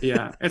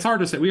 Yeah, it's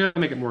hard to say. We got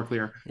to make it more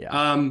clear.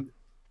 Yeah.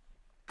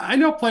 I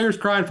know players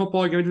cry in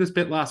football. I got into this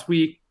bit last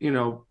week,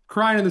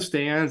 crying in the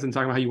stands and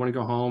talking about how you want to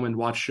go home and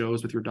watch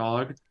shows with your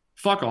dog.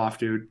 Fuck off,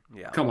 dude.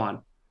 Yeah. Come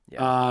on.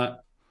 Yeah.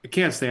 I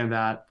can't stand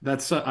that.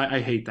 I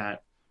hate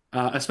that.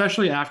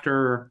 Especially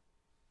after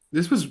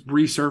this was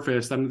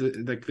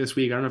resurfaced like this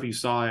week. I don't know if you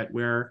saw it,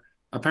 where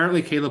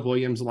apparently Caleb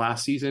Williams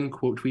last season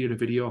quote tweeted a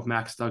video of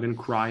Max Duggan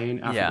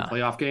crying after the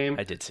playoff game.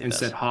 I did see and this.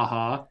 said, "Ha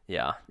ha."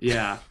 Yeah.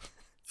 Yeah.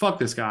 Fuck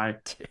this guy.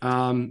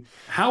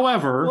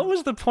 However, what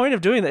was the point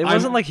of doing that? It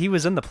wasn't like he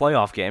was in the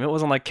playoff game. It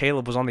wasn't like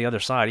Caleb was on the other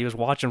side. He was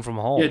watching from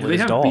home. Yeah, do with they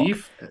his have dog.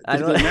 beef?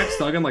 Does Max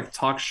Duggan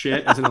talk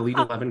shit as an Elite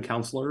 11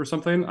 counselor or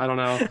something? I don't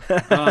know.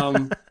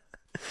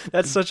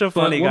 That's such a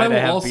funny guy to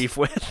have beef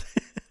with.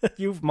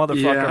 You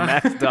motherfucker,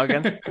 Max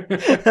Duggan.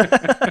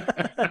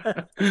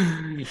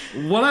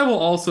 What I will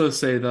also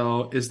say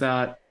though is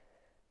that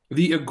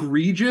the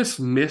egregious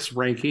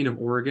misranking of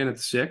Oregon at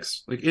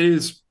 6, it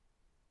is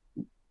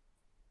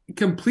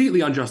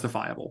completely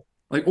unjustifiable.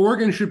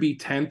 Oregon should be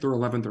 10th or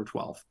 11th or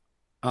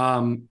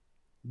 12th.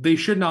 They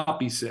should not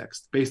be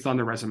 6th based on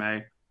their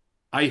resume.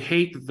 I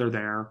hate that they're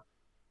there.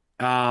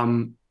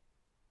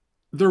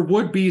 There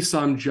would be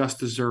some just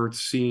desserts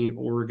seeing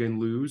Oregon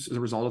lose as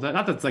a result of that.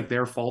 Not that it's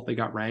their fault they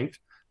got ranked,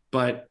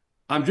 but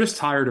I'm just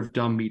tired of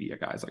dumb media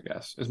guys, I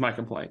guess, is my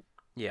complaint.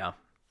 Yeah.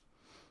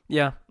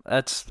 Yeah,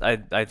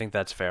 I think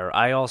that's fair.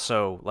 I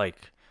also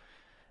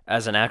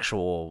as an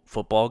actual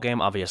football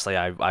game, obviously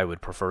I would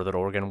prefer that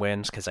Oregon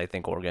wins because I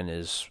think Oregon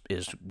is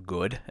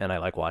good and I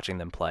like watching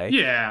them play.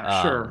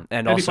 Yeah, sure.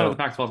 And It'd also be fun if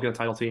the Pac-12 get a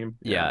title team.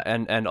 Yeah,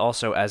 and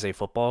also as a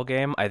football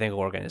game, I think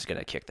Oregon is going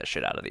to kick the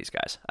shit out of these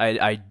guys.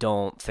 I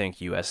don't think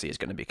USC is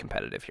going to be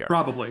competitive here.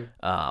 Probably.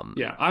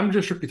 Yeah, I'm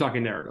just strictly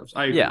talking narratives.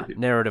 I agree with you.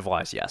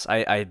 Narrative-wise, yes.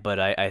 But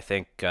I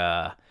think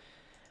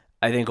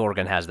I think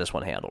Oregon has this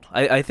one handled.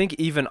 I think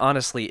even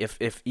honestly, if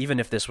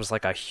this was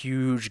a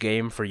huge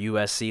game for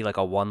USC, a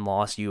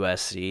 1-loss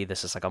USC,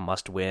 this is a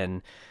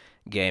must-win.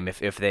 game,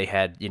 if they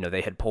had,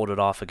 they had pulled it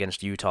off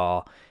against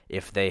Utah,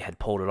 if they had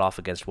pulled it off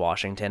against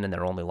Washington and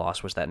their only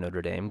loss was that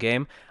Notre Dame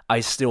game, I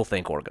still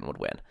think Oregon would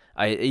win.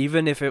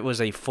 Even if it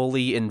was a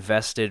fully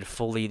invested,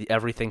 fully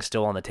everything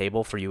still on the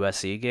table for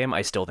USC game,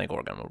 I still think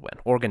Oregon would win.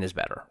 Oregon is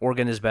better.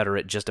 Oregon is better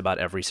at just about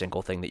every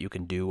single thing that you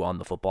can do on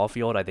the football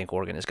field. I think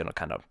Oregon is going to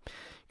kind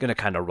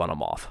of run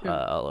them off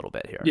a little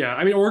bit here. Yeah,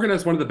 I mean, Oregon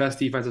has one of the best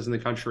defenses in the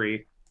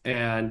country,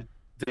 and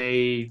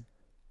I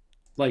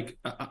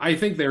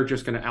think they're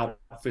just going to out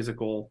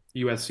physical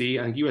USC.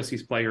 I think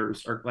USC's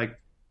players are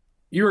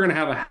you're going to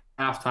have a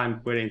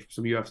halftime quitting for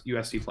some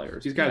USC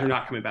players. These guys are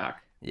not coming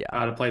back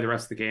to play the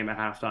rest of the game at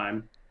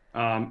halftime.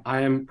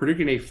 I am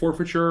predicting a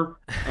forfeiture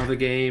of the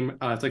game.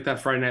 It's like that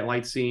Friday Night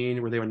Lights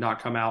scene where they would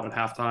not come out at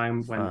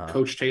halftime when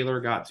Coach Taylor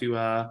got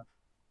to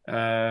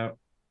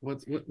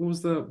what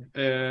was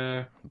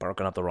the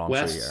barking up the wrong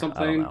West tree here.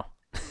 Something?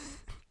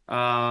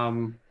 I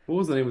don't know. What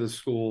was the name of the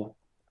school?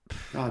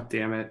 God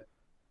damn it.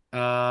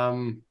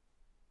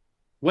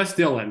 West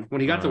Dillon.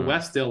 When he got to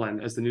West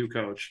Dillon as the new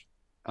coach,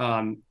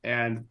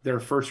 and their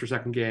first or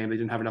second game, they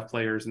didn't have enough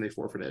players and they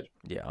forfeited.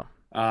 Yeah.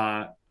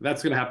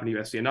 That's going to happen to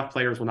USC. Enough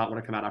players will not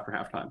want to come out after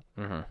halftime.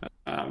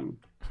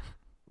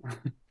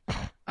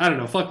 I don't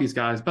know. Fuck these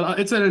guys. But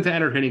it's an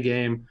entertaining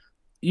game.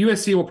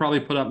 USC will probably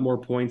put up more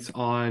points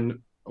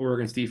on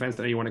Oregon's defense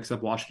than anyone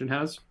except Washington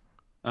has.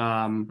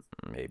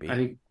 Maybe. I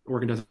think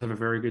Oregon does have a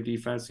very good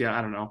defense. Yeah,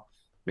 I don't know.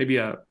 Maybe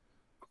a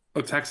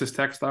Texas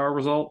Tech style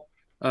result.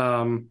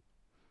 We'll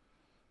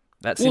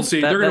see.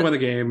 They're going to win the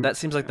game. That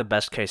seems like the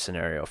best case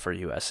scenario for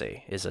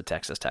USC is a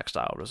Texas Tech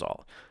style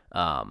result.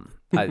 I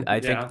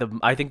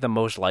think the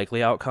most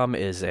likely outcome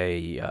is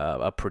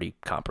a pretty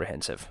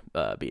comprehensive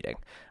beating.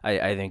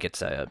 I think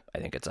it's a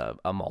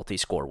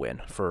multi-score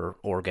win for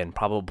Oregon.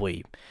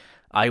 Probably,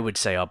 I would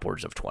say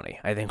upwards of 20.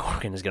 I think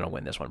Oregon is going to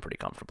win this one pretty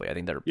comfortably. I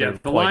think they're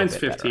the line's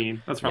 15.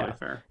 Better. That's probably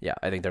fair. Yeah,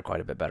 I think they're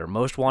quite a bit better.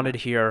 Most wanted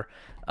here.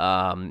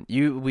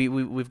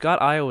 We've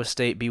got Iowa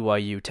State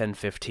BYU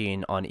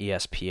 10:15 on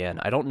ESPN.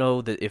 I don't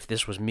know that if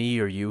this was me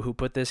or you who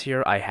put this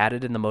here. I had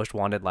it in the most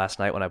wanted last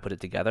night when I put it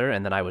together,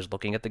 and then I was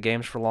looking at the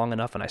games for long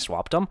enough and I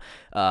swapped them.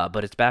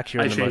 But it's back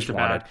here in the most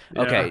wanted.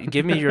 Yeah. Okay,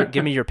 give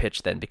me your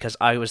pitch then, because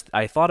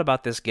I thought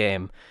about this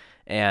game.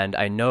 And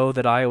I know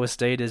that Iowa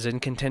State is in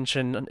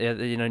contention,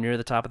 near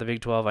the top of the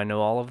Big 12. I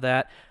know all of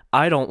that.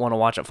 I don't want to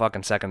watch a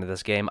fucking second of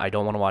this game. I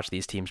don't want to watch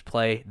these teams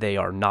play. They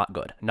are not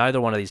good.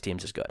 Neither one of these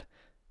teams is good.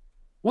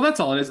 Well,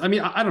 that's all it is. I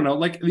mean, I don't know.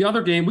 Like the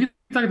other game, we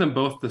talked them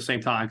both at the same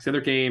time. The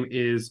other game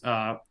is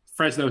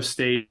Fresno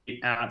State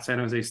at San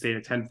Jose State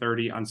at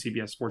 10:30 on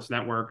CBS Sports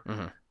Network.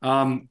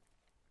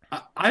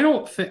 I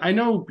don't think I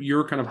know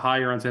you're kind of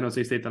higher on San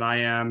Jose State than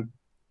I am.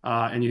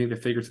 And you think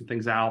they figured some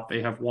things out.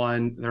 They have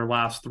won their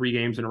last 3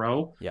 games in a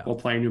row while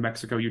playing New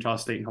Mexico, Utah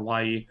State, and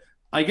Hawaii.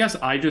 I guess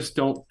I just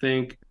don't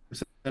think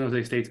San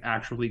Jose State's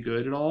actually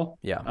good at all.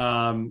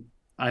 Yeah.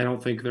 I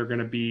don't think they're going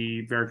to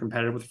be very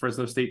competitive with the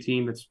Fresno State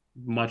team that's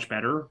much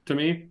better to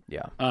me.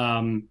 Yeah.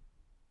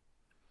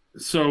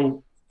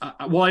 So,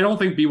 I don't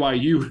think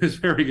BYU is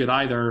very good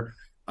either.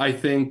 I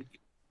think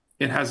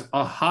it has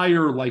a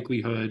higher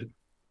likelihood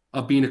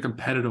of being a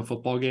competitive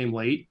football game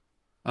late.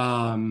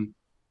 And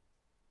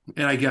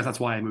I guess that's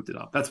why I moved it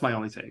up. That's my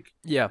only take.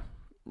 Yeah.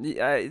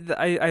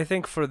 I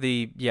think for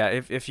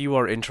if you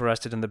are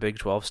interested in the Big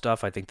 12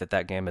 stuff, I think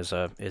that game is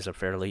a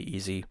fairly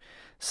easy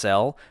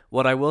sell.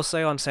 What I will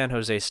say on San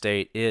Jose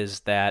State is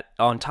that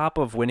on top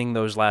of winning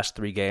those last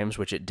 3 games,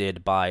 which it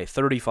did by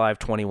 35,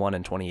 21,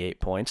 and 28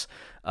 points,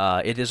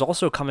 it is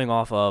also coming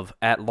off of,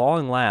 at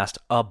long last,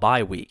 a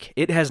bye week.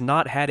 It has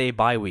not had a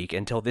bye week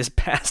until this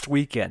past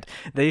weekend.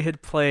 They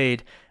had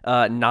played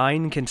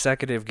 9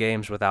 consecutive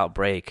games without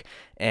break,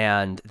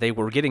 and they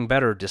were getting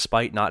better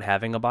despite not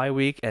having a bye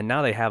week, and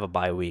now they have a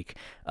bye week.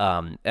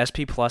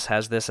 SP Plus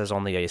has this as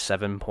only a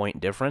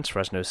 7-point difference,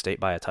 Fresno State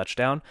by a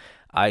touchdown.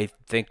 I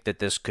think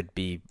that it could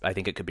be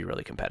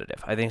really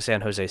competitive. I think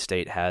San Jose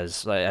State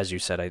has, as you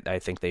said, I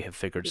think they have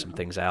figured some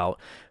things out.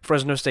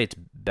 Fresno State's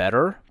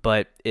better,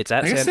 but it's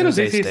at San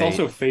Jose State. State's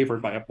also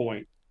favored by a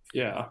point.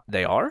 Yeah.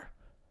 They are?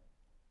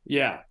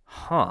 Yeah.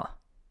 Huh.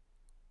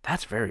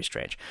 That's very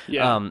strange.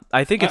 Yeah.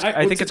 I think it's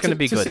going to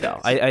be good though.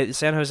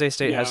 San Jose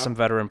State has some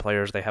veteran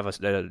players. They have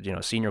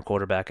a senior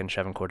quarterback in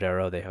Chevin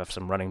Cordero. They have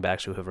some running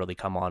backs who have really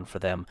come on for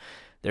them.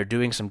 They're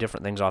doing some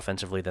different things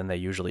offensively than they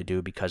usually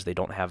do because they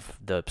don't have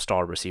the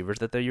star receivers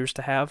that they used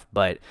to have,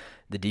 but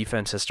the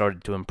defense has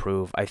started to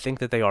improve. I think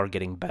that they are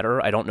getting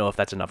better. I don't know if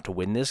that's enough to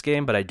win this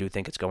game, but I do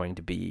think it's going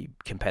to be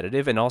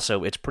competitive, and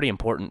also it's pretty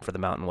important for the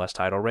Mountain West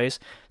title race.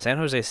 San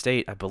Jose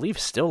State, I believe,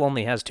 still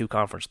only has 2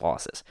 conference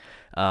losses,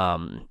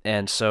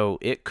 and so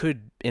it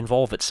could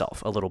involve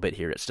itself a little bit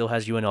here. It still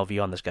has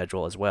UNLV on the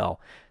schedule as well.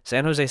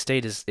 San Jose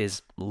State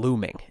is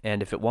looming,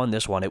 and if it won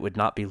this one, it would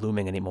not be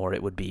looming anymore.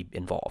 It would be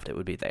involved. It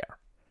would be there.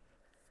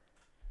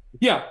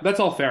 Yeah, that's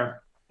all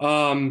fair.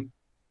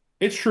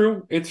 It's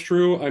true. It's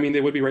true. I mean, they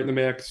would be right in the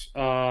mix.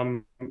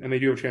 And they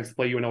do have a chance to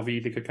play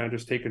UNLV. They could kind of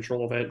just take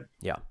control of it.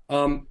 Yeah.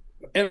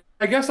 And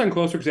I guess on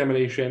closer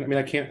examination, I mean,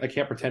 I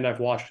can't pretend I've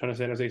watched a ton of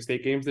San Jose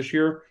State games this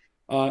year.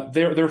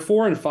 They're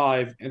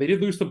 4-5, and they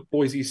did lose to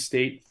Boise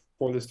State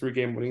for this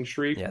 3-game winning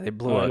streak Yeah, they in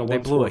a they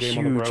blew one-score a game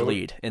on the huge road.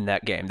 lead in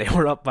that game. They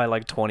were up by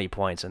like 20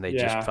 points and they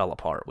just Yeah, fell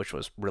apart, which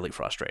was really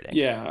frustrating.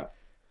 yeah,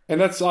 and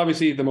that's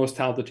obviously the most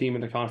talented team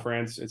in the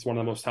conference. It's one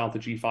of the most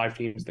talented G5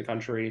 teams in the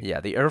country. Yeah,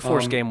 the Air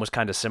Force Um, game was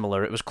kind of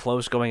similar. It was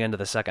close going into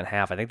the second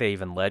half. I think they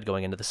even led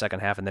going into the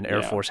second half, and then Air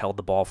yeah. Force held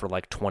the ball for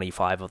like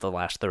 25 of the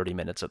last 30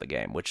 minutes of the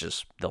game, which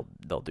is they'll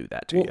do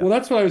that to Well, you. well,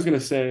 that's what I was going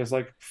to say. Is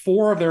like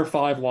 4 of their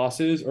 5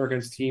 losses are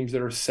against teams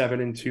that are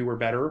 7-2 or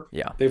better.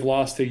 Yeah. They've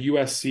lost to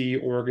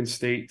USC, Oregon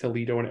State,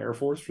 Toledo, and Air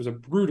Force, which was a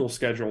brutal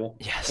schedule,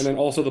 and Yes. then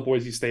also the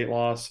Boise State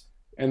loss.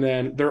 And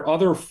then their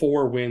other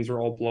 4 wins are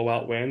all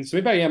blowout wins. So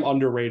maybe I am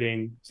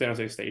underrating San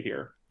Jose State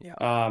here. Yeah.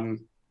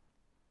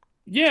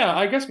 Yeah,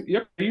 I guess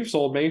yep, you've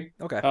sold me.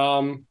 Okay.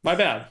 My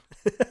bad.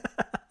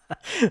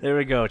 There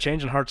we go.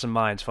 Changing hearts and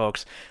minds,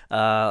 folks.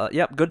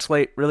 Yep, good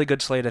slate. Really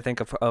good slate, I think,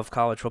 of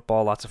college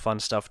football. Lots of fun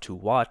stuff to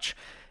watch.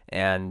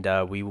 And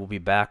we will be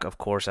back, of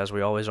course, as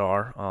we always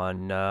are,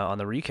 on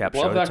the recap show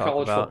Love to that talk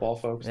college about. football,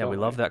 folks. Yeah, we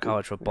Don't love we? that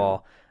college Yeah.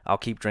 football. I'll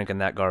keep drinking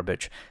that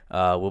garbage.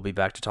 We'll be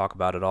back to talk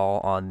about it all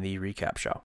on the recap show.